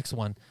on to your next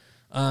one.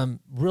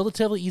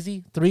 Relatively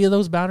easy. 3 of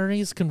those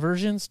batteries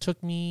conversions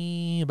took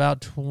me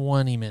about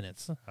 20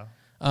 minutes.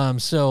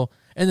 So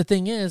and the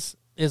thing is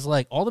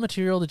like all the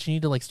material that you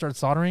need to like start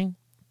soldering.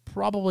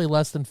 Probably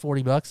less than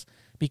 $40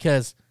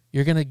 because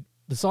the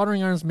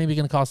soldering iron is maybe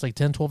going to cost like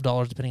 $10,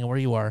 $12 depending on where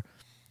you are.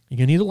 You're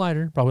going to need a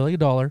lighter, probably like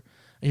 $1. And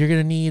you're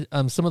going to need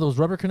some of those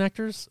rubber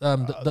connectors.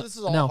 This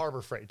is all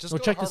Harbor Freight.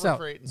 Just check this out.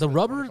 The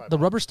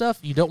rubber stuff,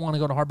 you don't want to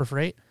go to Harbor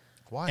Freight.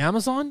 Why?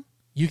 Amazon,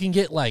 you can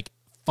get like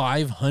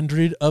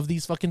 500 of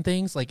these fucking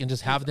things, like, and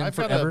just have them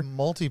forever. I've got a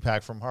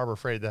multi-pack from Harbor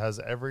Freight that has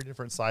every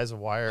different size of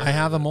wire. I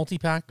have a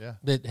multi-pack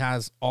that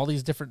has all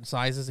these different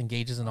sizes and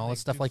gauges and all that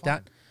stuff like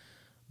that.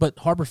 But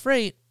Harbor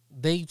Freight,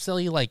 they sell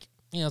you like,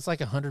 it's like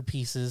 100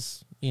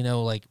 pieces,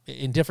 like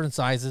in different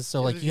sizes.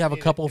 So like If you have a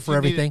couple if for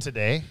you need it everything.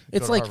 today,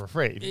 It's go to like Harbor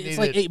Freight. If you it's need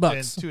like it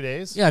 $8 in 2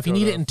 days. Yeah, if you go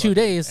need to it in 2 fucking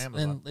days,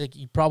 Amazon. then like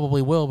you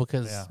probably will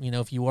because Yeah.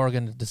 if you are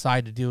going to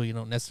decide to do it, you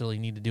don't necessarily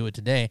need to do it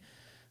today.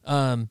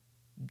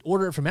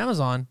 Order it from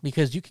Amazon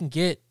because you can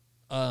get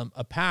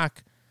a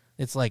pack.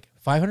 It's like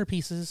 500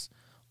 pieces,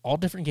 all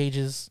different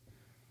gauges,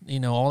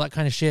 all that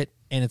kind of shit,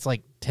 and it's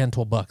like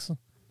 $10-12,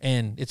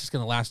 and it's just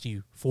going to last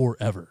you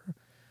forever.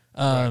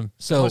 So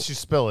unless you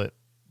spill it.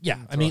 yeah,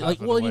 I throw mean, half like,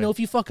 of it well, away. if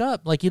you fuck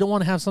up, like, you don't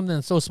want to have something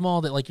that's so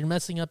small that, like, you're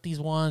messing up these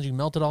ones, you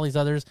melted all these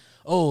others.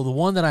 Oh, the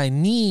one that I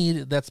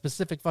need, that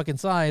specific fucking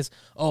size,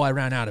 oh, I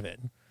ran out of it.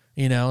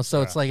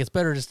 So it's like, it's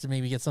better just to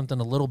maybe get something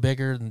a little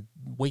bigger and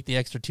wait the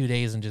extra 2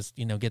 days and just,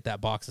 get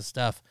that box of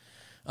stuff.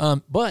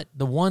 But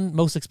the one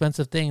most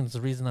expensive thing, that's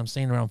the reason I'm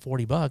saying around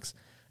 $40,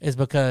 is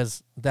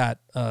because that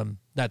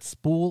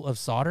spool of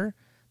solder,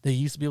 they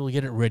used to be able to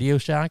get at Radio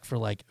Shack for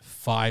like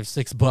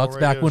 $5-6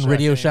 back when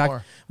Radio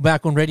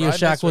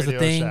Shack was a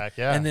thing, Shack,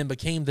 yeah. and then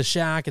became the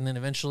Shack, and then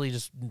eventually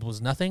just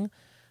was nothing.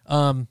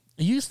 You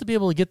used to be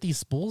able to get these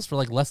spools for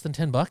like less than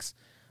 $10.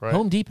 Right.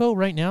 Home Depot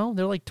right now,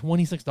 they're like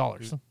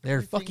 $26. They're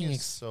Everything fucking is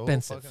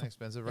expensive. So fucking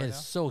expensive right It now.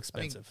 is so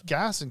expensive. I mean,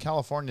 gas in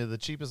California, the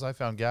cheapest I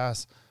found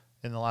gas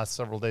in the last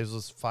several days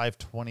was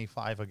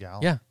 $5.25 a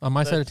gallon. Yeah, on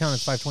my The side of town,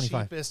 it's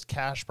 $5.25. Cheapest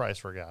cash price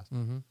for gas.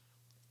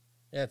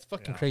 Yeah, it's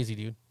fucking Yeah. crazy,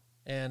 dude.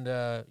 And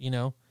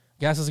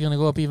gas is going to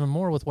go up even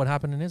more with what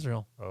happened in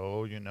Israel.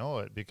 Oh, you know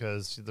it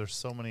because there's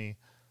so many.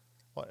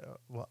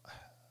 Well,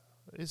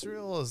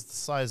 Israel is the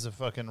size of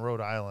fucking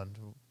Rhode Island,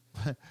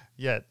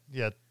 yet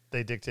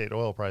they dictate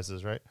oil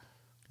prices, right?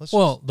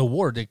 The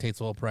war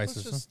dictates oil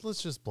prices.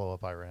 Let's just blow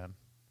up Iran,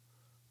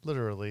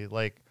 literally.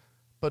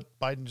 But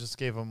Biden just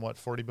gave them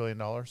 $40 billion.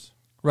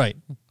 Right.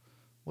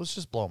 Let's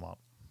just blow them up.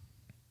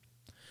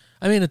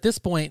 I mean, at this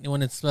point,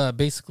 when it's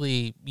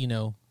basically,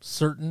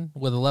 certain,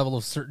 with a level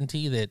of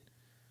certainty that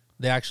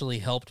they actually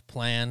helped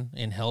plan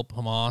and help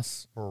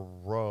Hamas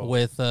Bro.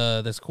 with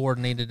this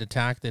coordinated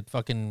attack that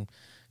fucking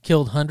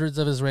killed hundreds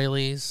of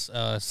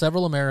Israelis,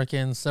 several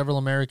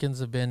Americans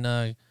have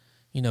been,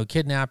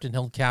 kidnapped and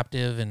held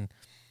captive, and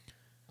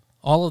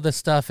all of this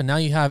stuff. And now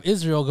you have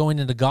Israel going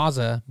into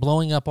Gaza,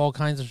 blowing up all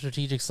kinds of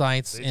strategic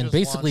sites, They and just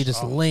basically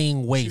launched just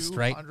laying waste,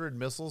 right? 200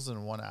 missiles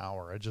in 1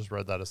 hour. I just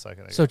read that a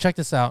second ago. So check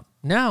this out.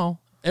 Now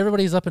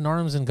everybody's up in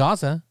arms in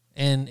Gaza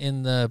and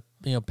in the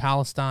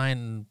Palestine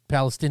and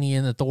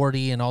Palestinian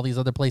Authority and all these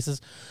other places.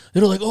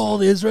 They're like, oh,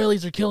 the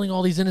Israelis are killing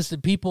all these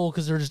innocent people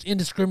because they're just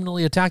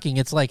indiscriminately attacking.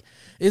 It's like,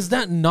 is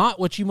that not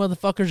what you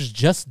motherfuckers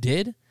just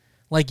did?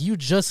 Like, you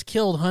just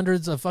killed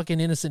hundreds of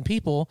fucking innocent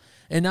people,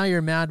 and now you're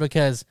mad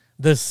because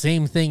the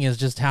same thing has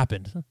just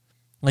happened.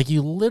 Like,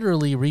 you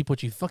literally reap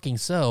what you fucking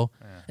sow,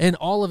 and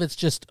all of it's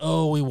just,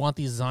 we want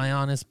these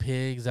Zionist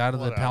pigs out of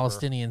the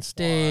Palestinian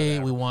state.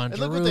 Whatever. We want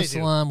And look what they do.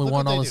 Jerusalem. We Look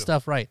want what all they this do.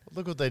 stuff, right?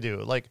 Look what they do.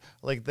 Like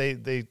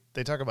they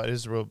talk about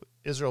Israel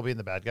being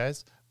the bad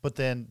guys, but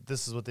then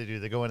this is what they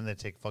do. They go in and they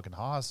take fucking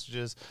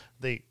hostages.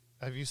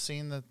 Have you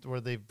seen that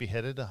where they've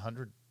beheaded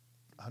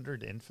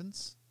 100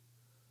 infants?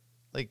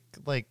 Like,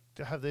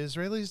 have the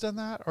Israelis done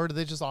that? Or do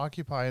they just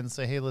occupy and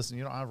say, hey, listen,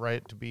 you don't have a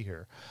right to be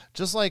here?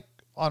 Just like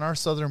on our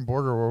southern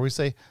border where we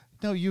say,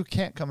 no, you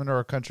can't come into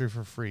our country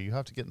for free. You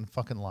have to get in the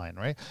fucking line,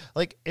 right?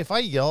 Like, if I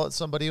yell at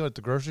somebody at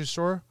the grocery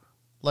store,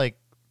 like,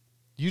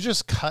 you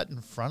just cut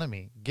in front of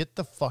me. Get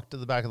the fuck to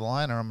the back of the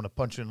line or I'm going to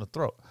punch you in the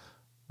throat,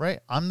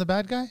 right? I'm the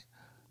bad guy?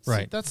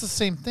 Right. See, that's the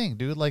same thing,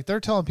 dude. Like, they're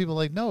telling people,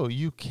 like, no,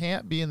 you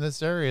can't be in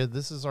this area.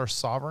 This is our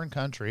sovereign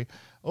country.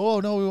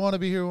 Oh, no, we want to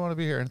be here. We want to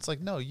be here. And it's like,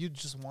 no, you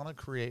just want to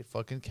create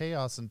fucking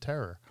chaos and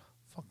terror.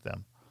 Fuck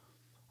them.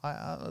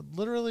 I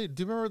literally,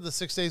 do you remember the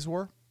 6 Days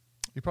War?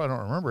 You probably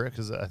don't remember it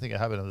because I think it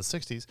happened in the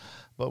 60s.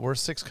 But were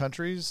 6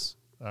 countries,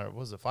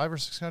 was it 5 or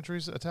 6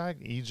 countries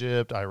attacked?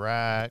 Egypt,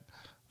 Iraq,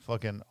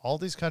 fucking all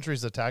these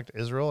countries attacked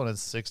Israel in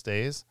 6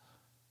 days.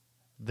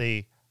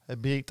 They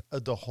beat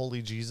the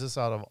holy Jesus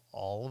out of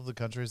all of the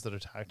countries that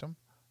attacked them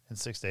in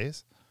 6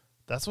 days.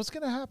 That's what's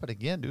going to happen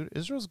again, dude.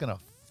 Israel's going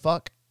to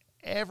fuck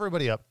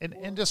everybody up and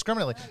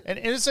indiscriminately. And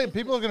innocent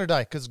people are going to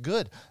die because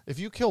good. If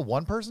you kill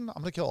one person,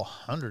 I'm going to kill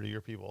 100 of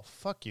your people.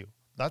 Fuck you.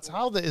 That's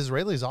how the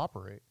Israelis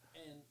operate.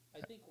 And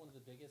I think one of the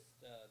biggest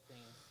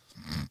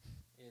things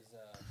is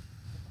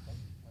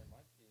my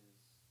mic is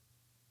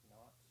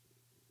not.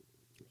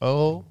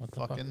 Oh, What the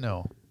fucking fuck?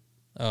 no.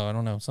 Oh, I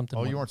don't know. Something.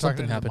 Oh, you weren't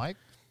something talking to happened. the mic?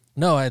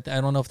 No, I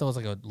don't know if that was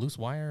like a loose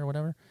wire or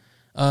whatever.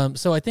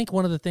 So I think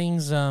one of the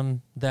things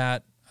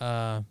that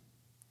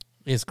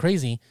is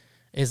crazy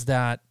is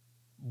that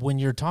when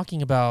you're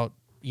talking about,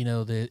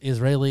 the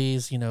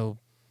Israelis,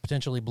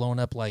 potentially blowing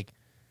up like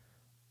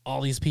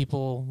all these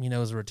people,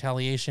 as a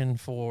retaliation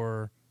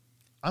for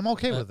I'm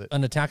okay with it.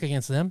 an attack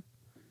against them,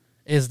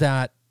 is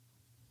that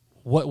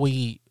what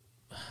we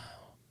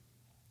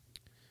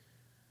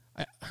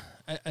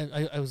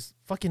I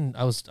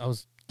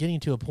was getting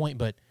to a point,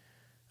 but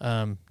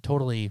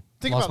totally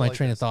Think lost about it my like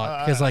train this. of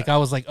thought because I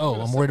was like, I'm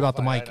gonna I'm worried about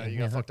the simplify it. mic. I know you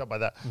got fucked up by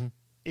that.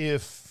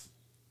 If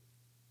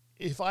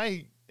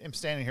I am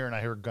standing here and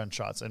I hear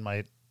gunshots and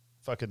my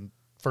fucking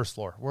first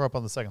floor. We're up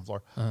on the second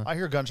floor. I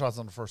hear gunshots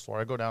on the first floor.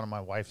 I go down and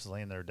my wife's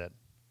laying there dead.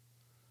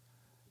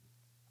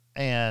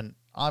 And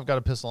I've got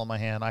a pistol in my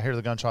hand. I hear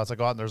the gunshots. I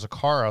go out and there's a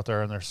car out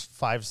there and there's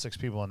 5-6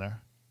 people in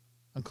there,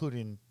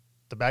 including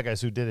the bad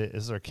guys who did it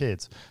is their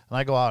kids. And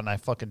I go out and I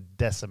fucking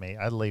decimate.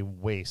 I lay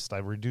waste. I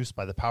reduce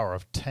by the power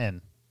of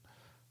 10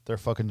 their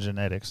fucking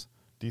genetics.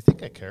 Do you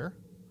think I care?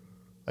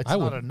 It's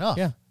not enough.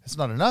 Yeah. It's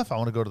not enough. I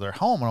want to go to their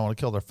home and I want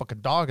to kill their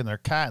fucking dog and their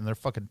cat and their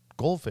fucking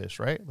goldfish,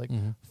 right? Like,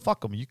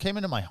 fuck them. You came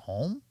into my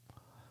home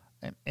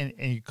and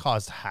you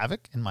caused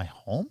havoc in my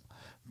home?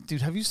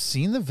 Dude, have you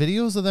seen the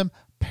videos of them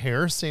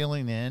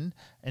parasailing in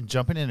and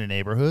jumping into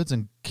neighborhoods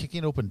and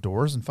kicking open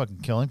doors and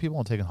fucking killing people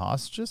and taking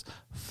hostages?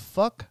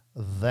 Fuck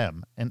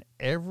them. In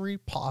every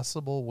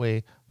possible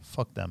way,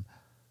 fuck them.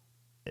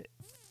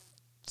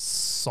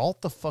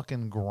 Salt the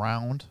fucking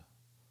ground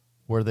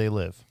where they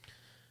live.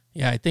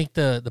 Yeah, I think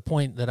the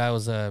point that I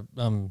was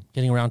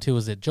getting around to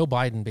is that Joe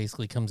Biden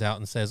basically comes out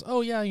and says,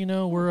 "Oh yeah,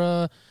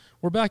 we're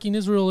backing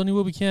Israel any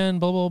way we can,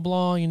 blah blah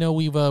blah.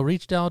 We've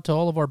reached out to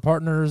all of our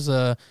partners,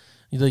 the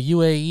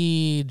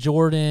UAE,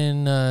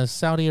 Jordan,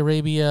 Saudi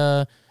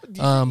Arabia,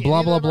 blah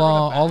blah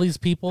blah. All these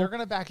people. They're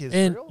gonna back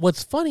Israel. And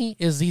what's funny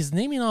is he's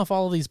naming off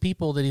all of these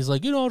people that he's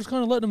like, just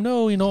kind of letting them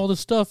know, all this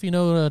stuff, try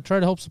to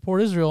help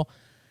support Israel.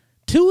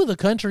 2 of the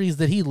countries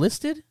that he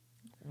listed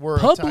were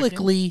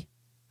publicly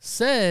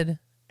said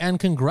and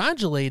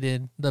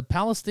congratulated the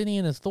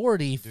Palestinian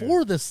Authority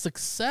for the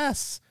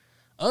success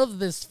of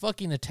this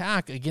fucking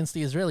attack against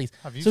the Israelis.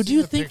 So do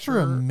you think for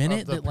a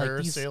minute that like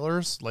these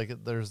sailors, like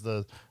there's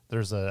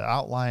an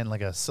outline,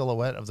 like a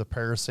silhouette of the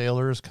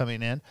parasailers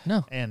coming in?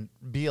 No. And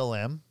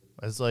BLM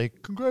is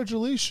like,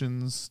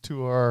 congratulations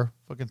to our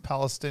fucking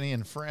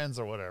Palestinian friends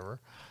or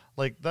whatever.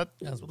 Like that.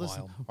 That's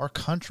wild. Our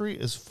country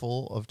is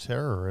full of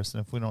terrorists,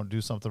 and if we don't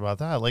do something about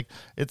that, like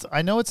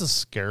I know it's a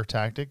scare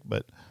tactic,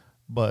 but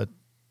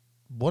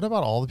what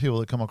about all the people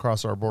that come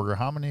across our border?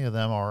 How many of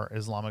them are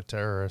Islamic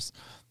terrorists?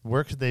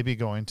 Where could they be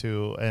going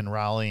to and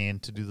rallying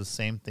to do the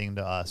same thing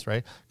to us,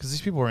 right? Because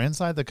these people are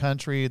inside the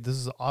country. This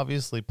is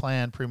obviously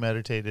planned,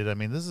 premeditated. I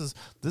mean, this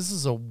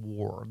is a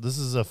war. This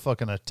is a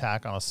fucking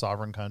attack on a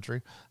sovereign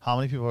country. How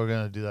many people are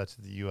going to do that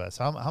to the U.S.?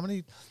 How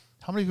many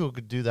people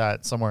could do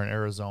that somewhere in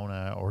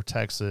Arizona or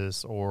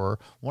Texas or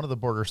one of the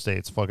border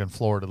states, fucking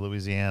Florida,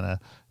 Louisiana,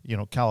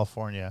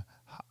 California?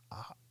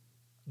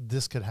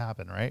 This could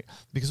happen, right?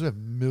 Because we have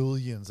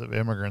millions of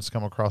immigrants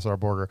come across our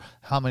border.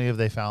 How many have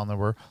they found that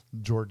were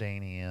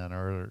Jordanian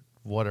or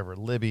whatever,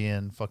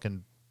 Libyan,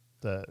 fucking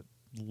the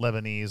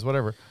Lebanese,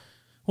 whatever?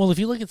 Well, if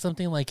you look at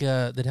something like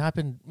that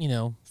happened,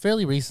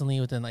 fairly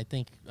recently within, I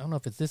don't know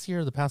if it's this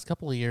year or the past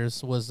couple of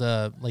years, was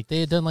like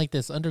they had done like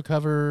this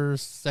undercover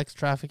sex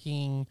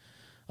trafficking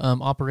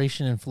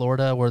operation in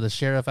Florida where the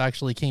sheriff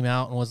actually came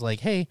out and was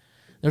like, hey,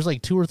 there's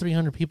like 200 or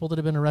 300 people that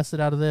have been arrested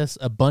out of this.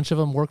 A bunch of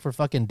them work for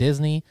fucking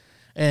Disney.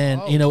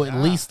 And, at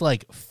least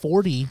like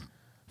 40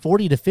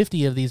 to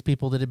 50 of these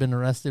people that had been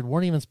arrested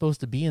weren't even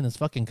supposed to be in this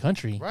fucking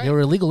country. Right. They were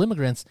illegal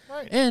immigrants.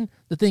 Right. And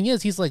the thing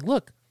is, he's like,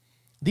 look,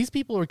 these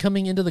people are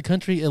coming into the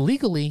country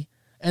illegally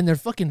and they're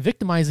fucking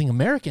victimizing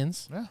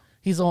Americans. Yeah.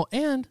 He's all,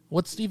 and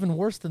what's even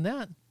worse than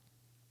that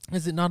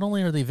is that not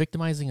only are they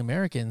victimizing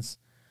Americans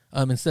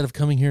instead of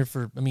coming here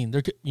for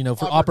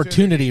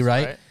opportunity,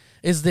 right?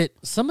 Is that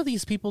some of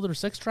these people that are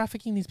sex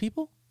trafficking these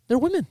people, they're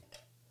women.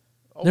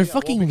 They're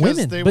fucking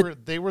women.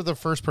 They were the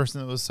first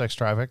person that was sex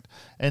trafficked,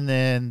 and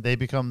then they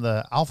become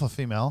the alpha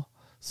female,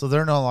 so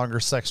they're no longer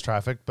sex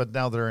trafficked, but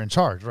now they're in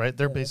charge, right?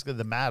 They're basically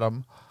the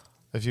madam,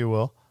 if you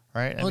will,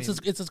 right? Well,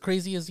 it's as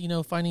crazy as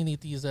finding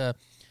these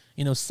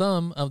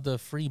some of the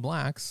free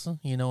blacks,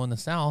 in the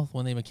South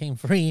when they became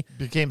free,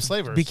 became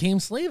slavers, became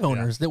slave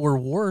owners that were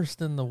worse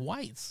than the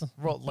whites.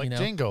 Well, like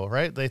Django,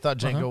 right? They thought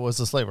Django was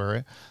a slaver,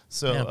 right?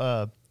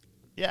 So.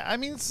 Yeah, I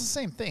mean, it's the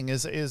same thing.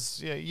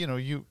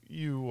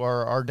 You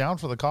are down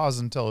for the cause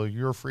until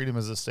your freedom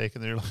is at stake,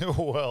 and then you're like,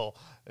 oh, well,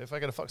 if I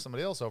got to fuck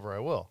somebody else over, I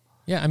will.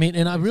 Yeah, I mean,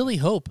 and I really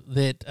hope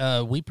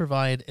that we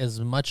provide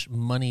as much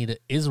money to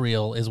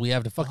Israel as we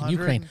have to fucking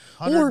Ukraine,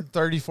 or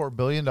 $134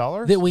 billion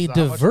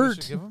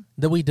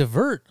that we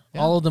divert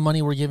all of the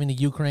money we're giving to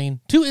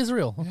Ukraine to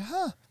Israel.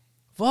 Yeah,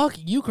 fuck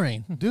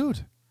Ukraine,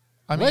 dude.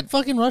 Let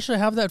fucking Russia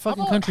have that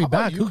fucking country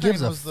back. Who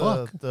gives a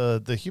fuck?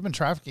 The human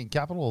trafficking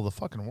capital of the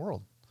fucking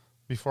world.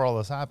 Before all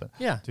this happened.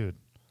 Yeah. Dude.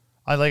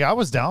 I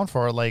was down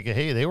for it. Like,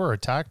 hey, they were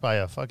attacked by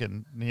a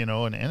fucking,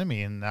 an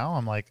enemy. And now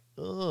I'm like,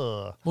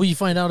 ugh. Well, you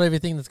find out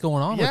everything that's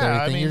going on with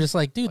everything. You're just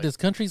like, dude, this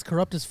country's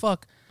corrupt as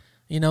fuck.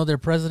 Their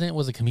president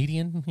was a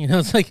comedian.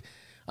 It's like,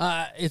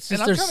 it's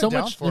just, there's so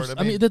much.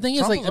 The thing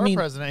Trump is, like, was our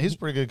president. He's a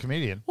pretty good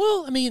comedian.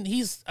 Well,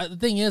 he's, the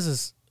thing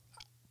is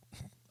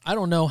I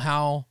don't know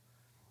how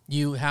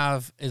you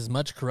have as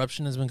much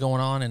corruption has been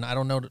going on, and I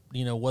don't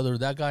know, whether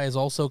that guy is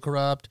also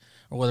corrupt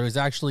or whether he's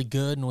actually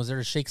good and was there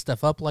to shake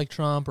stuff up like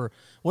Trump or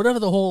whatever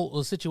the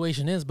whole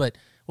situation is. But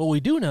what we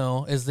do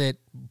know is that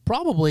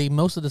probably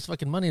most of this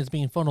fucking money that's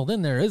being funneled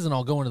in there isn't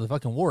all going to the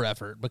fucking war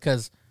effort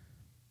because,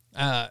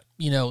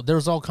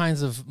 there's all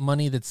kinds of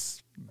money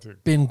that's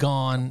been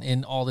gone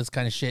and all this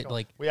kind of shit.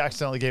 Like we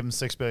accidentally gave them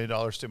 $6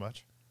 billion too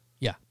much.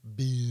 Yeah. $1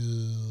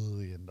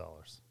 billion.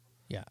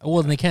 Yeah. Well,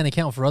 and they can't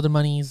account for other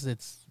monies.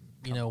 It's,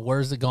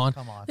 where's it gone?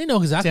 Come on. They know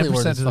exactly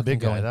where it's to the big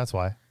guy. going. That's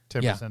why.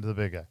 10% to the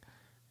big guy.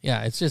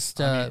 Yeah, it's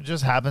just... it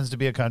just happens to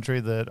be a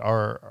country that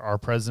our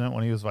president,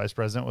 when he was vice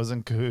president, was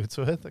in cahoots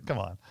with. Come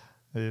on.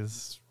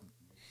 It's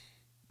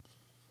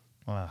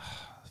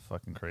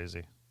fucking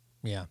crazy.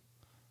 Yeah.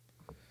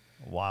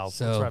 Wild.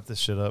 So, let's wrap this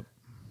shit up.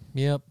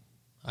 Yep.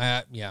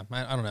 I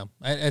don't know.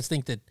 I just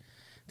think that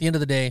at the end of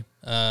the day,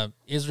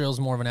 Israel's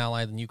more of an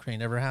ally than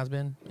Ukraine ever has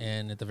been.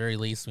 And at the very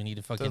least, we need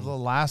to fucking... They're the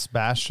last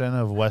bastion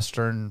of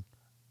Western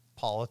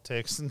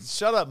politics. And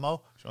shut up,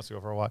 Mo. She wants to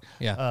go for a walk.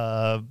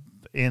 Yeah.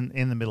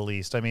 In the Middle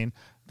East. I mean,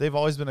 they've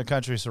always been a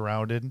country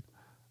surrounded,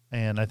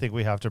 and I think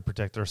we have to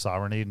protect their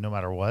sovereignty no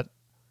matter what.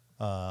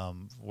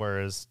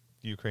 Whereas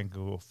Ukraine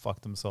can go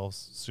fuck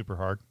themselves super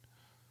hard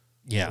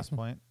at this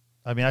point.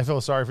 I mean, I feel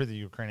sorry for the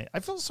Ukrainian.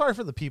 I feel sorry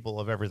for the people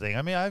of everything.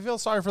 I mean, I feel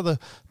sorry for the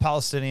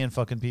Palestinian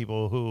fucking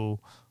people who,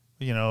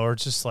 are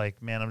just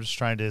like, man, I'm just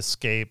trying to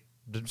escape.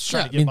 They're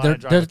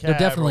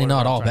definitely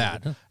not all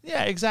bad.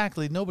 Yeah,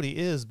 exactly. Nobody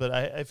is, but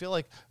I feel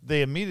like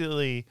they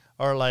immediately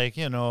are like,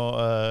 running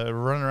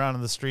around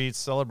in the streets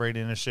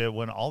celebrating and shit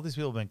when all these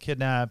people have been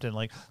kidnapped and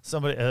like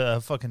somebody,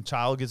 a fucking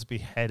child gets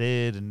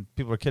beheaded and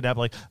people are kidnapped.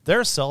 Like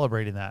they're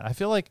celebrating that. I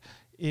feel like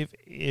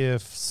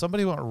if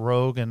somebody went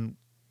rogue and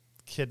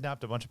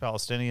kidnapped a bunch of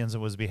Palestinians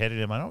and was beheading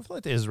them, I don't feel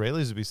like the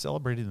Israelis would be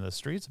celebrating in the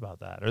streets about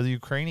that, or the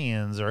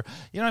Ukrainians, or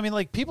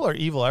like people are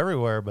evil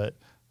everywhere, but.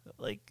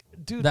 Like,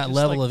 dude, that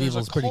level of evil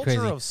is pretty crazy.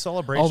 Of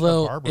celebration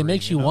Although of barbary, it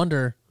makes you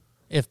wonder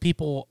if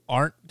people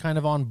aren't kind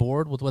of on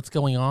board with what's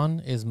going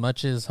on as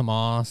much as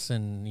Hamas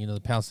and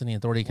the Palestinian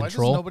Authority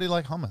control. Why does nobody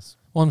like Hamas?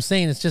 Well, I'm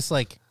saying it's just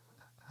like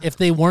if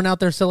they weren't out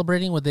there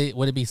celebrating, would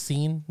it be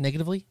seen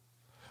negatively?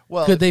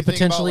 Well, could they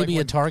potentially be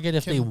a target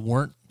if they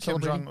weren't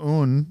Kim celebrating?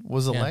 Jong-un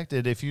was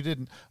elected. If you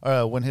didn't,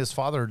 when his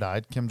father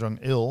died, Kim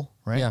Jong-il,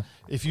 right? Yeah.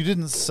 If you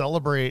didn't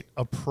celebrate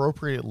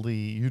appropriately,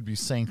 you'd be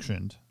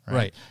sanctioned.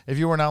 Right. If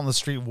you weren't out in the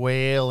street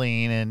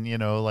wailing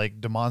and,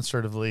 like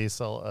demonstratively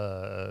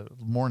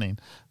mourning,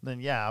 then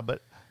yeah,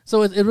 but.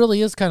 So it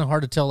really is kind of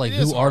hard to tell like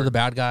who are hard. the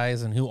bad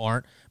guys and who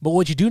aren't. But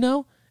what you do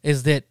know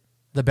is that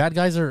the bad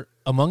guys are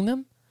among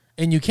them,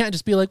 and you can't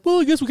just be like,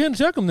 well, I guess we can't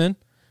attack them then.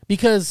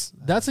 Because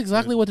that's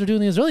exactly what they're doing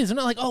to the Israelis. They're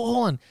not like, oh,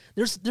 hold on.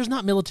 There's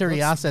not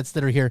military assets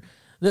that are here.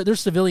 There's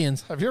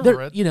civilians. Have you ever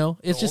read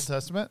it's the just Old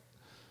Testament?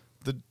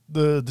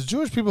 The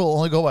Jewish people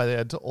only go by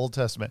the Old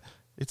Testament.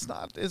 It's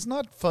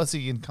not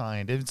fuzzy and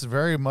kind. It's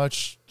very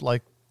much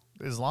like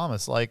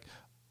Islamists. Like,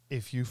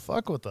 if you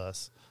fuck with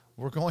us,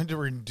 we're going to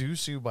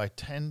reduce you by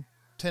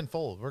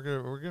tenfold. We're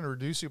gonna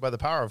reduce you by the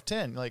power of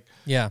 10. Like,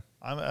 yeah,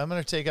 I'm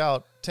gonna take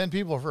out 10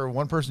 people for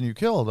one person you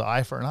killed.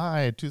 Eye for an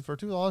eye, tooth for a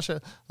tooth, all that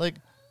shit. Like,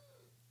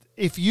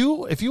 if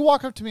you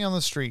walk up to me on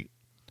the street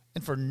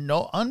and for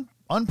no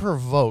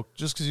unprovoked,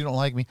 just because you don't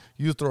like me,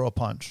 you throw a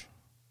punch,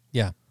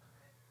 yeah,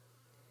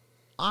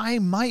 I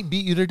might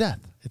beat you to death.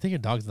 I think your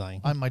dog's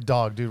dying. My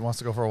dog, dude, wants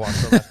to go for a walk.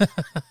 So bad.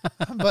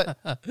 but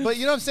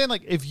you know what I'm saying?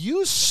 Like, if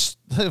you,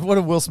 what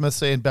did Will Smith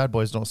say in Bad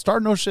Boys? Don't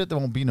start no shit, there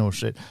won't be no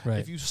shit. Right.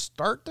 If you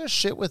start this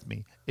shit with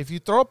me, if you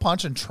throw a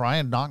punch and try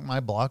and knock my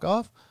block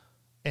off,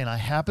 and I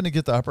happen to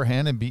get the upper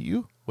hand and beat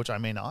you, which I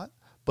may not,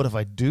 but if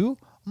I do,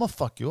 I'm gonna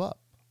fuck you up.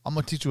 I'm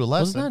gonna teach you a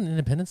lesson. Wasn't that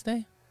Independence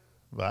Day?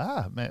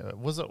 Man,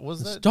 was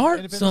that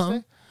start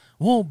something?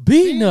 Won't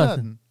be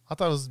nothing. I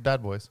thought it was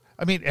Bad Boys.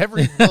 I mean,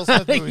 every Will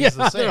Smith movie is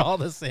the same. They're all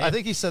the same. I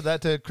think he said that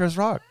to Chris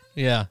Rock.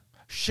 Yeah.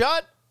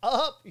 Shut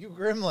up, you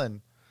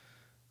gremlin.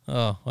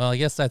 Oh, well, I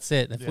guess that's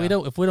it.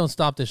 If we don't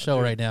stop this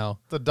show right now,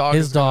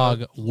 his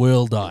dog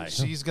will die.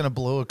 She's gonna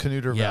blow a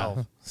Canuter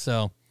valve.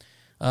 So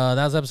that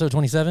was episode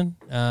 27.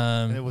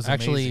 It was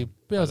actually amazing,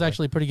 it was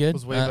actually pretty good.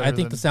 I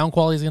think the sound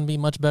quality is gonna be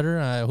much better.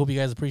 I hope you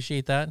guys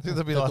appreciate that. I think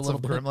there'll be lots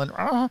of gremlin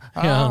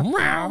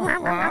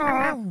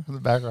in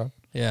the background.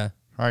 Yeah.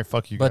 All right,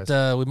 fuck you guys.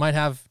 But we might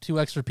have 2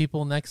 extra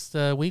people next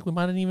week. We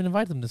might not even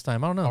invite them this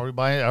time. I don't know.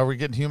 Are we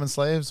getting human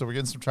slaves? Are we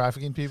getting some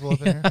trafficking people up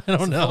in here? I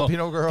don't know.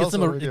 Filipino girls.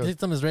 Get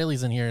some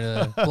Israelis in here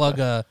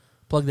to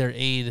plug their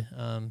aid,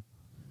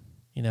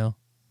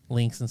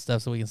 links and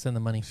stuff so we can send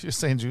them money. You're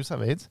saying Jews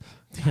have AIDS?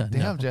 Yeah,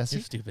 damn, Jesse.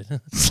 You're stupid.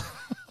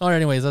 All right,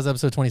 anyways, that's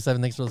episode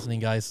 27. Thanks for listening,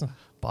 guys.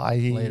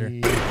 Bye. Later.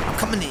 I'm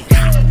coming in.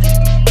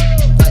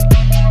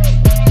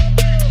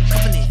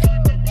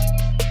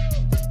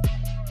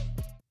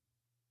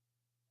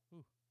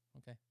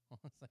 Okay, 1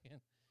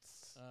 second.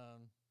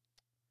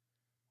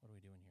 What are we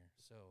doing here?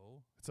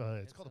 So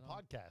it's called a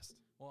podcast.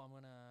 Well,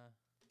 we're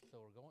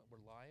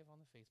live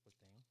on the Facebook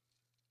thing.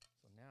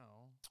 So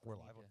now we're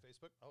live on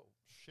Facebook. Oh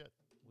shit,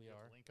 we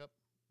are. Link up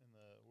in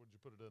the. Where'd you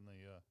put it in the?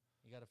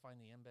 You got to find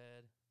the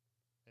embed,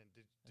 and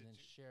then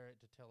share it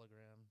to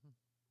Telegram.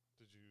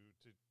 Did you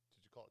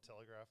call it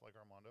Telegraph like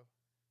Armando?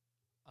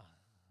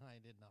 I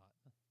did not.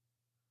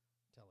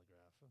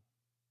 Telegraph,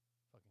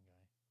 fucking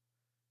guy.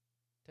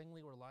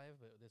 Technically, we're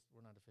live, but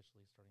we're not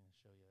officially starting the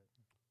show yet.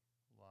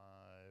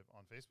 Live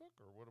on Facebook,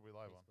 or what are we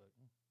live Facebook.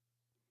 on?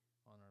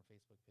 on our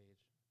Facebook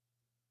page.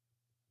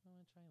 Oh,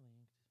 which I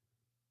linked.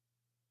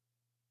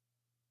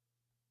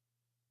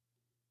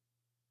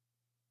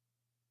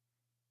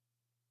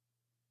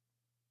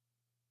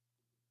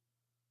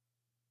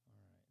 All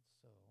right,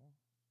 so.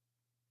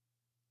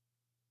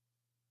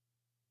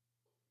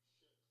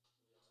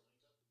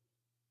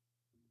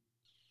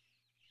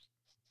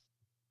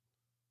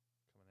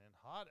 Coming in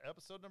hot,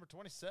 episode number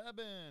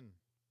 27.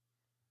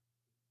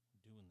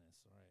 Doing this,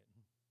 all right.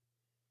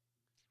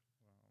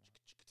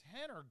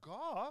 Tanner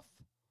Goff.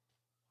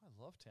 I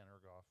love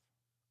Tanner Goff.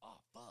 Oh,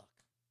 fuck.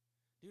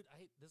 Dude,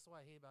 this is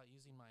what I hate about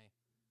using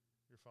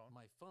Your phone?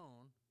 my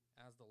phone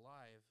as the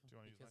live. Do you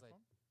want to use my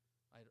phone?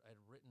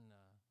 I'd written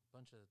a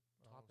bunch of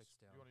topics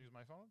down. You want to use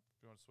my phone?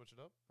 Do you want to switch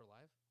it up? For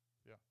live?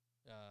 Yeah.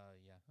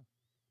 Yeah,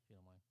 if you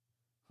don't mind.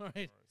 All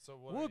right. So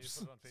what?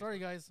 Whoops. You put it on Facebook? Sorry,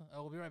 guys.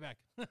 We'll be right back.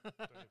 Don't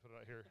you put it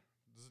out here?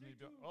 Does it need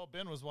to? Oh,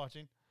 Ben was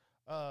watching.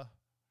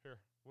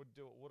 Here. What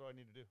do I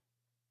need to do?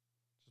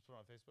 Just put it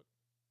on Facebook.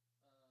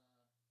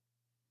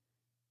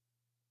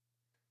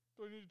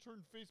 Do I need to turn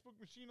Facebook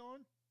machine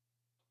on?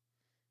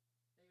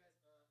 Hey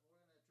guys, we're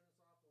gonna turn this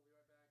off. We'll be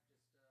right back. Just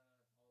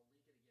I'll link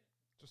it again.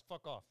 Just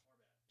fuck off.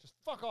 Our bad. Just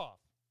fuck off.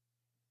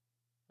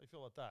 How do you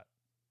feel about that?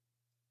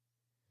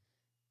 Here's what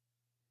I'll do.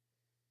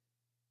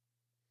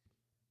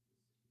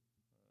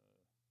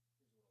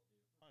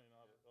 I don't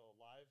know. Oh,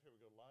 live. Here we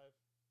go. Live,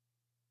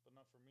 but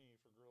not for me.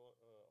 For girl.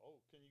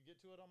 Oh, can you get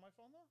to it on my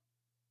phone though?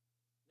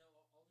 No,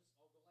 I'll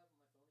go live on my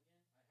phone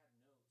again. I had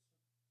notes, so I'm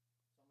gonna screenshot them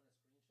and send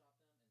them to myself.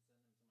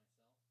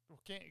 Well,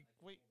 I can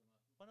wait. pull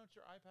them up. Why don't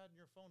your iPad and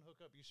your phone hook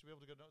up? You should be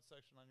able to go notes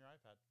section on your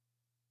iPad.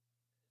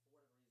 For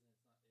whatever reason, it won't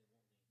link.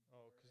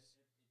 Oh, Or because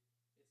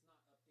it's not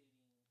updating.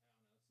 I don't know.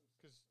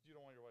 Because you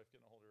don't want your wife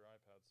getting a hold of your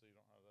iPad, so you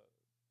don't have that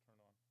turned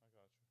on.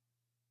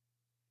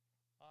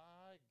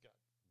 I got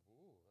you.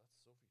 Ooh, that's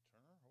Sophie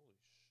Turner? Holy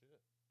shit.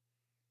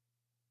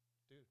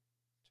 Dude,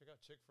 check out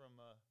chick from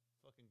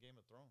fucking Game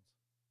of Thrones.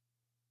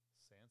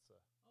 Sansa.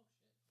 Oh,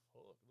 shit.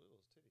 Fuck, look at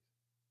those titties.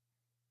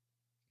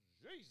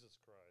 Jesus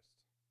Christ.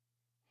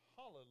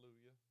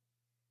 Hallelujah.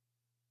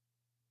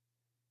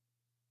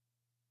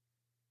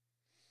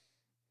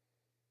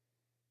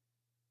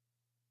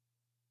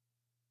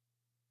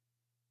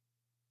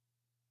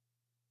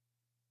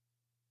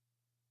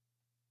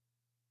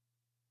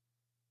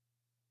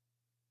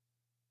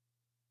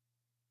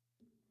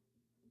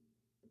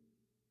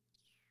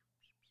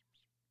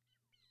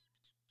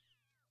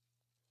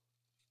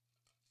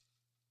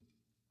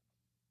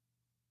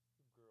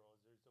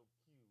 Girls, they're so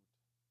cute.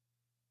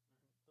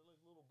 They're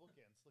like little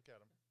bookends. Look at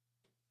them.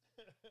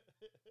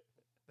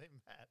 They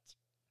match.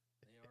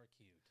 They are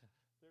cute.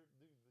 Dude,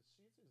 the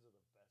Shih Tzus are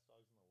the best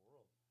dogs in the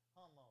world.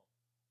 Homo.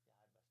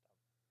 Yeah,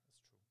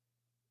 best dog.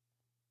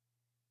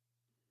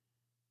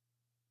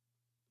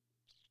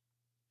 That's true.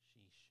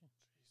 Sheesh.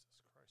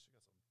 Jesus Christ, you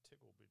got some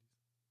tickle bitties.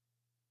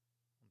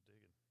 I'm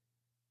digging.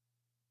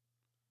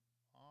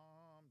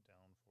 I'm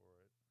down for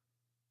it.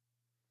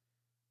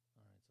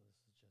 All right, so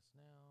this is just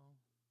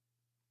now.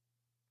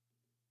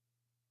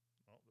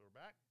 Oh, they're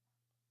back.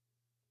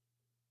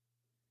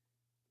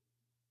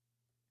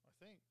 I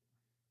think.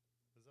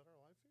 Is that our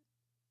live feed?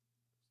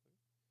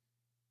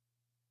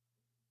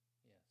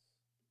 Yes.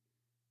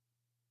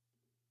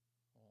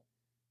 Well,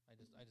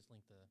 I just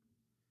linked the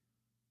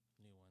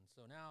new one.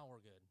 So now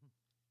we're good.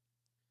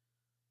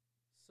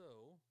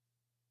 So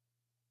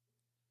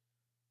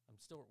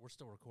we're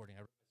still recording.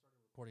 I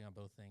started recording on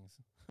both things.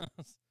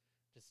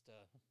 Just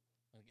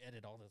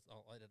edit all this.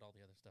 I'll edit all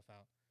the other stuff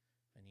out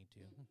if I need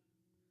to.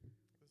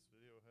 This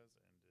video has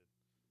ended.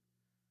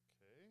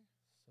 Okay.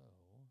 So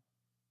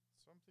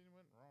Something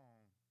went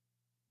wrong.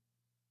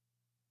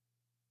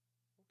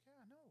 Okay,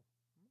 I know.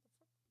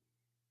 Motherfucker.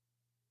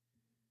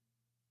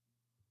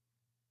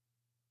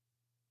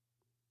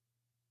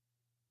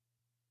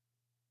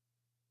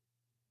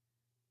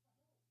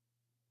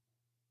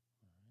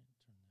 all right,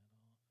 turn that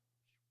off.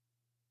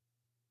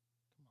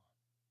 Come on. What the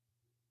fuck?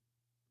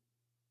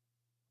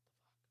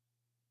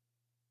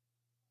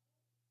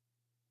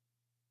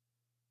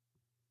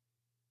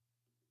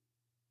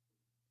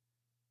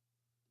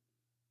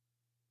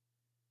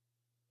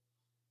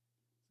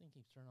 This thing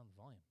keeps turning on the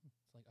volume.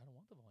 It's like I don't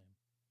want the volume.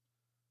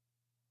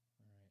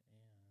 All right,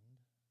 and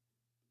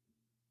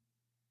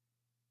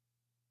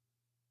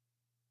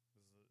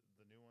This is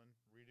the new one.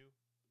 Redo.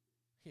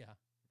 yeah,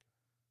 Okay.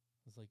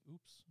 it's like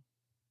oops.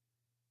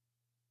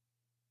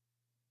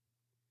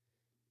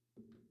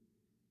 Trying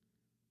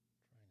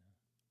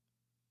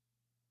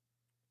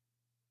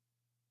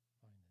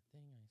to find the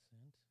thing I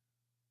sent.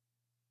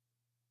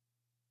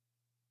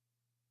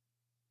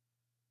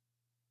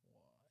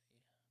 Why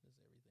does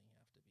everything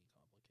have to be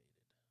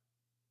complicated?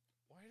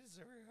 Why does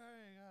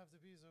everything have to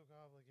be so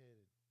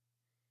complicated?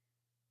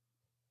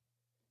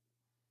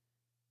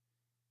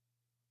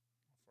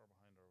 How far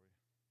behind are we?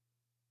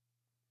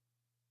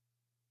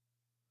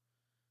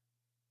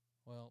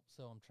 Well,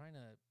 so I'm trying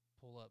to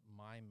pull up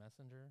my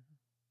messenger,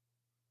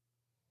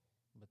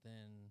 but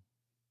then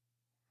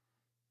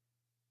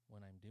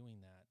when I'm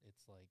doing that,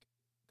 it's like,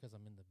 because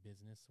I'm in the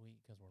business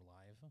suite because we're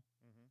live,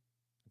 Mm-hmm.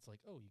 it's like,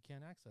 oh, you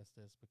can't access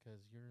this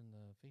because you're in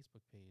the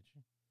Facebook page.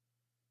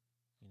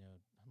 You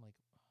know, I'm like,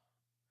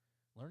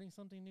 learning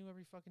something new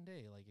every fucking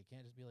day. Like, it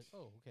can't just be like,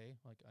 oh, okay,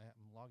 like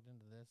I'm logged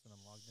into this and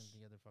I'm logged into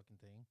the other fucking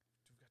thing.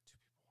 Dude, we've got 2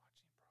 people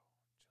watching, bro.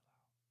 Chill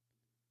out.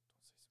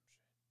 Don't say some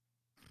shit.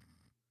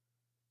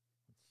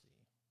 Let's see.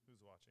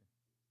 Who's watching?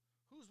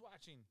 Who's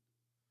watching?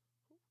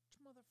 Which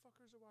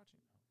motherfuckers are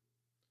watching?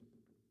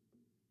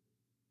 Oh.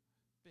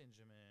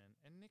 Benjamin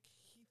and Nick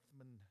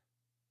Heathman.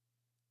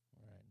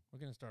 All right. We're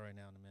going to start right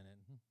now in a minute.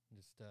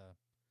 Just, of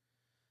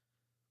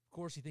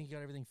course, you think you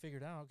got everything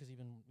figured out because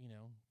you've been, you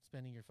know,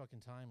 spending your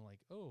fucking time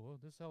like, oh,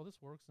 this is how this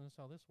works and this is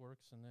how this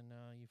works. And then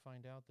you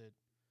find out that,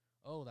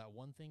 oh, that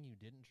one thing you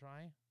didn't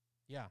try.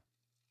 Yeah.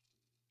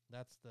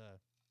 That's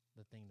the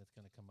thing that's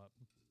going to come up.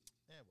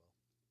 Yeah, well,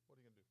 what are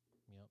you going to do?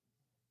 Yep.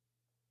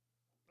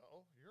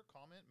 Oh, your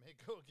comment may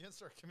go against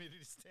our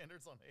community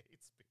standards on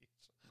hate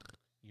speech.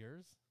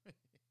 Yours?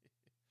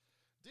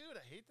 Dude,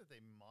 I hate that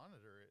they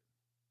monitor it.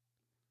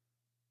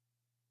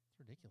 It's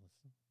ridiculous.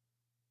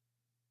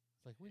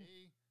 It's like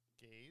Hey,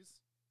 gays.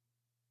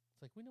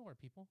 It's like we know our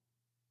people.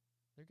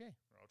 They're gay.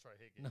 Or I'll try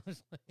hate gays. No,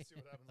 it's like See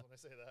what happens when I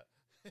say that.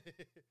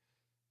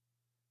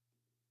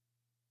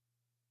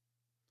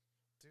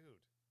 Dude,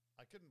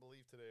 I couldn't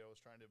believe today I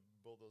was trying to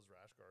build those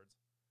rash guards,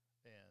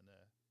 and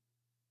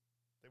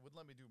they wouldn't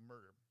let me do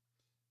murder.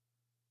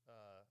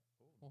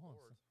 Oh,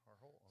 Lord. Our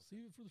whole, okay.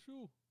 Save it for the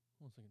show.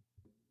 1 second.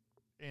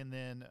 And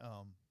then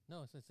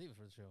No, it's save it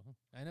for the show.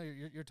 I know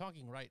you're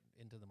talking right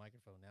into the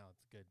microphone now.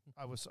 It's good.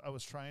 I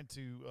was trying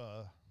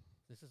to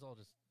This is all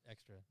just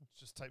extra.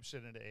 just type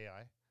shit into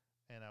AI,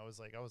 and I was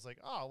like,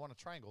 oh, I want a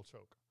triangle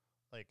choke.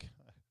 Like,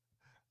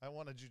 I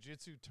want a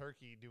jujitsu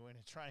turkey doing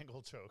a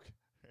triangle choke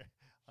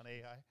on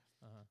AI.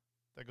 Uh-huh.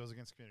 That goes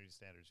against community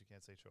standards. You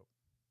can't say choke.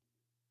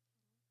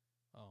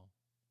 Oh,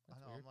 I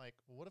that's know. weird. I'm like,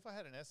 well, what if I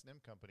had an S&M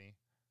company,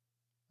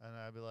 and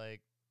I'd be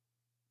like,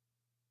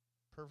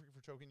 perfect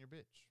for choking your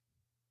bitch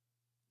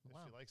if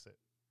Wow. she likes it.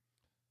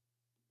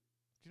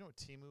 Do you know what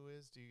Temu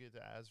is? Do you get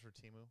the ads for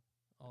Temu?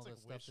 All it's the like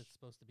stuff Wish. that's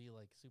supposed to be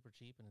like super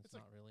cheap and it's It's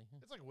not like- really.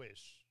 It's like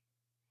Wish.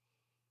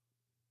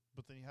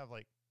 But then you have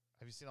like,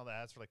 have you seen all the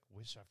ads for like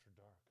Wish After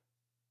Dark?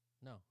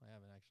 No, I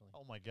haven't actually.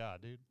 Oh my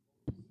God, dude.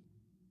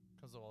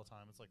 Comes up all the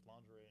time. It's like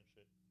lingerie and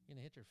shit. You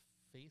gonna hit your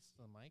face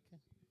on the mic?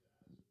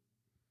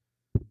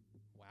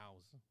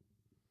 Wows.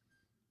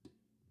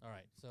 All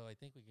right, so I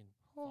think we can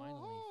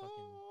finally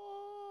fucking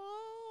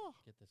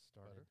get this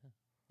started. Better?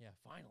 Yeah,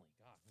 finally.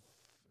 God.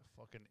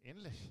 Fucking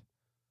English.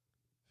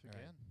 All right.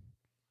 Again.